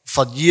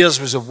 for years,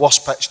 was the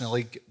worst pitch in the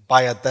league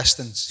by a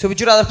distance. So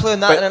would you rather play on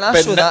that than an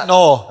Astro?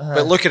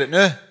 But look at it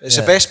now. It's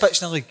the best pitch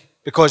in the league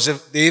because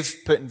they've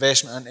put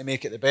investment in to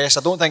make it the best.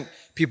 I don't think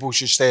people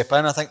should step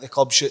in. I think the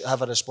club should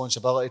have a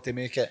responsibility to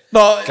make it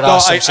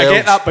grass I themselves.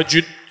 get that, but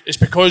it's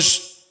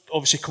because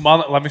obviously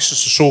Kilmarnock Livingston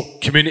is so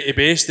community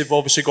based. They've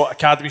obviously got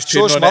academies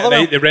training on it at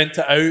night. They rent it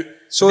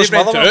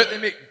out. They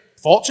make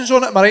fortunes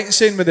on it. Am I right in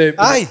saying with the?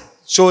 Aye.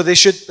 So they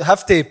should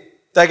have to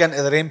dig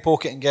into their own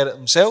pocket and get it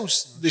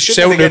themselves. They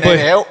shouldn't be getting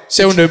any help.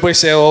 Sell Newbury,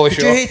 sell all the shit.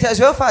 Did you hate it as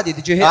well, Faddy?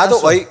 Did you hate it?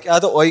 I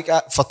don't like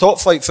it. For top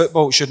flight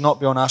football, it should not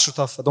be on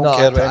AstroTurf. I don't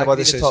care what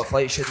anybody says. Top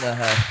flight shouldn't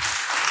have.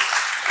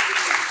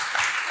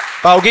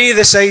 But I'll give you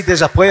the side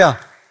as a player,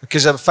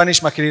 because I've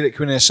finished my career at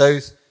Queen of the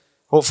South.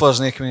 Hopefully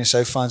there's no Queen of the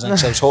South fans. I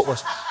think I was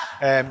hopeless.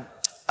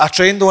 I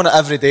trained on it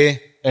every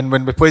day, and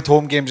when we played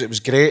home games, it was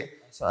great.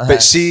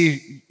 But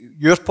see,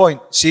 your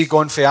point, see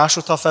going for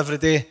AstroTurf every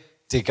day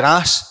to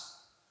grass,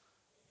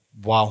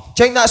 wow.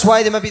 Do you think that's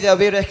why maybe the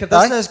away record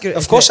isn't as good?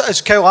 Of course it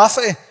is. Kyle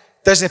Lafferty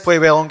doesn't play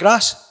well on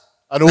grass.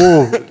 I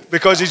know.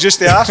 Because he's just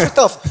the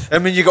AstroTurf.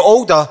 And when you get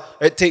older,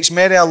 it takes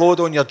many a load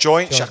on your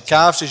joints, your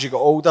calves as you get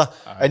older,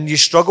 and you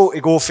struggle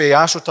to go for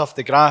AstroTurf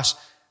to grass.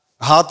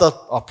 Harder,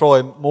 or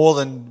probably more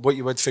than what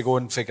you would for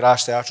going for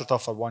grass to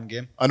AstroTurf for one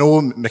game. I know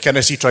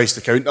McInnes tries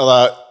to counter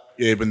that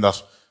when they're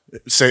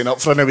setting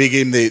up for an away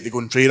game. They go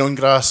and train on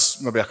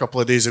grass maybe a couple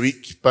of days a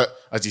week. But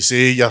as you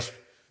say, you're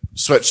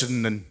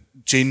switching and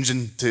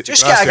changing to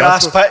just get a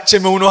grass pitch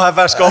and we'll not have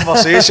this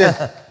conversation.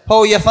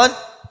 Paul, you a fan?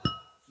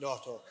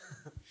 Not at all.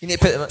 You need to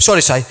put them.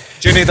 Sorry, Si.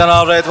 Do you need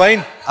another red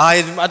wine?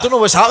 I don't know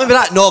what's happening with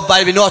that. No,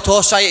 by the way, not at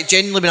all, Si.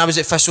 Genuinely, when I was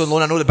at Thistle and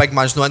Loan, I know the big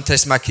man's no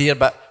interest in my career,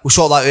 but we'll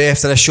sort that out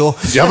after the show.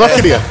 Do you have a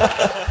career?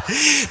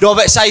 No,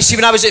 but Si, see,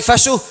 when I was at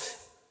Thistle,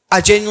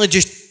 I genuinely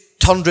just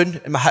turned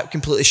round and my hip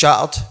completely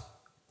shattered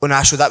when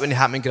I saw that when it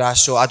happened in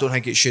grass, so I don't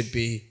think it should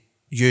be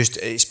used,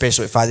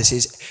 especially what Faddy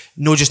says.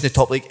 No, just in the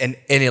top league, in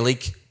any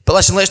league. But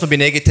listen, let's not be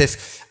negative.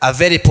 A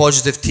very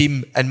positive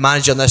team and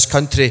manager in this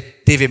country,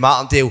 Davy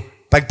Martindale.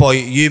 Big boy,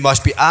 you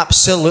must be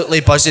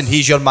absolutely buzzing.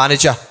 He's your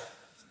manager.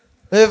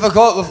 Who have we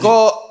got? We've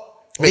got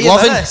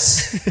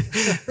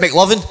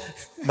McLovin.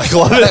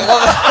 McLovin.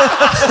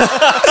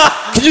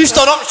 Can you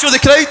stand up, show the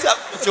crowd?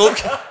 Joke.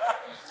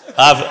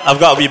 I've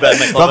got a wee bit of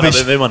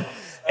McLovin about me, man.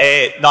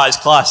 No, it's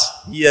class.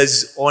 He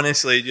is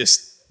honestly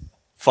just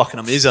fucking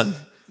amazing.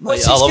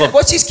 Like, I love him.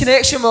 What's his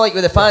connection with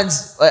the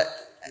fans? Like,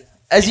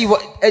 is he?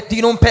 Do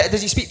you know him?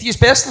 Does he speak to you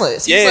personally?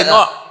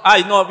 Yeah,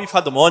 we've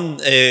had him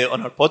on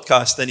our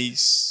podcast, and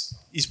he's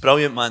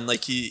brilliant, man.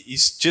 Like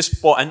he's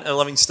just bought into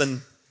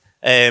Livingston.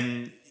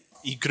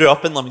 He grew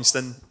up in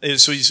Livingston,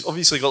 so he's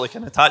obviously got like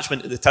an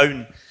attachment to the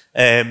town.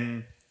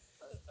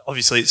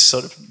 Obviously, it's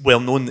sort of well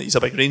known that he's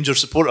a big Rangers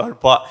supporter,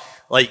 but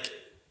like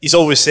he's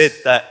always said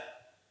that,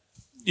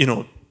 you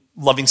know,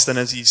 Livingston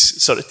is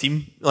his sort of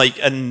team. Like,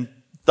 and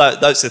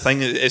that's the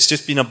thing. It's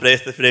just been a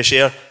breath of fresh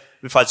air.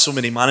 We've had so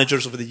many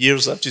managers over the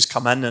years that have just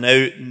come in and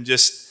out and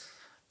just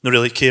not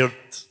really cared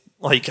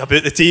like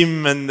about the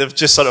team, and they've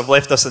just sort of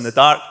left us in the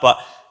dark. But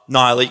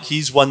nah, like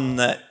he's one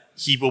that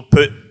he will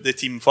put the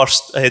team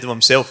first ahead of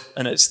himself,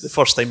 and it's the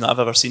first time that I've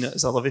ever seen it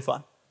as a Livy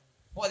fan.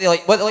 What do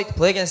they like to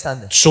play against,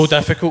 Andy? So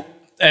difficult.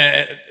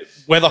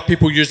 Whether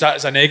people use that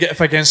as a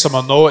negative against them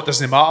or not, it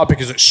doesn't matter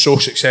because it's so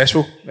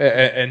successful.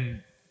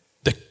 And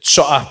the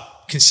sort of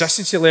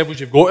consistency levels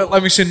you've got at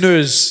Livingston now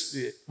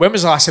is... When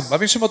was the last time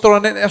Livingston were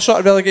drawn into a sort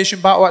of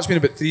relegation battle? That's been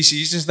about 3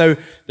 seasons now.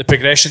 The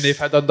progression they've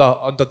had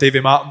under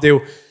Davy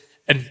Martindale.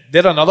 And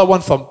they're another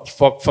one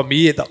for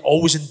me. They're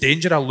always in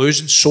danger of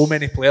losing so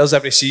many players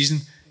every season.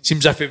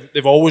 Seems as if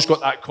they've always got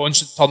that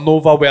constant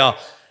turnover where...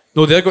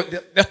 No, they're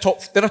a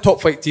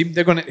top flight team.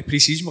 They're going into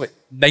pre-season with like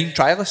 9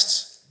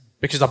 trialists.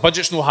 Because their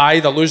budget's no high,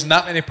 they're losing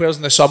that many players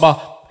in the summer,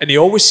 and he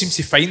always seems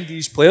to find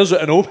these players out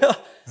of nowhere.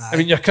 I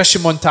mean, your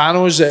Christian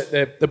Montano's,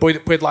 the boy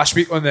that played last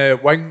week on the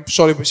wing,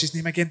 sorry, what's his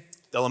name again?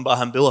 Dylan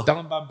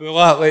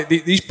Bambula. Like,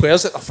 these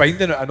players that they're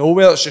finding out of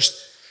nowhere, it's just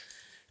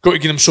got to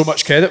give them so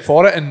much credit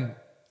for it. And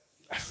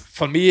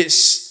for me,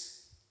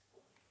 it's,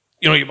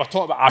 you know, you were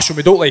talking about Ashton,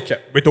 we don't like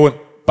it, we don't,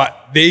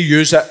 but they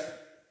use it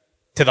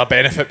to their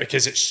benefit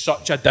because it's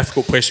such a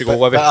difficult place to go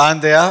live in. But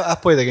Andy, I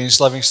played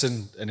against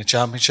Livingston in the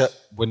Championship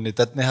when they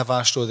didn't have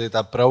Astro. They had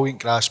a brilliant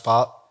grass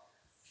park.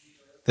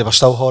 They were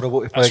still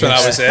horrible to play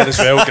against. That's when I was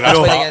there as well.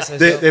 Grass park.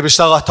 They were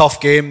still a tough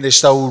game. They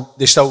still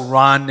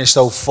ran. They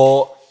still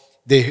fought.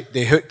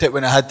 They hooked it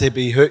when it had to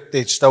be hooked.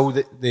 They still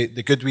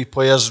the good wee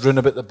players run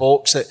about the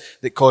box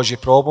that cause you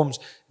problems.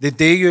 They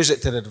do use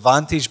it to their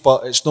advantage,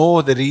 but it's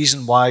no the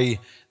reason why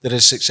they're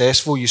as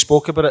successful. You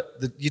spoke about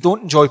it. You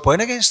don't enjoy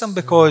playing against them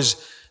because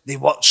they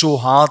work so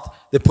hard.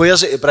 The players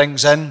that he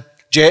brings in,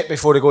 Jet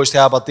before he goes to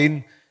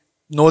Aberdeen,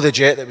 know the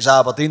Jet that was at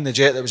Aberdeen, the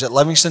Jet that was at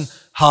Livingston,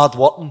 hard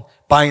working,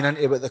 buying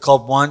into what the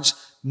club wants.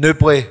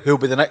 Newbley, who'll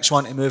be the next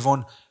one to move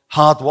on,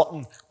 hard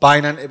working,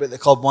 buying into what the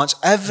club wants.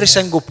 Every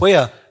single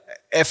player,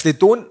 if they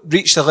don't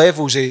reach the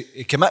levels of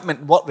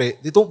commitment and work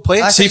rate, they don't play.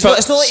 It's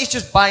not like he's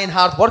just buying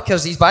hard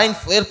workers, he's buying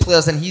flair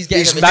players and he's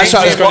getting them. That's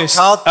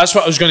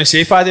what I was going to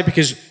say, Faddy,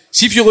 because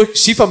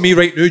see for me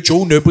right now,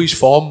 Joe Newbley's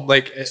form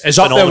is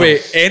up there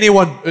with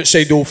anyone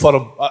outside Old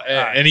Firm,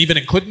 and even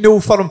including the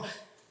Old Firm.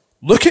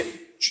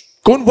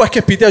 Go on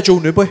Wikipedia, Joe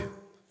Newbley.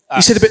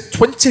 He's had about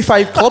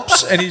 25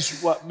 clubs in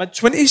his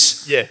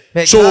mid-20s. Yeah.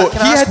 Mate, so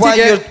can I ask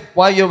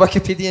why you're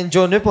Wikipediaing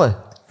Joe Newbley?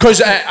 Because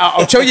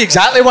I'll tell you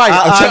exactly why.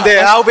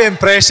 I'll be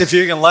impressed if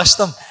you can list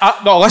them.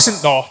 No,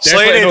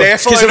 Slaney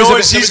definitely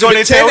knows he's going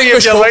to tell you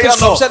if you're right or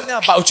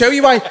not. But I'll tell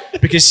you why.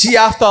 Because see,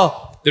 after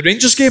the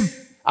Rangers game,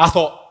 I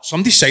thought,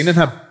 somebody's signing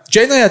him.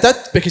 Genuinely, I did,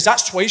 because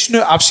that's twice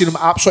now I've seen him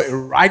absolutely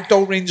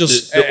ragdoll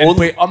Rangers and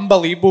play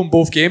unbelievable in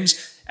both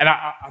games. And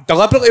I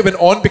deliberately went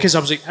on because I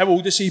was like, how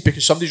old is he?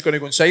 Because somebody's going to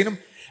go and sign him.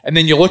 And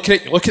then you look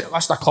at the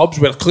list of clubs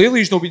where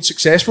clearly he's not been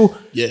successful.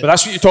 Yeah. But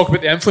that's what you talk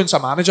about, the influence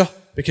of manager.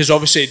 Because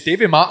obviously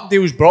Davy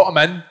Martindale's brought him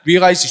in,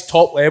 realised he's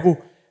top level,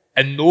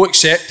 and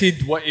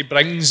accepted what he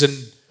brings. And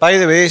by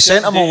the way,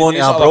 sent him on loan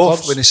to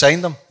Arbroath when he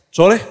signed him.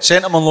 Sorry?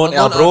 Sent him on loan to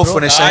Arbroath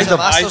when he signed him.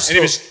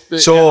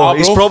 So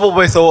he's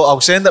probably thought, I'll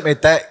send it to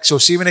Dick. So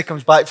see when he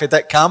comes back for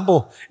Dick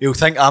Campbell, he'll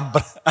think I'm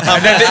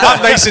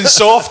nice and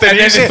soft and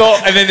easy.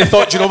 And then they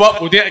thought, do you know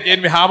what, we'll do it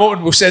again with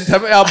Hamilton, we'll send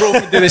him to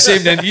Arbroath and do the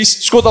same. Then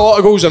he's scored a lot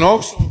of goals and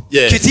all. So.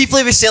 Yeah. Could he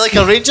play with Celtic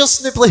or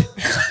Rangers, Newbley?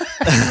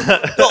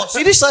 No,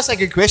 seriously, that's a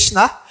good question,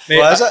 huh?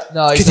 What is it?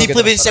 No, could he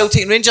play with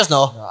Celtic and Rangers?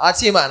 No. I'd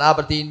see him at an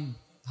Aberdeen,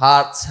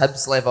 Hearts,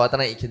 Hibs level. I don't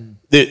think he can...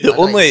 The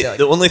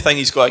only thing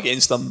he's got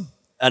against him,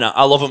 and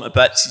I love him to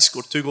bits, he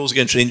scored 2 goals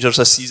against Rangers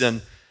this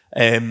season,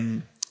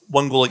 1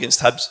 goal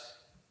against Hibs,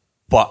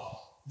 but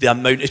the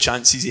amount of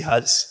chances he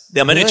has.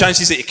 The amount of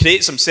chances that he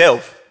creates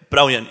himself,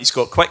 brilliant. He's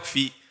got quick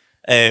feet.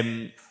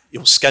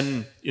 He'll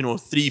skin,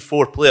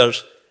 3-4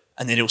 players,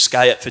 and then he'll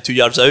sky it for 2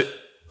 yards out.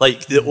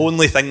 Like, the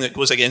only thing that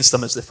goes against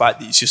him is the fact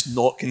that he's just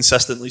not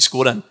consistently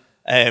scoring,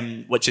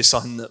 which is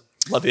something that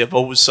Livy have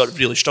always sort of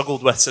really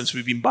struggled with since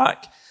we've been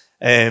back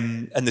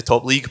in the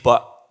top league.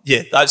 But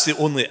yeah, that's the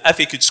only, if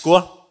he could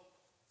score,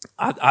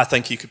 I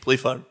think he could play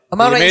for him. Am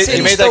I right in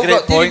saying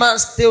Davy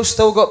Martindale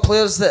still got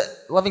players that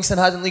Livingston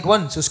had in League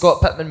One? So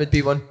Scott Pittman would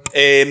be one.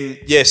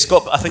 Yeah,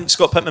 I think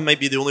Scott Pittman might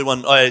be the only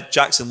one.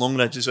 Jackson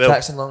Longridge as well.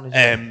 Jackson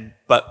Longridge.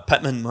 But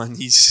Pittman, man,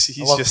 he's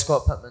I love just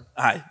Scott Pittman.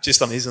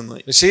 Just amazing.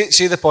 Like. But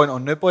see the point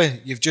on Newboy.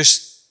 You've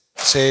just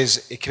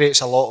says he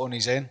creates a lot on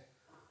his end,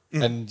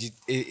 and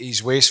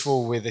he's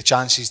wasteful with the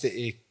chances that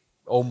he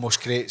almost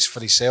creates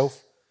for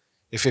himself.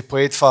 If he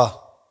played for,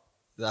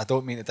 I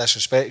don't mean to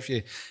disrespect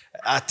you,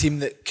 a team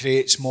that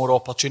creates more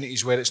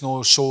opportunities where it's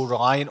not so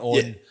reliant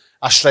on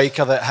a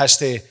striker that has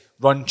to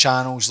run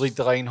channels, lead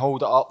the line,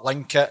 hold it up,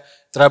 link it,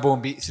 dribble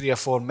and beat 3 or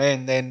 4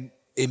 men, then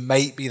he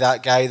might be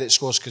that guy that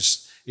scores,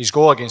 because his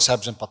goal against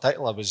Hibs in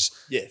particular was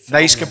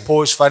nice,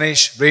 composed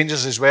finish.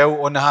 Rangers as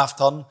well on the half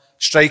turn,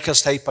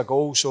 strikers type of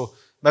goal. So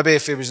maybe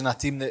if he was in a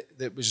team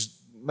that was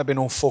maybe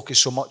not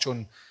focused so much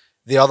on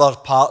the other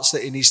parts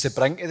that he needs to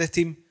bring to the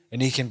team,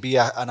 and he can be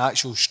an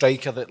actual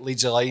striker that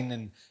leads the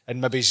line,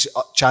 and maybe his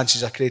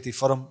chances are created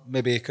for him,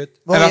 maybe he could.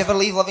 Will he ever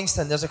leave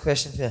Livingston? There's a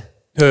question for you.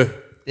 Who?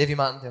 Davy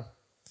Martindale.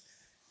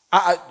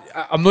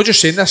 I'm not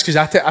just saying this because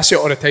I say it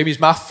all the time. He's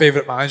my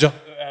favourite manager.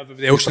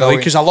 Everybody else in the league,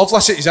 because I love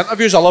listening to his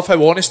interviews. I love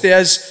how honest he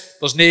is.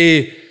 There's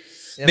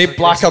no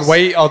black or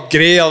white or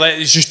grey, or that.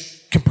 It's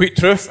just complete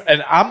truth.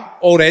 And I'm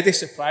already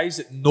surprised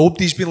that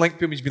nobody's been linked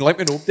to him. He's been linked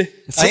with nobody.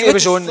 I think he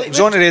was on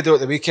the radio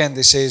at the weekend.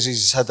 He says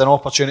he's had an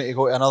opportunity to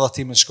go to another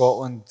team in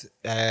Scotland,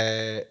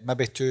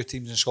 maybe 2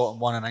 teams in Scotland,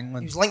 1 in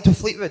England. He was linked to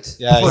Fleetwood.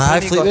 Yeah,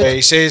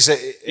 he says that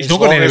he's not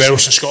going anywhere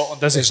else in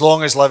Scotland, does he? As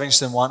long as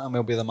Livingston want him,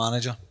 he'll be the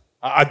manager.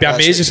 I'd be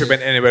amazed if he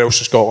went anywhere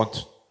else in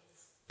Scotland,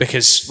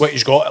 because what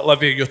he's got at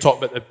Livy, you're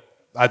talking about the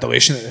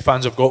adulation that the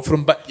fans have got for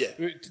him. But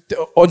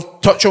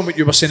touch on what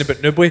you were saying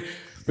about Newboy.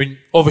 When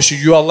obviously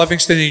you are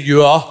Livingston and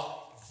you are,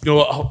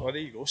 there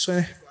you go,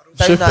 Slaney.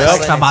 Down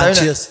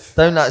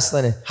that,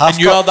 Slaney. And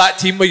you are that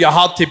team where you're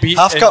hard to beat.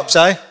 Half cups,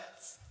 aye.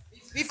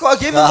 We've got a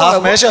game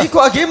tomorrow. We've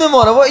got a game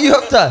tomorrow. What are you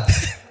up to?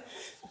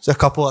 There's a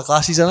couple of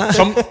glasses in it.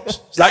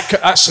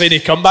 That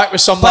Slaney comeback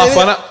with some laugh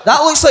in it.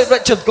 That looks like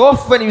Richard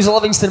Gough when he was a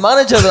Livingston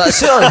manager with that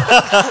suit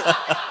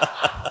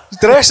on. He's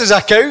dressed as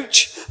a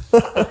couch.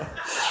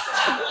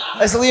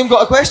 Has Liam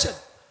got a question?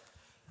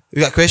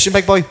 You got a question,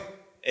 big boy?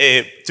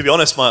 To be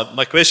honest,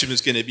 my question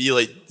was going to be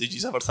like, did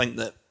you ever think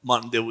that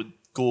Martindale would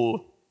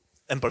go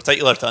in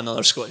particular to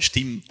another Scottish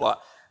team? But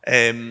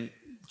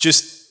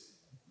just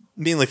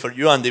mainly for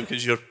you, Andy,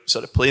 because you're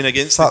sort of playing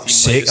against the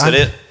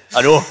team.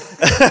 I know.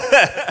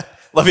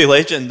 Livy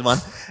legend, man.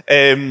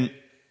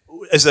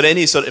 Is there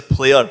any sort of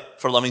player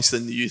for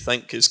Livingston that you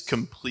think is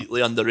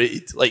completely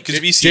underrated? Like, because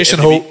we see Jason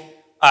Holt.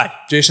 Aye,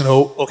 Jason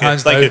Holt. Okay,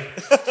 hands thank down.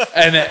 you.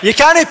 And you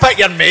can't pick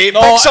your mate.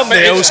 Pick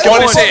somebody else.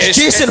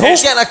 Jason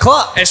Holt getting a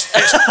clap.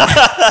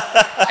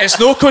 It's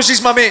no because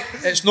he's my mate.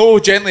 It's no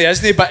generally,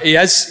 isn't he? But he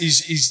is.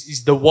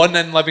 He's the one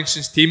in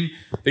Livingston's team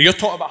that you're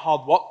talking about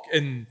hard work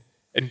and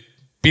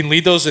being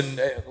leaders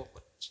and.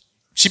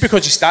 See,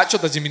 because his stature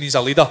doesn't mean he's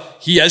a leader.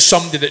 He is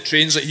somebody that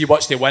trains like he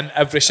wants to win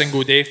every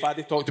single day.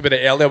 Faddy talked about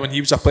it earlier when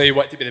he was a player, he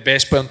wanted to be the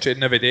best player and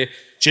training every day.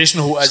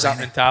 Jason Holt has that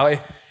mentality.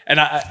 And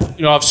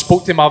I've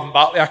spoke to Marvin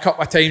Bartley a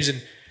couple of times,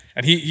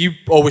 and he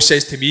always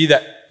says to me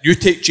that you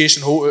take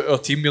Jason Holt out of our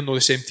team, you're not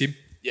the same team.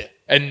 Yeah.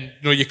 And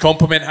you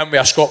compliment him with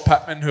a Scott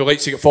Pittman who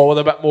likes to get forward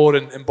a bit more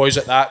and boys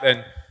like that,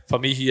 then for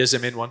me he is the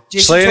main one.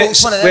 Slaney,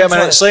 wait a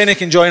minute, Slaney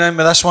can join in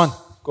with this one.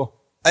 Go.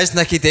 Is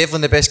Nicky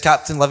Devlin the best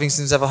captain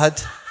Livingston's ever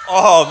had?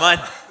 Oh man,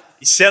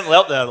 he's certainly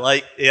up there.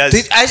 Like he is.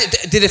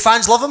 Do the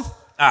fans love him?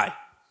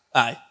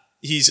 Aye.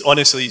 He's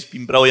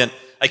been brilliant.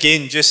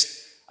 Again,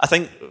 I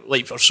think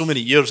like for so many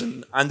years,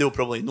 and Andy will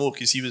probably know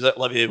because he was at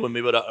Livy when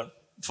we were at our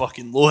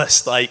fucking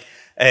lowest. Like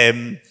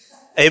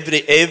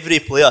every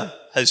player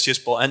has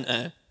just bought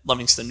into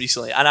Livingston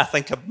recently, and I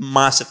think a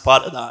massive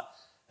part of that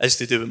is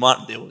to do with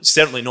Martindale. It's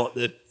certainly not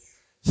the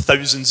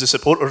thousands of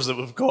supporters that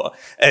we've got.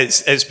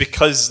 It's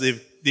because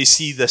they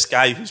see this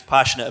guy who's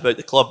passionate about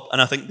the club,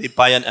 and I think they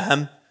buy into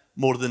him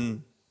more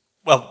than,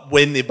 well,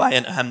 when they buy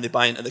into him, they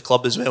buy into the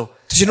club as well.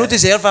 Does he not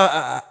deserve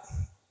an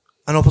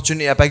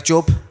opportunity, a big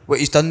job, what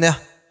he's done there?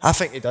 I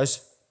think he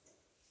does.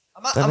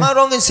 Am I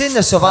wrong in saying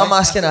this? So if I'm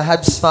asking a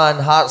Hibs fan,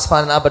 Hearts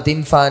fan,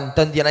 Aberdeen fan,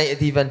 Dundee United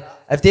even,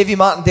 if Davy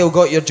Martindale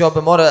got your job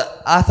tomorrow,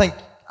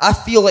 I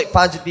feel like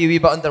fans would be a wee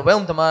bit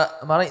underwhelmed. Am I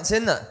right in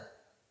saying that?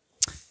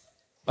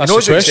 He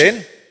knows what he's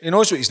saying. He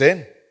knows what he's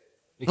doing.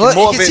 You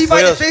can see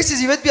by the faces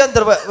he would be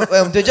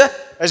underwhelmed, did you?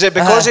 Is it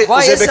because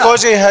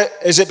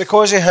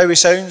of how he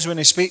sounds when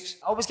he speaks?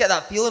 I always get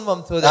that feeling with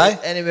him though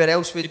that anywhere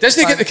else would. He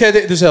doesn't get the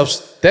credit he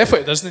deserves.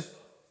 Definitely doesn't he?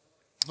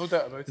 No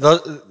doubt about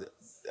it.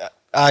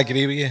 I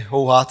agree with you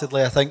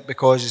wholeheartedly. I think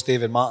because it's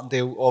David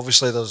Martindale,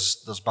 obviously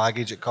there's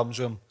baggage that comes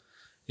with him.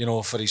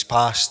 for his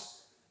past.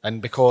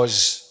 And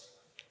because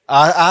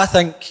I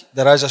think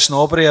there is a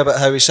snobbery about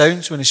how he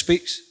sounds when he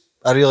speaks.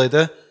 I really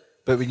do.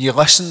 But when you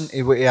listen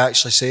to what he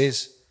actually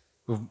says,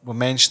 we've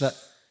mentioned it,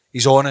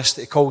 he's honest,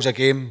 he calls a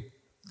game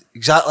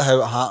exactly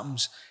how it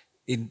happens.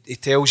 He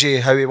tells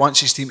you how he wants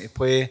his team to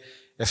play.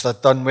 If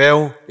they've done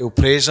well, he'll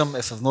praise them.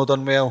 If they've not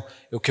done well,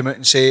 he'll come out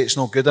and say it's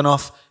not good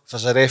enough. If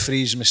there's a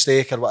referee's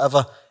mistake or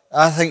whatever.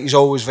 I think he's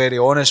always very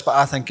honest, but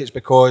I think it's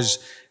because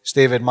it's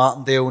David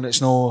Martindale and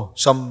it's no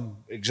some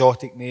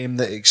exotic name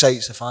that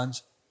excites the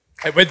fans.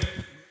 It would.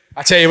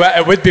 I tell you what,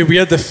 it would be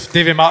weird if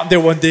David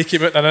Martindale one day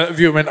came out in an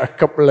interview and went a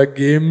couple of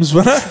games,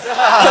 wouldn't it?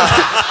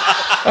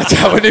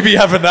 I wouldn't be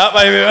having that,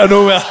 maybe. I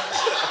know.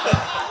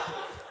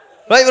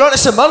 Right, we're on to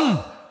St Mirren.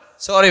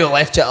 Sorry we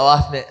left you to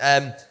laugh, mate.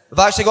 We've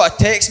actually got a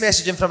text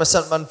message in from a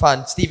St Mirren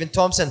fan, Stephen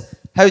Thompson.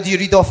 How do you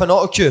read off an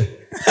auto cue?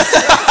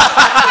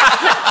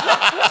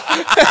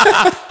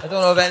 I don't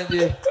know if any of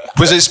you...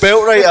 Was it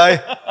spelt right, aye?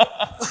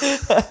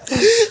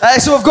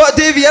 So we've got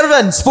Davy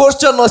Irvine, sports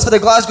journalist for the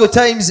Glasgow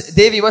Times.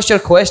 Davy, what's your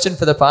question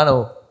for the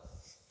panel?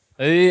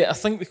 I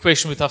think the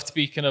question would have to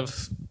be kind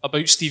of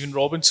about Stephen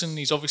Robinson.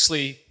 He's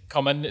obviously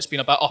come in, it's been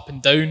a bit up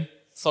and down.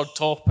 Third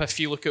top if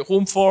you look at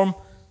home form,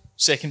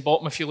 second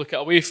bottom if you look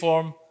at away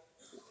form.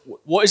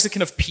 What is the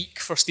kind of peak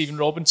for Stephen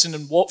Robinson,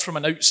 and what, from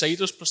an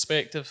outsider's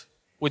perspective,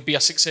 would be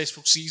a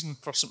successful season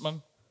for St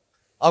Mirren?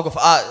 I'll go for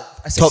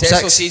a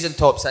successful season,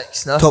 top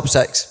six. No? Top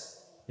six.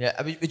 Yeah,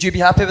 would you be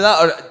happy with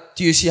that, or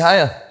do you see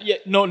higher? Yeah,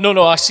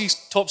 no. I see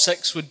top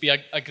six would be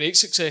a great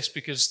success,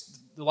 because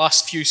the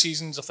last few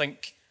seasons I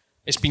think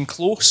it's been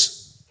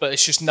close, but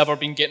it's just never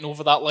been getting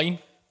over that line.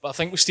 But I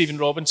think with Stephen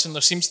Robinson,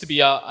 there seems to be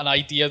an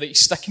idea that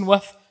he's sticking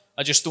with.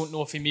 I just don't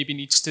know if he maybe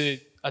needs to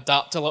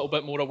adapt a little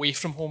bit more away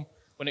from home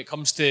when it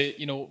comes to,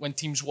 when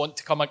teams want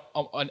to come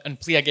and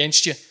play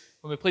against you.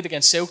 When we played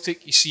against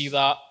Celtic, you see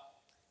that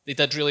they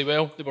did really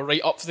well. They were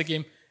right up for the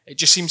game. It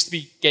just seems to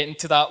be getting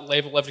to that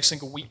level every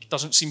single week.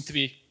 Doesn't seem to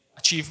be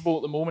achievable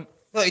at the moment.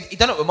 Well, he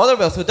done it with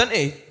Motherwell, though, didn't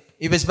he?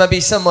 He was maybe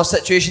a similar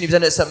situation. He was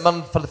in at St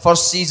Mirren for the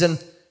first season,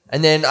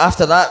 and then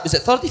after that, was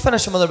it third he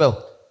finished for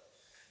Motherwell?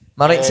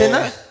 Am I right in saying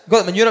that?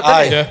 Got them in Europe,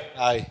 didn't he? Yeah.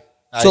 Aye.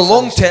 So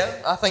long term,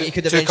 I think he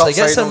could eventually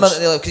get St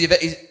Mirren, because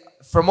he's,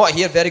 from what I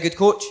hear, very good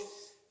coach.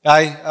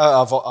 Aye,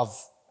 I've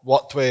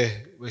worked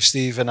with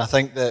Steve, and I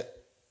think that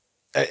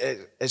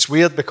it's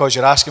weird because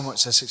you're asking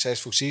what's a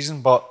successful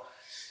season, but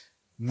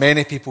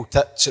many people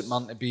tipped St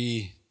Mirren to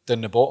be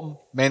down the bottom.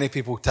 Many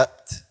people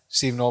tipped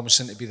Stephen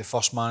Robinson to be the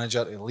first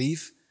manager to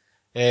leave.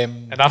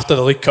 And after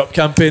the League Cup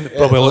campaign, it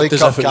probably looked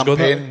as if it was going.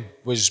 The League Cup campaign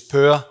was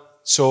poor.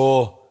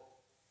 So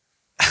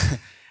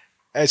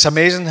it's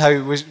amazing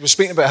how we're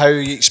speaking about how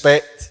you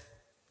expect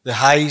the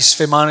highs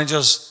for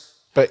managers,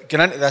 but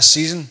going into this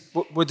season,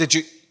 what did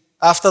you,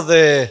 after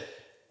the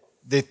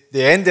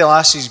end of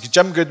last season,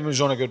 Jim Goodwin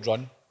was on a good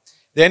run.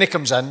 Then he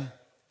comes in,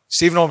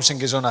 Stephen Robinson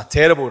goes on a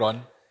terrible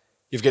run.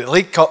 You've got the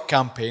League Cup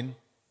campaign.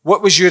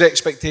 What was your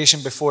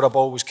expectation before a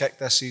ball was kicked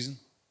this season?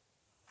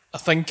 I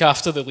think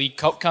after the League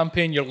Cup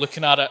campaign, you're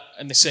looking at it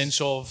in the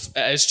sense of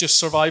it is just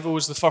survival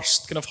as the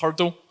first kind of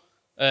hurdle.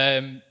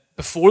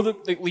 Before the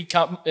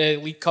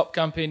League Cup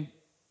campaign,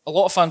 a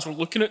lot of fans were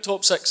looking at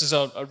top six as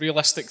a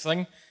realistic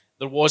thing.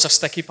 There was a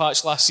sticky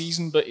patch last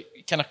season, but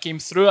it kind of came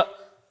through it.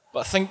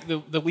 But I think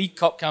the League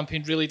Cup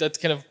campaign really did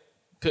kind of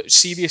put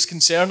serious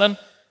concern in.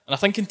 And I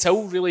think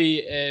until really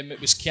it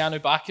was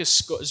Keanu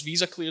Bacchus got his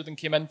visa cleared and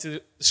came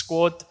into the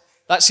squad,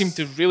 that seemed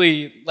to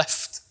really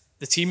lift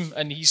the team,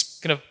 and he's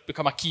kind of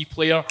become a key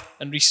player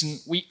in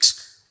recent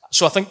weeks.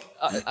 So I think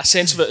a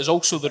sense of it is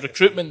also the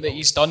recruitment that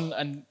he's done,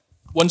 and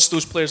once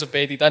those players have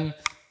bedded in,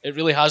 it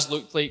really has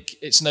looked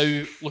like it's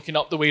now looking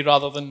up the way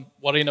rather than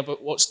worrying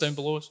about what's down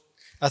below us.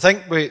 I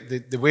think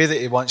the way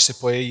that he wants to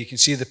play, you can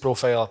see the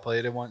profile of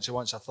player he wants. He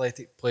wants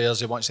athletic players.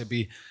 He wants to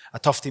be a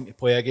tough team to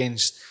play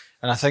against.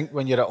 And I think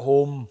when you're at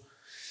home,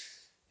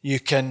 you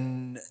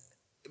can...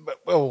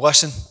 Well,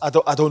 listen, I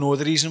don't know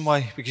the reason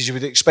why, because you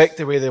would expect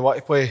the way they want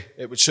to play,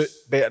 it would suit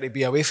better to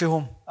be away from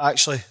home,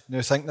 actually,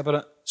 now thinking about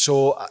it.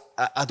 So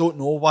I don't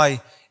know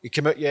why he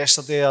came out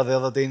yesterday or the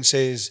other day and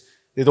says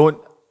they don't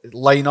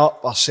line up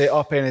or set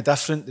up any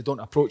different, they don't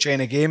approach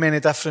any game any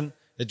different.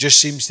 It just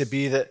seems to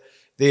be that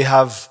they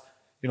have,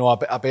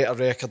 a better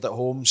record at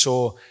home.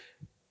 So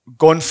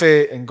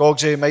Gonfe and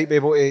Gogsy might be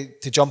able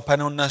to jump in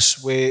on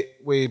this.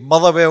 With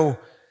Motherwell,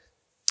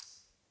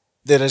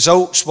 the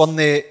results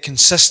weren't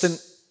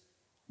consistent,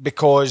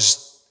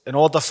 because in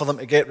order for them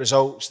to get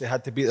results, they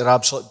had to be their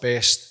absolute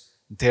best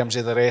in terms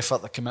of their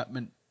effort, their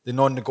commitment, the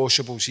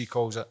non-negotiables, he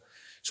calls it.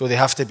 So they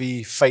have to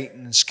be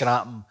fighting and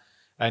scrapping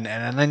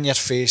and in your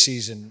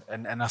faces and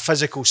a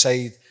physical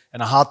side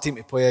and a hard team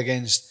to play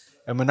against.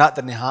 And when that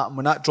didn't happen,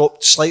 when that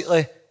dropped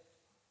slightly,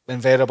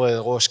 invariably they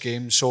lost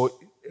games. So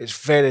it's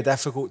very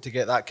difficult to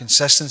get that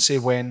consistency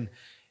when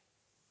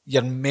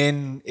your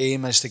main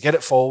aim is to get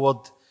it forward,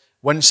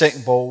 win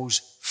second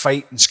balls,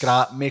 fight and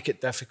scrap, make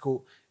it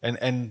difficult.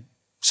 And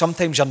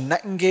sometimes you're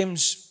nicking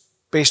games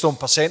based on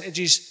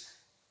percentages,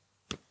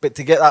 But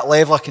to get that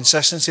level of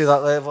consistency,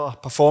 that level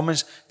of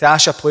performance, to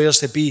ask your players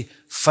to be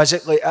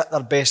physically at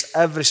their best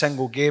every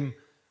single game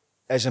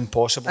is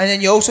impossible. And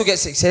then you also get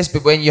success,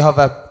 but when you have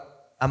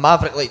a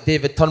maverick like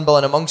David Turnbull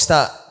in amongst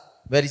that,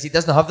 whereas he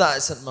doesn't have that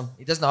at St Mirren.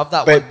 He doesn't have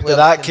that one player.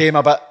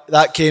 But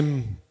that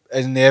came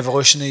in the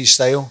evolution of his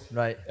style.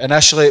 Right.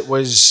 Initially it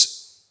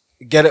was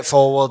get it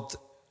forward,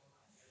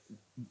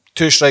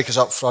 2 strikers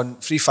up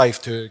front,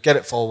 3-5-2, get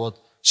it forward,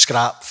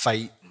 scrap,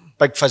 fight,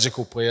 big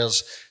physical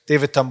players.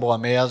 David Turnbull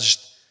emerged.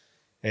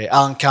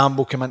 Alan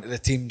Campbell came into the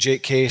team,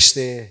 Jake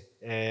Hasty,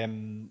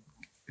 who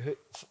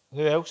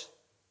else?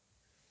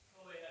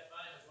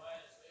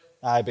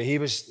 Aye, but he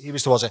was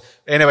towards it.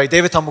 Anyway,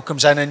 David Turnbull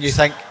comes in and you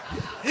think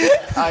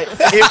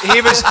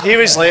he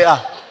was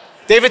later.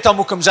 David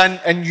Turnbull comes in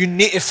and you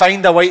need to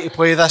find a way to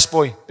play this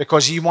boy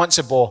because he wants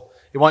a ball.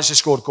 He wants to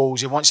score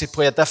goals. He wants to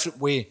play a different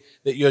way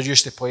that you're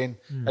used to playing.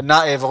 And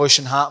that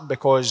evolution happened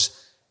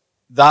because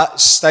that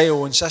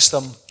style and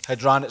system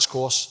had ran its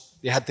course.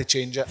 They had to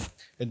change it.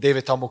 And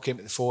David Turnbull came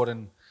to the fore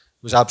and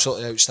was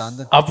absolutely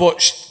outstanding. I've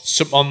watched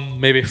someone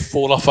maybe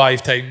 4 or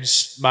 5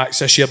 times max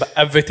this year, but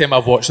every time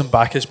I've watched him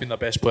back, he's been their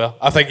best player.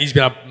 I think he's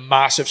been a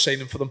massive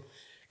signing for them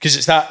because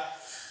it's that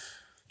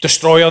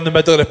destroyer in the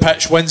middle of the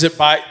pitch, wins it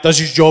back, does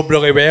his job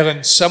really well.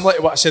 And similar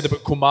to what I said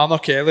about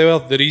Kilmarnock earlier,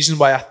 the reason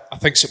why I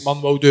think St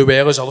Mirren will do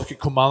well is I look at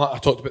Kilmarnock, I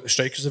talked about the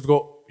strikers they've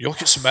got. You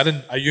look at St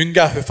Mirren,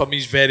 Ayunga, who for me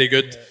is very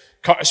good,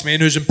 Curtis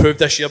Main, who's improved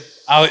this year,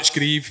 Alex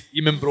Grieve,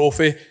 Eamon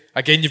Brophy.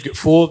 Again, you've got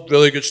 4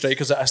 really good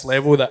strikers at this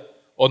level that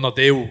on their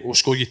day will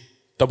score you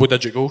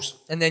double-digit goals.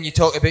 And then you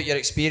talk about your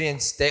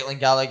experience,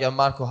 Declan Gallagher,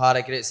 Marco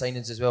Hara, great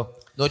signings as well.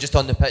 Not just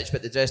on the pitch,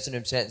 but the dressing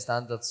room setting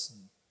standards.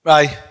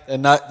 Aye,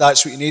 and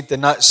that's what you need,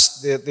 and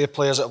that's the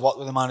players that have worked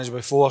with the manager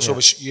before. So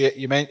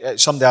you meant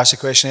somebody asked a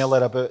question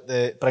earlier about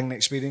bringing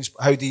experience.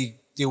 How do you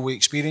deal with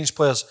experienced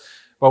players?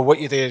 Well, what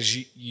you do is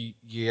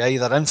you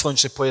either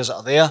influence the players that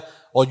are there,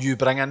 or you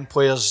bring in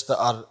players that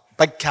are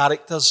big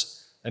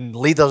characters and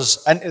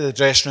leaders into the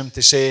dressing room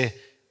to say,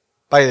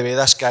 by the way,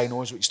 this guy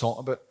knows what he's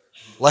talking about.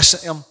 Listen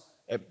to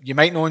him. You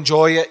might not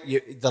enjoy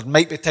it. There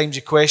might be times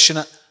you question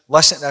it.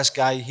 Listen to this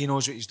guy. He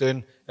knows what he's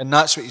doing. And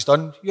that's what he's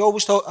done. I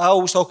always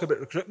talk about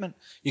recruitment.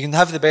 You can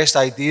have the best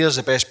ideas,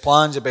 the best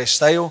plans, the best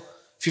style.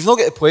 If you've not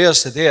got the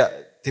players to do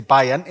it, to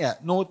buy into it,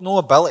 no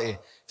ability.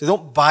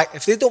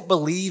 If they don't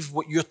believe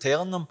what you're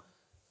telling them,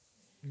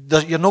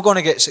 you're not going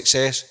to get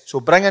success. So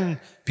bring in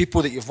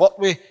people that you've worked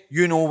with.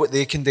 You know what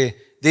they can do.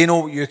 They know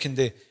what you can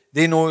do.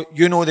 You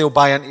know they'll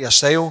buy into your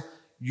style.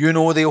 You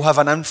know they'll have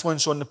an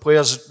influence on the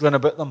players that run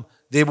about them.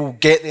 They will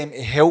get them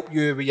to help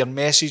you with your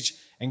message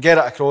and get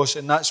it across,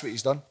 and that's what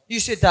he's done. You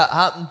said that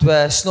happened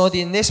with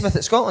Snoddy and Naismith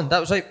at Scotland. That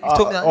was right. You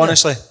told me that.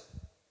 Honestly.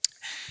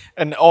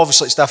 And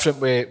obviously it's different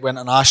with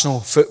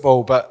international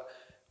football, but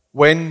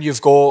when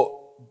you've got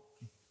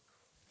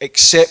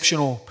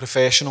exceptional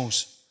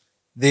professionals,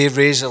 they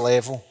raise the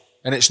level.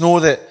 And it's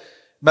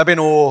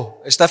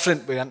it's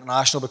different with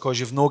international because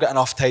you've not got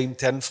enough time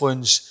to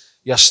influence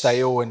your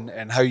style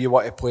and how you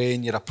want to play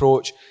and your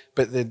approach.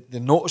 But the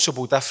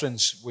noticeable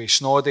difference with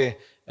Snoddy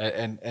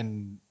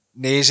and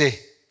Nazy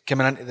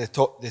coming into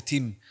the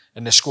team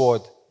and the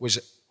squad was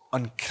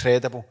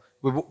incredible.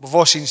 We've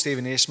all seen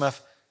Stephen A.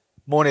 Smith,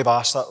 Money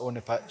Bastard on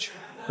the pitch,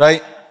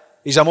 right?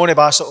 He's a Money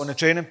Bastard on the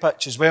training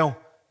pitch as well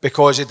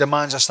because he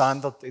demands a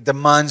standard, he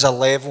demands a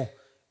level,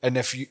 and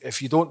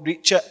if you don't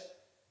reach it,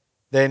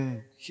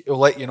 then he'll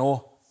let you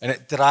know, and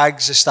it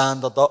drags the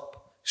standard up.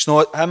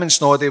 Him and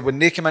Snoddy, when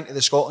they came into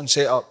the Scotland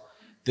setup,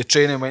 the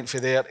training went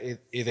from there to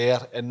there,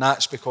 and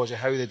that's because of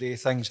how they do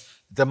things.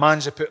 The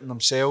demands they put on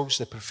themselves,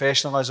 the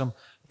professionalism,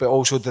 but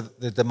also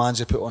the demands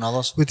they put on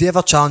others. Would you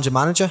ever challenge a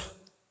manager?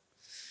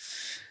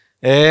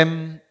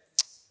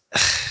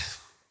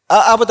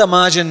 I would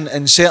imagine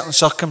in certain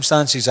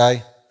circumstances,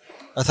 I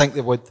think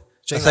they would.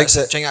 Do you think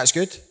that's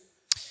good?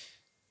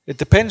 It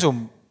depends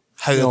on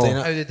how they're doing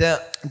it. How they do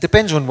it. It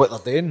depends on what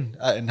they're doing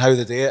and how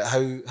they do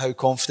it, how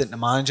confident the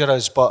manager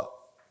is. But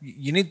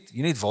you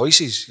need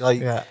voices.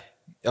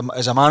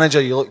 As a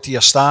manager, you look to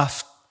your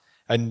staff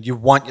and you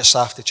want your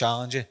staff to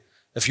challenge you.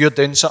 If you're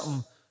doing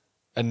something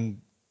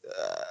and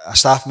a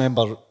staff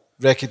member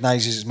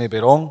recognises it's maybe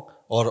wrong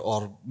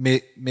or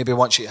maybe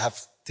wants you to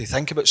have to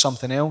think about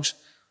something else,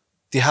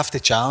 they have to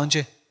challenge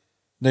you.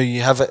 Now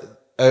you have it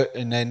out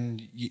and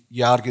then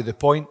you argue the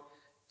point.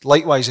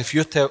 Likewise, if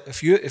you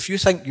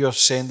think you're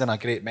sending a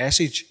great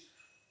message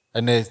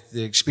and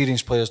the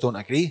experienced players don't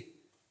agree,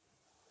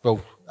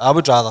 well, I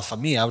would rather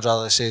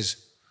say,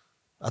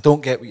 I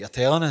don't get what you're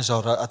telling us,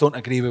 or I don't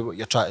agree with what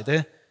you're trying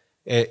to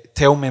do.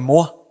 Tell me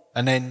more,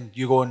 and then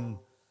you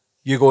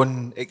go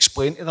and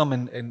explain to them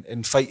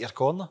and fight your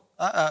corner.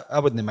 I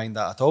wouldn't mind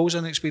that at all as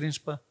an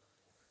experienced player.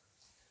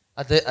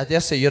 I dare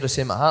say you're the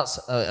same at Hearts.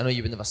 I know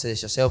you would never say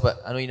this yourself, but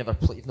I know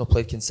you've not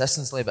played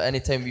consistently. But any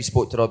time we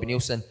spoke to Robbie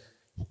Nielsen,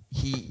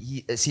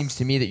 it seems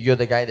to me that you're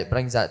the guy that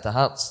brings that to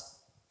Hearts.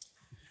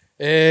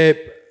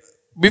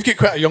 We've got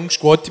quite a young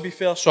squad, to be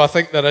fair, so I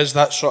think there is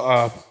that sort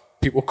of,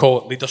 people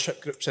call it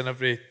leadership groups in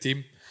every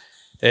team,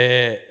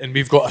 and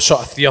we've got a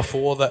sort of 3 or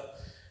 4 that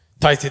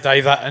try to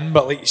dive that in,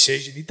 but like you say,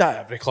 you need that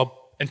at every club.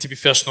 And to be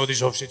fair,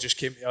 Snoddy's obviously just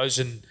came to us,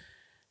 and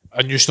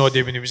I knew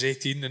Snoddy when he was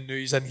 18, and now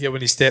he's in here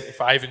when he's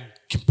 35 and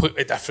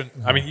completely different.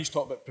 I mean, he's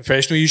talking about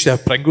professional. He used to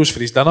have Pringles for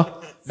his dinner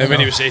when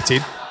he was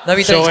 18. Now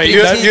he So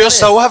you're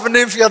still having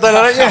them for your dinner,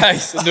 aren't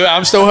you? No,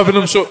 I'm still having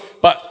them.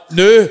 But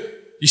now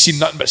you see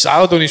nothing but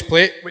salad on his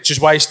plate, which is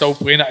why he's still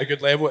playing at a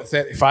good level at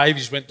 35.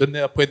 He's went down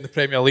there, played in the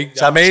Premier League.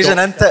 It's amazing,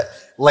 isn't it?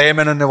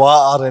 Lemon in the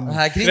water and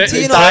green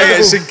tea.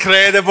 It's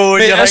incredible.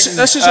 Mate,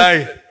 this is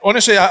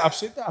honestly, I've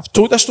said that. I've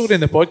told this story in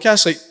the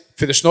podcast. Like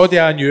for the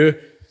Snoddy I knew,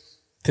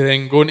 to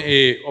then going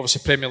to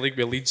obviously Premier League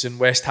with Leeds and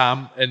West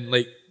Ham, and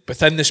like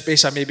within the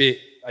space of maybe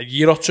a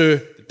year or two,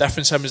 the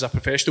difference him as a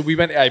professional. We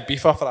went to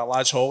Ibiza for a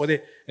lad's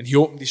holiday, and he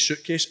opened his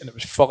suitcase and it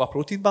was full of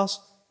protein bars.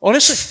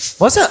 Honestly,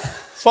 was it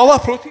full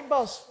of protein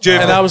bars?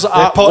 And I was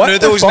like, pot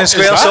noodles and a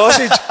square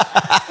sausage.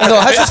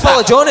 No, his was full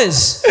of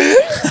Johnny's.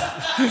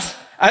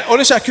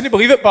 Honestly, I couldn't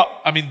believe it.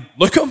 But I mean,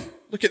 look at him.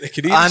 Look at the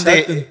career.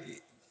 And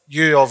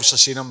you obviously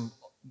seen him.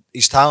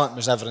 His talent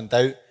was never in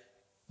doubt.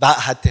 That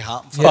had to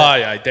happen for him.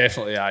 Aye,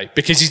 definitely, aye.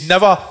 Because he's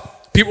never.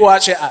 People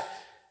actually,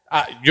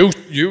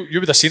 you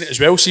would have seen it as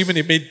well. See when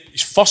he made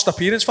his first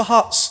appearance for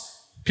Hearts,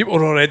 people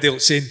were already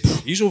saying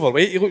he's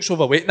overweight. He looks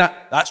overweight. And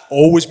that's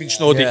always been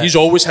Snoddy. Yeah. He's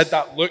always had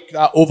that look,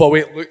 that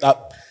overweight look,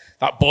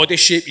 that body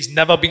shape. He's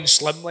never been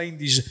slimlined.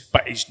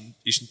 But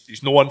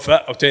he's no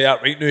unfit. I'll tell you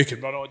that right now. He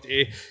can run all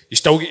day. You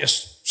still get your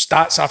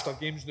stats after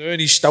games now, and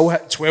he's still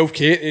hitting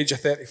 12k at the age of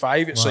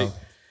 35. It's like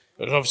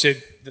there's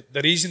obviously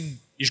the reason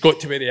he's got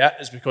to where he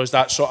is because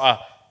that sort of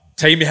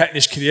time he hit in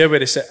his career where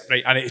he said,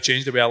 right, I need to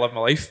change the way I live my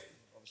life.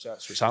 Obviously,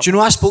 that's what's happening. Do you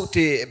know, I spoke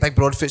to Big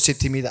Broadfoot, said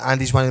to me that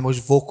Andy's one of the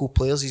most vocal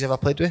players he's ever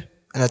played with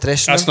in a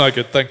dressing room. That's not a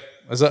good thing,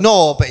 is it?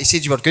 No, but he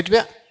said you were good with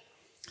it.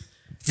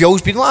 Have you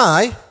always been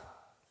like that,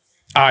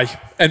 Aye,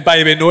 and by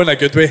the way, no in a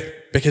good way,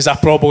 because I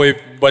probably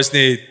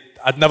wasn't.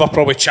 I'd never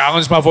probably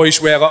challenged my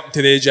voice well up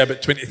to the age of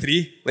about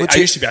 23. Like I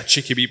used to be a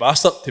cheeky wee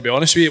bastard, to be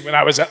honest with you. When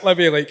I was at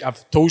Livy, like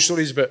I've told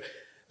stories about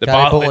the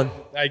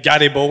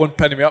Gary Bowen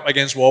pinning me up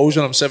against walls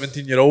when I'm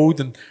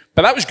 17-year-old,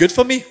 but that was good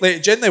for me. Like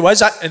it genuinely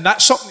was, and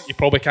that's something that you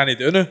probably can't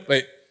do now.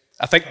 Like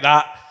I think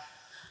that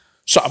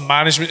sort of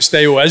management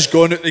style is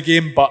going out the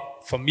game, but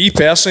for me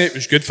personally, it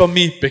was good for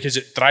me because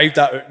it drove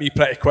that out of me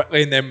pretty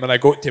quickly. And then when I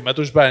got to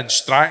Middlesbrough and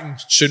Stratton,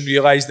 soon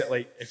realised that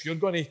like if you're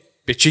going to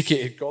be cheeky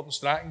to Gordon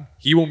Stratton,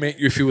 he will make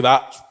you feel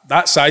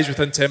that size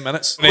within 10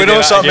 minutes. We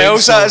know something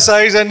else that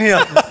size in here.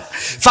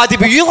 Faddy,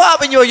 were you like that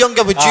when you were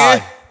younger? Would you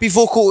be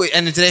vocal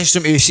in the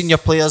dressing room to senior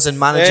players and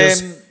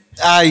managers?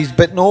 Aye,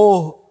 but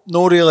no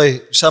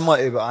really. Similar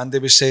to what Andy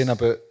was saying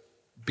about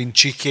being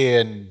cheeky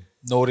and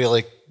not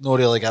really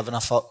giving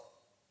a fuck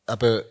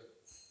about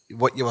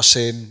what you were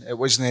saying. It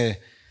wasn't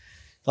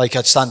like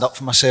I'd stand up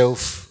for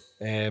myself.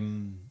 I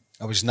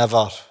was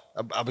never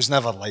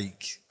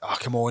like, oh,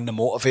 come on, the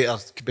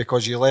motivator,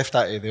 because you left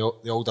that to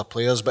the older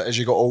players. But as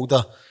you got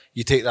older,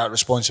 you take that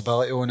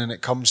responsibility on, and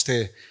it comes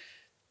to,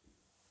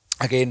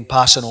 again,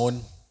 passing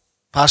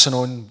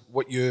on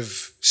what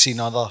you've seen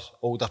other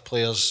older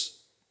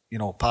players,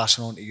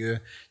 passing on to you.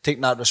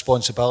 Taking that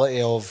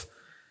responsibility of,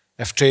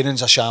 if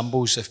training's a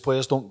shambles, if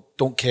players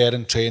don't care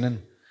in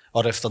training,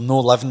 or if they're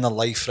not living their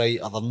life right,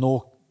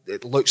 or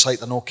it looks like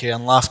they're not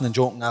caring, laughing and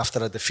joking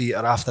after a defeat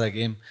or after a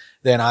game,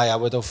 then I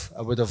would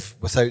have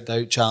without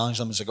doubt challenged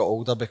them as I got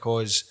older,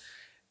 because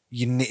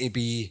you need to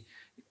be.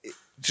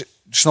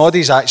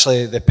 Snoddy's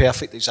actually the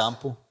perfect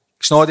example.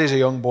 Snoddy's a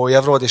young boy.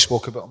 Everybody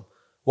spoke about him.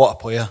 What a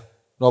player.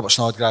 Robert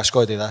Snodgrass,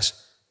 got to do this.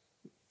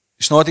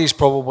 Snoddy's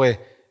probably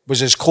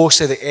was as close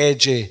to the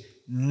edge of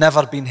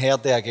never been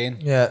heard of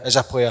again as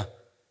a player.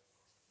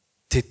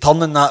 To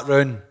turning that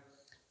round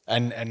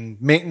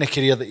and making the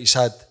career that he's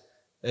had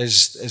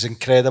is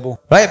incredible.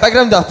 Right, big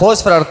round of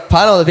applause for our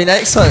panel. They've been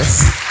excellent.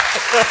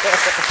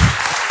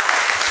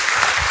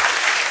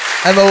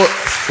 And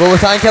we'll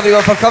thank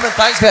everyone for coming.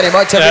 Thanks very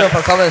much, everyone,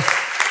 for coming.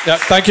 Yeah,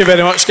 thank you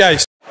very much,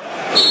 guys.